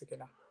আপনার আছে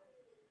কিনা?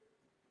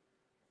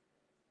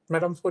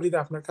 ম্যাডাম ফরিদা,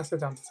 আপনার কাছে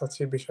জানতে চাচ্ছি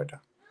এই বিষয়টা।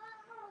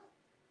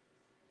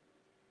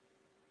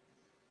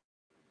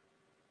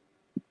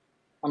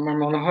 আমার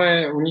মনে হয়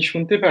উনি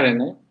শুনতে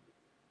পারেনি।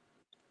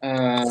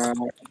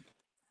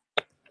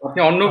 আপনি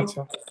অন্য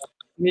আচ্ছা,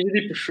 উনি যদি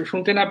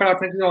শুনতে না পারে,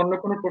 আপনি যদি অন্য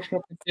কোনো প্রশ্ন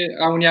থেকে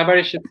উনি আবার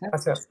এসেছেন।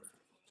 আচ্ছা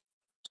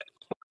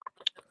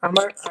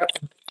আমার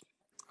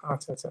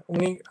আচ্ছা আচ্ছা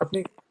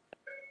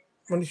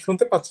উনি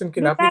শুনতে পাচ্ছেন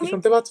কিনা? আপনি কি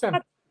শুনতে পাচ্ছেন?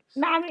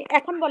 না, আমি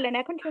এখন বলেন,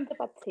 এখন শুনতে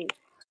পাচ্ছি।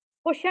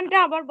 কোশ্চেনটা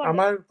আবার বলেন।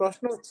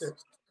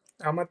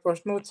 আমার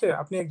প্রশ্ন হচ্ছে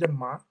আপনি একজন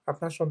মা,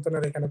 আপনার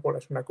সন্তানের এখানে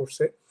পড়াশোনা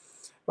করছে,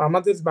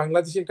 আমাদের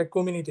বাংলাদেশে একটা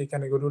কমিউনিটি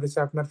এখানে গড়ে উঠেছে,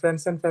 আপনার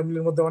ফ্রেন্ডস এন্ড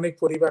ফ্যামিলির মধ্যে অনেক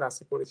পরিবার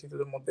আছে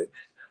পরিচিতদের মধ্যে,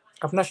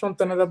 আপনার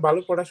সন্তানেরা ভালো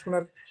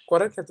পড়াশোনার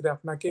করার ক্ষেত্রে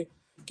আপনাকে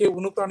কেউ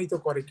অনুপ্রাণিত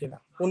করে কিনা,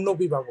 অন্য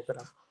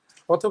অভিভাবকেরা,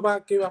 অথবা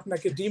কেউ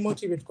আপনাকে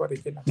ডিমোটিভেট করে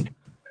কিনা?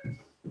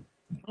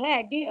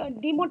 হ্যাঁ,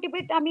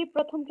 ডিমোটিভেট আমি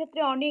প্রথম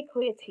ক্ষেত্রে অনেক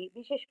হয়েছি,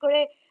 বিশেষ করে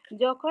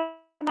যখন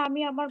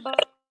আমি আমার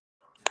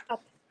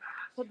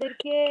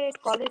বাচ্চাদেরকে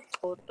কলেজ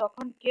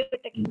তখন কেউ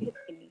এটাকে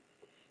ভেবেনি,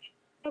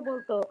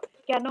 বলতো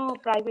কেন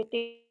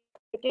প্রাইভেটে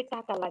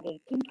টাকা লাগে,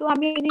 কিন্তু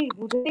আমি জিনিস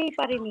বুঝতেই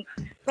পারিনি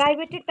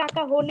প্রাইভেটে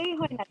টাকা হলেই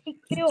হয় না,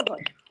 শিখতেও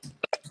হয়।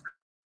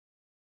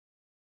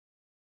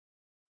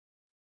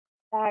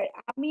 আর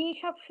আমি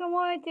সব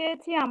সময়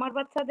চেয়েছি আমার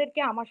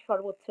বাচ্চাদেরকে আমার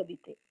সর্বোচ্চ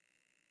দিতে।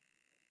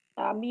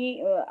 আমি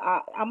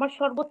আমার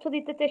সর্বোচ্চ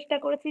দিতে চেষ্টা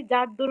করেছি,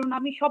 যার দরুন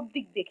আমি সব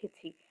দিক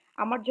দেখেছি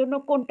আমার জন্য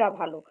কোনটা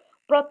ভালো।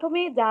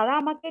 প্রথমে যারা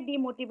আমাকে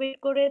ডিমোটিভেট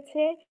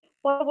করেছে,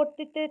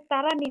 পরবর্তীতে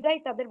তারা নিজেই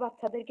তাদের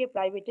বাচ্চাদেরকে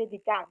প্রাইভেটে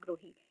দিতে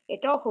আগ্রহী।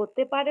 এটাও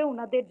হতে পারে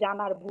ওনাদের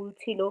জানার ভুল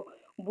ছিল,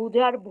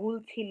 বুঝার ভুল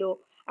ছিল।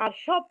 আর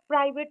সব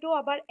প্রাইভেটও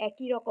আবার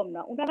একই রকম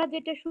না, ওনারা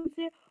যেটা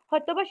শুনছে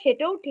হয়তোবা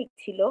সেটাও ঠিক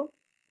ছিল।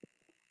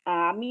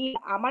 আমি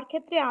আমার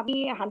ক্ষেত্রে আমি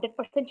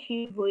 100%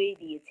 শিওর হয়েই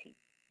দিয়েছি।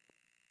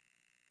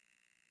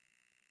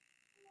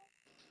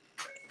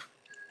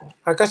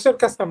 আকাশের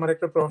কাছে আমার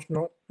একটা প্রশ্ন,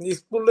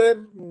 স্কুলের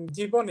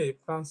জীবনে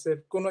ফ্রান্সের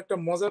কোন একটা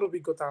মজার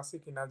অভিজ্ঞতা আছে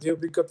কিনা, যে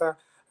অভিজ্ঞতা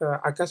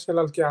আকাশ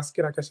হেলালকে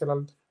আজকের আকাশ হেলাল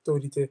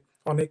তৈরিতে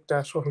অনেকটা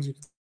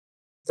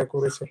সহযোগিতা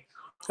করেছে?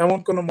 এমন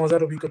কোন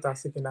মজার অভিজ্ঞতা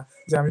আছে কিনা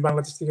যে আমি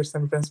বাংলাদেশ থেকে এসেছি,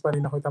 আমি ফ্রেন্ডস পারি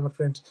না, হয়তো আমার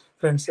ফ্রেন্ডস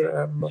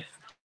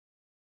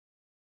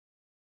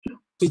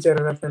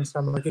টিচাররা ফ্রেন্ডস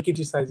আমাকে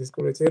ক্রিটিসাইজ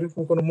করেছে,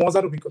 এরকম কোনো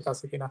মজার অভিজ্ঞতা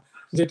আছে কিনা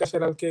যেটা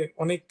হেলালকে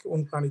অনেক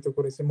অনুপ্রাণিত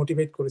করেছে,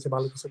 মোটিভেট করেছে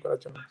ভালো কিছু করার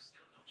জন্য?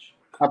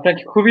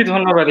 আপনাকে খুবই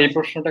ধন্যবাদ এই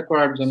প্রশ্নটা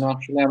করার জন্য।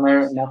 আসলে আমার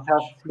মাথায়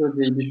আসছিল যে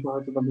এই বিষয়ে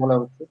হয়তো বলা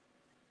উচিত।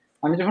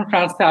 আমি যখন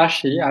ফ্রান্সে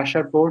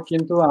আসার পর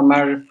কিন্তু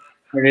আমার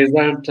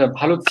রেজাল্ট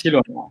ভালো ছিল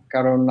না,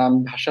 কারণ আমি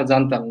ভাষা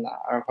জানতাম না।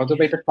 আর হয়তো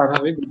এটা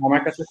স্বাভাবিক,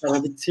 আমার কাছে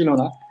স্বাভাবিক ছিল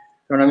না,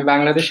 কারণ আমি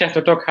বাংলাদেশে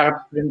এতটাও খারাপ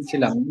স্টুডেন্ট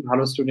ছিলাম,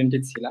 ভালো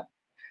স্টুডেন্টই ছিলাম।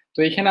 তো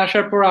এখানে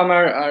আসার পর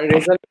আমার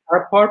রেজাল্ট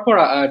খারাপ হওয়ার পর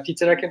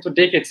টিচাররা কিন্তু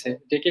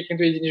ডেকে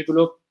কিন্তু এই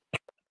জিনিসগুলো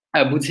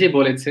বুঝিয়ে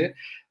বলেছে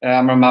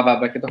আমার মা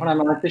বাবাকে। তখন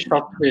আমি অনেকটাই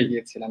শক হয়ে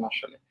গিয়েছিলাম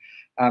আসলে।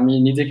 আমি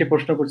নিজেকে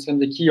প্রশ্ন করছিলাম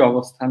যে কি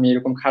অবস্থা, আমি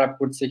এরকম খারাপ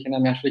করছি, এখানে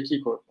আমি আসলে কি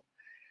করব।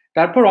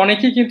 তারপর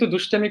অনেকেই কিন্তু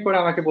দুষ্টামি করে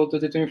আমাকে বলতো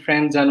যে তুমি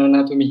ফ্রেঞ্চ জানো না,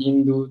 তুমি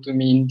হিন্দু,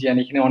 তুমি ইন্ডিয়ান।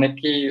 এখানে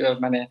অনেকেই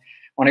মানে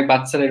অনেক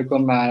বাচ্চারা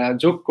এরকম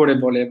জোক করে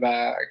বলে বা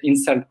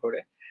ইনসাল্ট করে।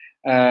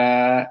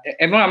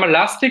 এবং আমার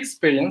লাস্ট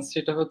এক্সপিরিয়েন্স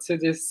সেটা হচ্ছে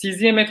যে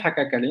সিজিএমএ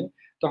থাকাকালীন,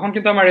 তখন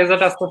কিন্তু আমার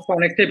রেজাল্ট আস্তে আস্তে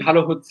অনেকটাই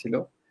ভালো হচ্ছিল।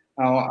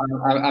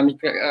 আমি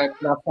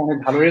ক্লাসে অনেক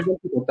ভালো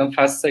রেজাল্ট করতাম,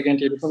 ফার্স্ট সেকেন্ড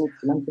এরকমই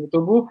ছিলাম, কিন্তু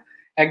তবু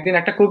একদিন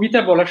একটা কবিতা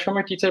বলার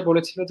সময় টিচার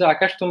বলেছিল যে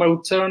আকাশ তোমার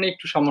উচ্চারণে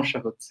একটু সমস্যা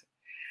হচ্ছে।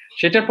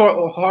 সেটার পর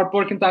হওয়ার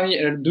পর কিন্তু আমি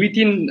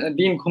 2-3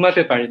 দিন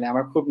ঘুমাতে পারি না,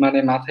 আমার খুব মানে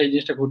মাথায় এই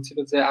জিনিসটা ঘুরছিল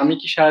যে আমি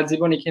কি সারা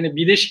জীবন এখানে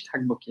বিদেশি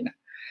থাকবো কিনা।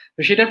 তো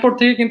সেটার পর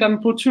থেকে কিন্তু আমি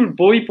প্রচুর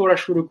বই পড়া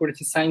শুরু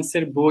করেছি,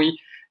 সায়েন্সের বই,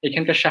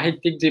 এখানকার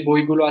সাহিত্যিক যে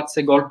বইগুলো আছে,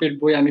 গল্পের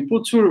বই আমি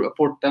প্রচুর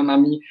পড়তাম।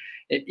 আমি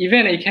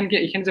ইভেন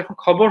এখানে যখন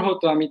খবর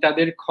হতো আমি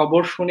তাদের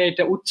খবর শুনে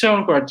এটা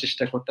উচ্চারণ করার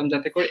চেষ্টা করতাম,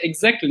 যাতে করে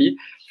এক্স্যাক্টলি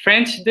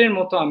ফ্রেঞ্চদের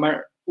মতো আমার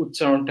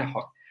উচ্চারণটা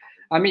হয়।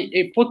 আমি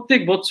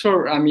প্রত্যেক বছর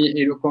আমি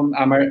এরকম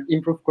আমার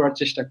ইমপ্রুভ করার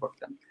চেষ্টা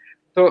করতাম।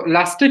 তো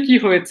লাস্টে কি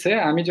হয়েছে,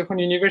 আমি যখন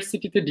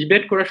ইউনিভার্সিটিতে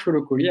ডিবেট করা শুরু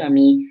করি,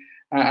 আমি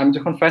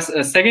যখন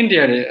সেকেন্ড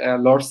ইয়ারে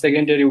লর্ড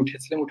সেকেন্ড ইয়ারে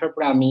উঠেছিলাম, ওঠার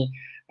পর আমি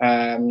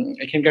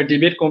এখানকার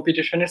ডিবেট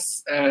কম্পিটিশনের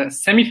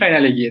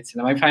সেমিফাইনালে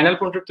গিয়েছিলাম। আমি ফাইনাল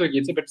পর্যন্ত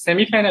গিয়েছি, বাট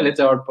সেমিফাইনালে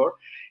যাওয়ার পর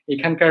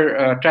এখানকার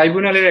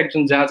ট্রাইব্যুনালের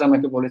একজন জাজ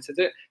আমাকে বলেছে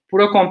যে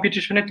পুরো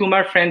কম্পিটিশনে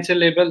তোমার ফ্রেঞ্চের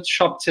লেভেল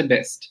সবচেয়ে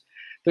বেস্ট।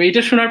 তো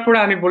এটা শোনার পরে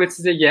আমি বলেছি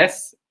যে ইয়েস,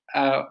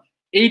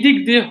 এই দিক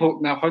দিয়ে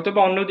হয়তো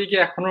বা অন্যদিকে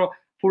এখনো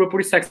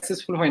পুরোপুরি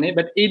সাকসেসফুল হয়নি,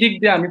 বাট এই দিক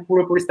দিয়ে আমি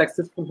পুরোপুরি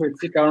সাকসেসফুল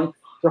হয়েছি, কারণ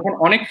যখন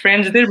অনেক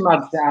ফ্রেন্ডসদের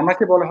মাঝে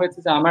আমাকে বলা হয়েছে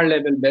যে আমার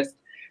লেভেল বেস্ট,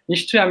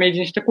 নিশ্চয়ই আমি এই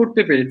জিনিসটা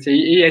করতে পেরেছি,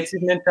 এই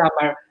অ্যাচিভমেন্টটা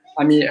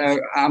আমি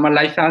আমার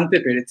লাইফে আনতে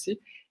পেরেছি।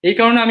 এই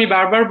কারণে আমি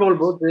বারবার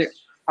বলবো যে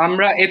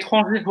আমরা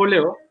এতফ্রান্সে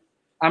হলেও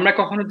আমরা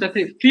কখনো যাতে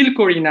ফিল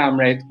করি না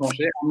আমরা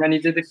এতফ্রান্সে, আমরা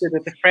নিজেদেরকে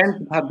যাতে ফ্রেঞ্চ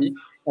ভাবি,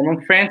 এবং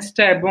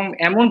ফ্রেঞ্চটা এবং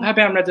এমন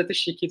ভাবে আমরা যাতে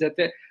শিখি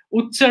যাতে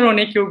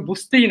উচ্চারণে কেউ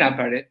বুঝতেই না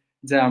পারে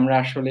যে আমরা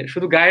আসলে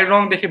শুধু গায়ের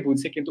রং দেখে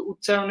বুঝি, কিন্তু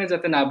উচ্চারণে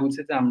যাতে না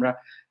বুঝে যে আমরা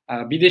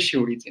বিদেশি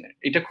অরিজিনের।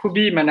 এটা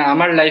খুবই মানে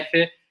আমার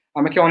লাইফে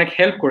আমাকে অনেক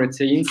হেল্প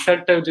করেছে।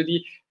 ইনসার্টটা যদি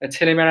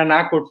ছেলেমেয়েরা না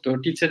করতো,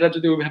 টিচাররা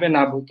যদি ওইভাবে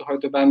না বলতো,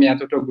 হয়তো বা আমি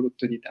এতটা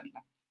গুরুত্ব দিতাম না।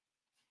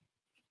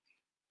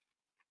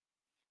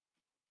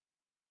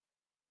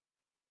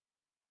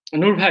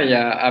 নূর ভাই,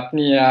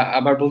 আপনি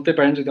আবার বলতে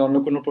পারেন যদি অন্য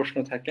কোনো প্রশ্ন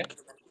থাকে।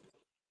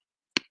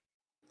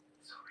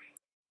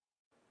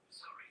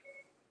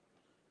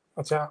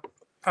 আচ্ছা,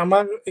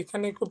 আমার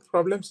এখানে খুব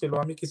প্রবলেম ছিল,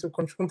 আমি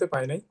কিছুক্ষণ শুনতে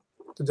পাই নাই,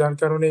 তো যার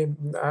কারণে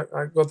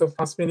গত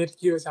 5 মিনিট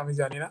কি হয়েছে আমি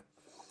জানি না।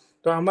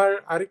 তো আমার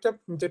আরেকটা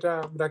যেটা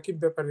রাকিব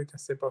ব্যাপারের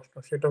কাছে প্রশ্ন,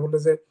 সেটা হলো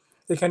যে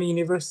এখানে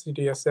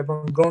ইউনিভার্সিটি আছে এবং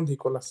গ্রাউন্ড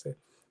ইকুয়াল আছে,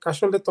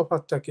 আসলে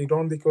তফাৎটা কি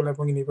গ্রাউন্ড ইকুয়াল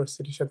এবং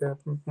ইউনিভার্সিটির সাথে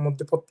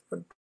মধ্যে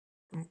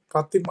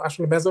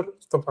আসলে মেজর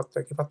তফাৎটা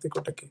কি,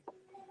 পার্থক্যটা কি?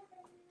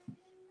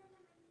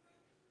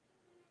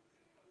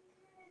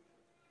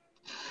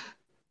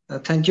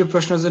 থ্যাংক ইউ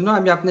প্রশ্নের জন্য।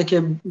 আমি আপনাকে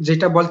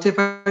যেটা বলতে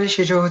পারি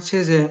সেটা হচ্ছে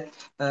যে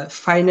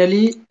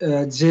ফাইনালি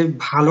যে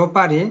ভালো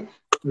পারে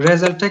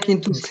রেজাল্টটা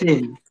কিন্তু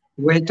সেম,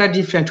 ওয়েটা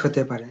ডিফারেন্ট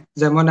হতে পারে।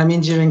 যেমন আমি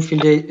ইঞ্জিনিয়ারিং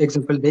ফিল্ডে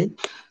এক্সাম্পল দেই,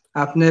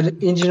 আপনার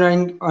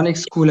ইঞ্জিনিয়ারিং অনেক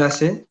স্কুল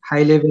আছে,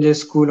 হাই লেভেলের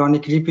স্কুল,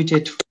 অনেক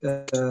রিপিটেড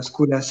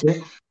স্কুল আছে,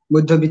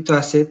 মধ্যবিত্ত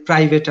আছে,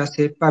 প্রাইভেট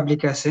আছে,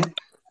 পাবলিক আছে।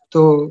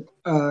 তো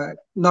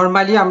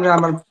নর্মালি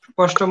আমার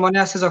স্পষ্ট মনে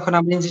আছে যখন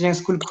আমি ইঞ্জিনিয়ারিং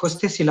স্কুল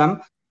খুঁজতেছিলাম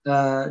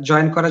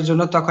জয়েন করার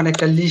জন্য, তখন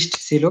একটা লিস্ট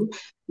ছিল,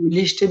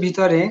 লিস্টের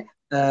ভিতরে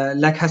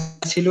লেখা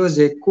ছিল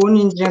যে কোন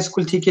ইঞ্জিনিয়ারিং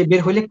স্কুল থেকে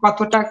বের হলে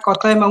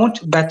কত অ্যামাউন্ট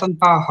বেতন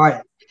পাওয়া হয়।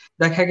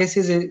 দেখা গেছে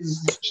যে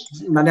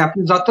মানে আপনি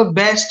যত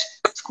বেস্ট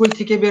স্কুল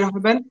থেকে বের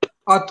হবেন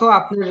অত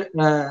আপনার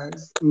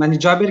মানে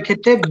জবের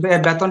ক্ষেত্রে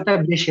বেতনটা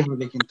বেশি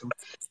হবে। কিন্তু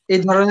এই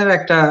ধরনের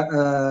একটা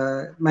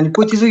মানে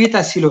প্রতিযোগিতা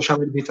ছিল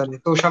সবার ভিতরে,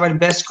 তো সবার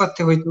বেস্ট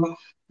করতে হইতো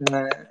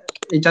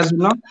এটার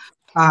জন্য।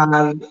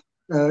 আর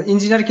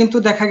ইঞ্জিনিয়ার কিন্তু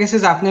দেখা গেছে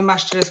যে আপনি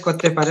মাস্টার্স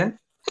করতে পারেন,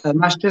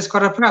 মাস্টার্স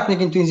করার পর আপনি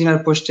কিন্তু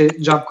ইঞ্জিনিয়ার পোস্টে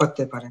জব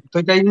করতে পারেন, তো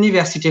এটা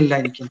ইউনিভার্সিটির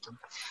লাইন কিন্তু।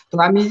 তো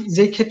আমি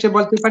যেই ক্ষেত্রে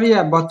বলতে পারি,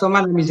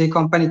 বর্তমান আমি যে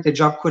কোম্পানিতে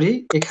জব করি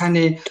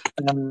এখানে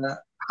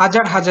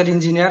হাজার হাজার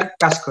ইঞ্জিনিয়ার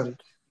কাজ করে।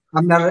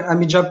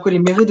 আমি জব করি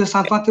মেহুদ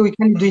সাঁতমাতে,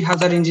 ওইখানে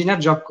 2000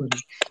 ইঞ্জিনিয়ার জব করি।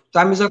 তো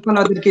আমি যখন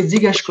ওদেরকে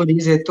জিজ্ঞাসা করি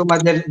যে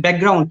তোমাদের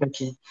ব্যাকগ্রাউন্ডটা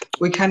কি,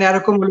 ওইখানে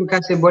এরকম লোক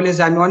আছে বলে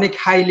যে আমি অনেক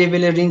হাই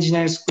লেভেলের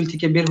ইঞ্জিনিয়ার স্কুল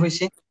থেকে বের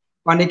হয়েছি,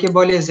 অনেকে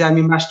বলে যে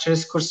আমি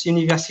মাস্টার্স করছি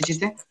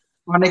ইউনিভার্সিটিতে,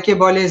 অনেকে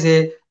বলে যে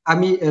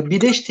আমি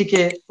বিদেশ থেকে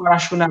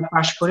পড়াশোনা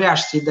পাশ করে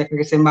আসছি, দেখা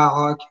গেছে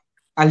মারক,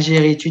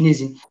 আলজেরি,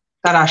 টিউনিসি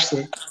তারা আসছে।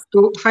 তো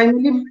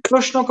ফাইনালি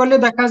প্রশ্ন করলে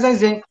দেখা যায়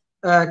যে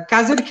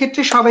কাজের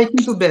ক্ষেত্রে সবাই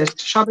কিন্তু বেস্ট,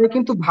 সবাই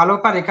কিন্তু ভালো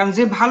পারে, কারণ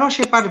যে ভালো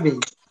সে পারবেই।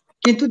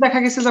 কিন্তু দেখা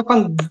গেছে যখন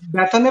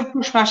বেতনের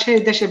প্রশ্ন আসে,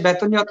 দেশে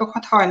বেতনে অত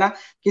কথা হয় না,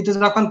 কিন্তু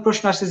যখন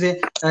প্রশ্ন আসে যে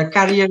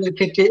ক্যারিয়ারের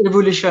ক্ষেত্রে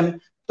এভলিউশন,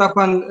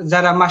 তখন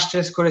যারা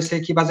মাস্টার্স করেছে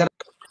কিংবা যারা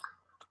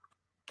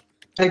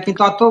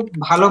কিন্তু অত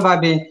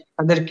ভালোভাবে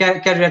তাদের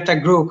ক্যারিয়ারটা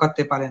গ্রো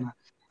করতে পারে না।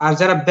 আর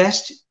যারা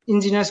বেস্ট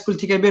ইঞ্জিনিয়ার স্কুল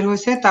থেকে বের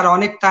হয়েছে তারা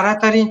অনেক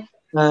তাড়াতাড়ি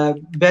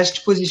বেস্ট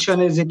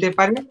পজিশনে যেতে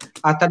পারে,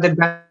 আর তাদের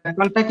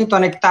বেতনটা কিন্তু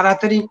অনেক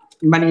তাড়াতাড়ি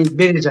মানে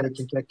বেড়ে যায়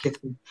কিন্তু এক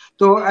ক্ষেত্রে।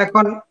 তো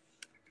এখন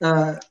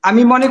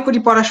আমি মনে করি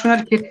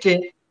পড়াশোনার ক্ষেত্রে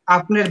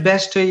আপনার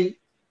বেস্টই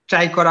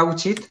ট্রাই করা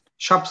উচিত,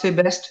 সবচেয়ে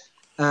বেস্ট।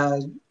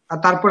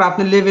 তারপর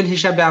আপনার লেভেল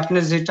হিসাবে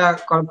আপনার যেটা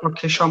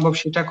পক্ষে সম্ভব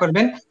সেটা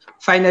করবেন।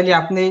 ফাইনালি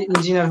আপনি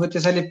ইঞ্জিনিয়ার হতে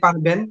চাইলে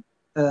পারবেন,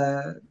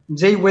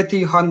 যেই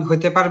ওয়েতেই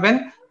হতে পারবেন,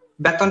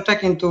 বেতনটা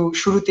কিন্তু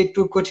শুরুতে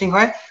একটু কঠিন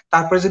হয়।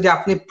 তারপরে যদি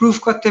আপনি প্রুফ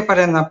করতে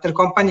পারেন আপনার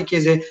কোম্পানিকে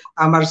যে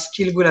আমার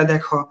স্কিল গুলা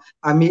দেখো,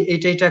 আমি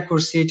এটা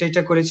করছি,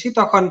 এটা করেছি,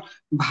 তখন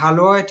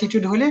ভালো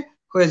অ্যাটিটিউড হলে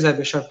হয়ে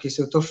যাবে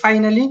সবকিছু। তো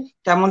ফাইনালি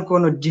তেমন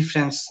কোনো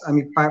ডিফারেন্স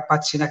আমি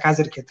পাচ্ছি না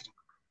কাজের ক্ষেত্রে।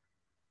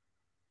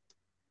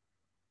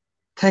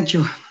 Thank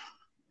you.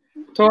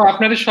 তো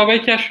আপনাদের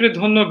সবাইকে আসলে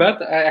ধন্যবাদ।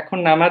 এখন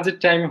নামাজের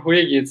টাইম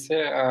হয়ে গিয়েছে,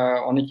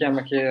 অনেকে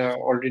আমাকে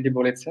অলরেডি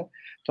বলেছে।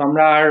 তো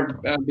আমরা আর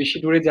বেশি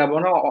দূরে যাব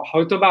না,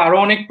 হয়তো বা আরো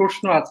অনেক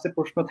প্রশ্ন আছে,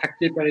 প্রশ্ন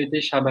থাকতেই পারে,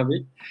 এটাই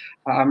স্বাভাবিক।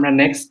 আমরা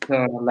নেক্সট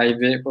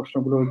লাইভে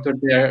প্রশ্নগুলোর উত্তর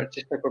দেওয়ার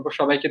চেষ্টা করব।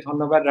 সবাইকে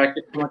ধন্যবাদ।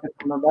 রাকিব, তোমাকে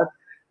ধন্যবাদ।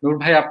 নূর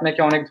ভাই, আপনাকে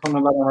অনেক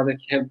ধন্যবাদ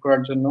আমাদেরকে হেল্প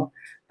করার জন্য।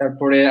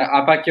 তারপরে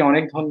আপাকে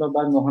অনেক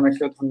ধন্যবাদ,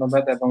 মোহনাকেও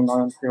ধন্যবাদ, এবং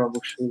নয়নকে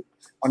অবশ্যই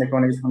অনেক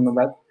অনেক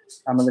ধন্যবাদ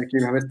আমাদেরকে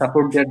এইভাবে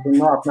সাপোর্ট দেওয়ার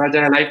জন্য। আপনারা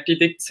যারা লাইভটি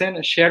দেখছেন,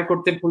 শেয়ার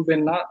করতে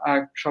ভুলবেন না,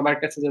 সবার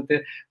কাছে যাতে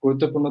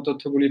গুরুত্বপূর্ণ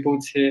তথ্যগুলি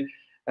পৌঁছে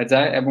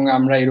যায়, এবং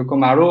আমরা এরকম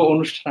আরো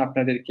অনুষ্ঠান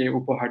আপনাদেরকে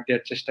উপহার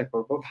দেওয়ার চেষ্টা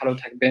করব। ভালো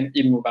থাকবেন।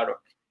 ঈদ মুবারক।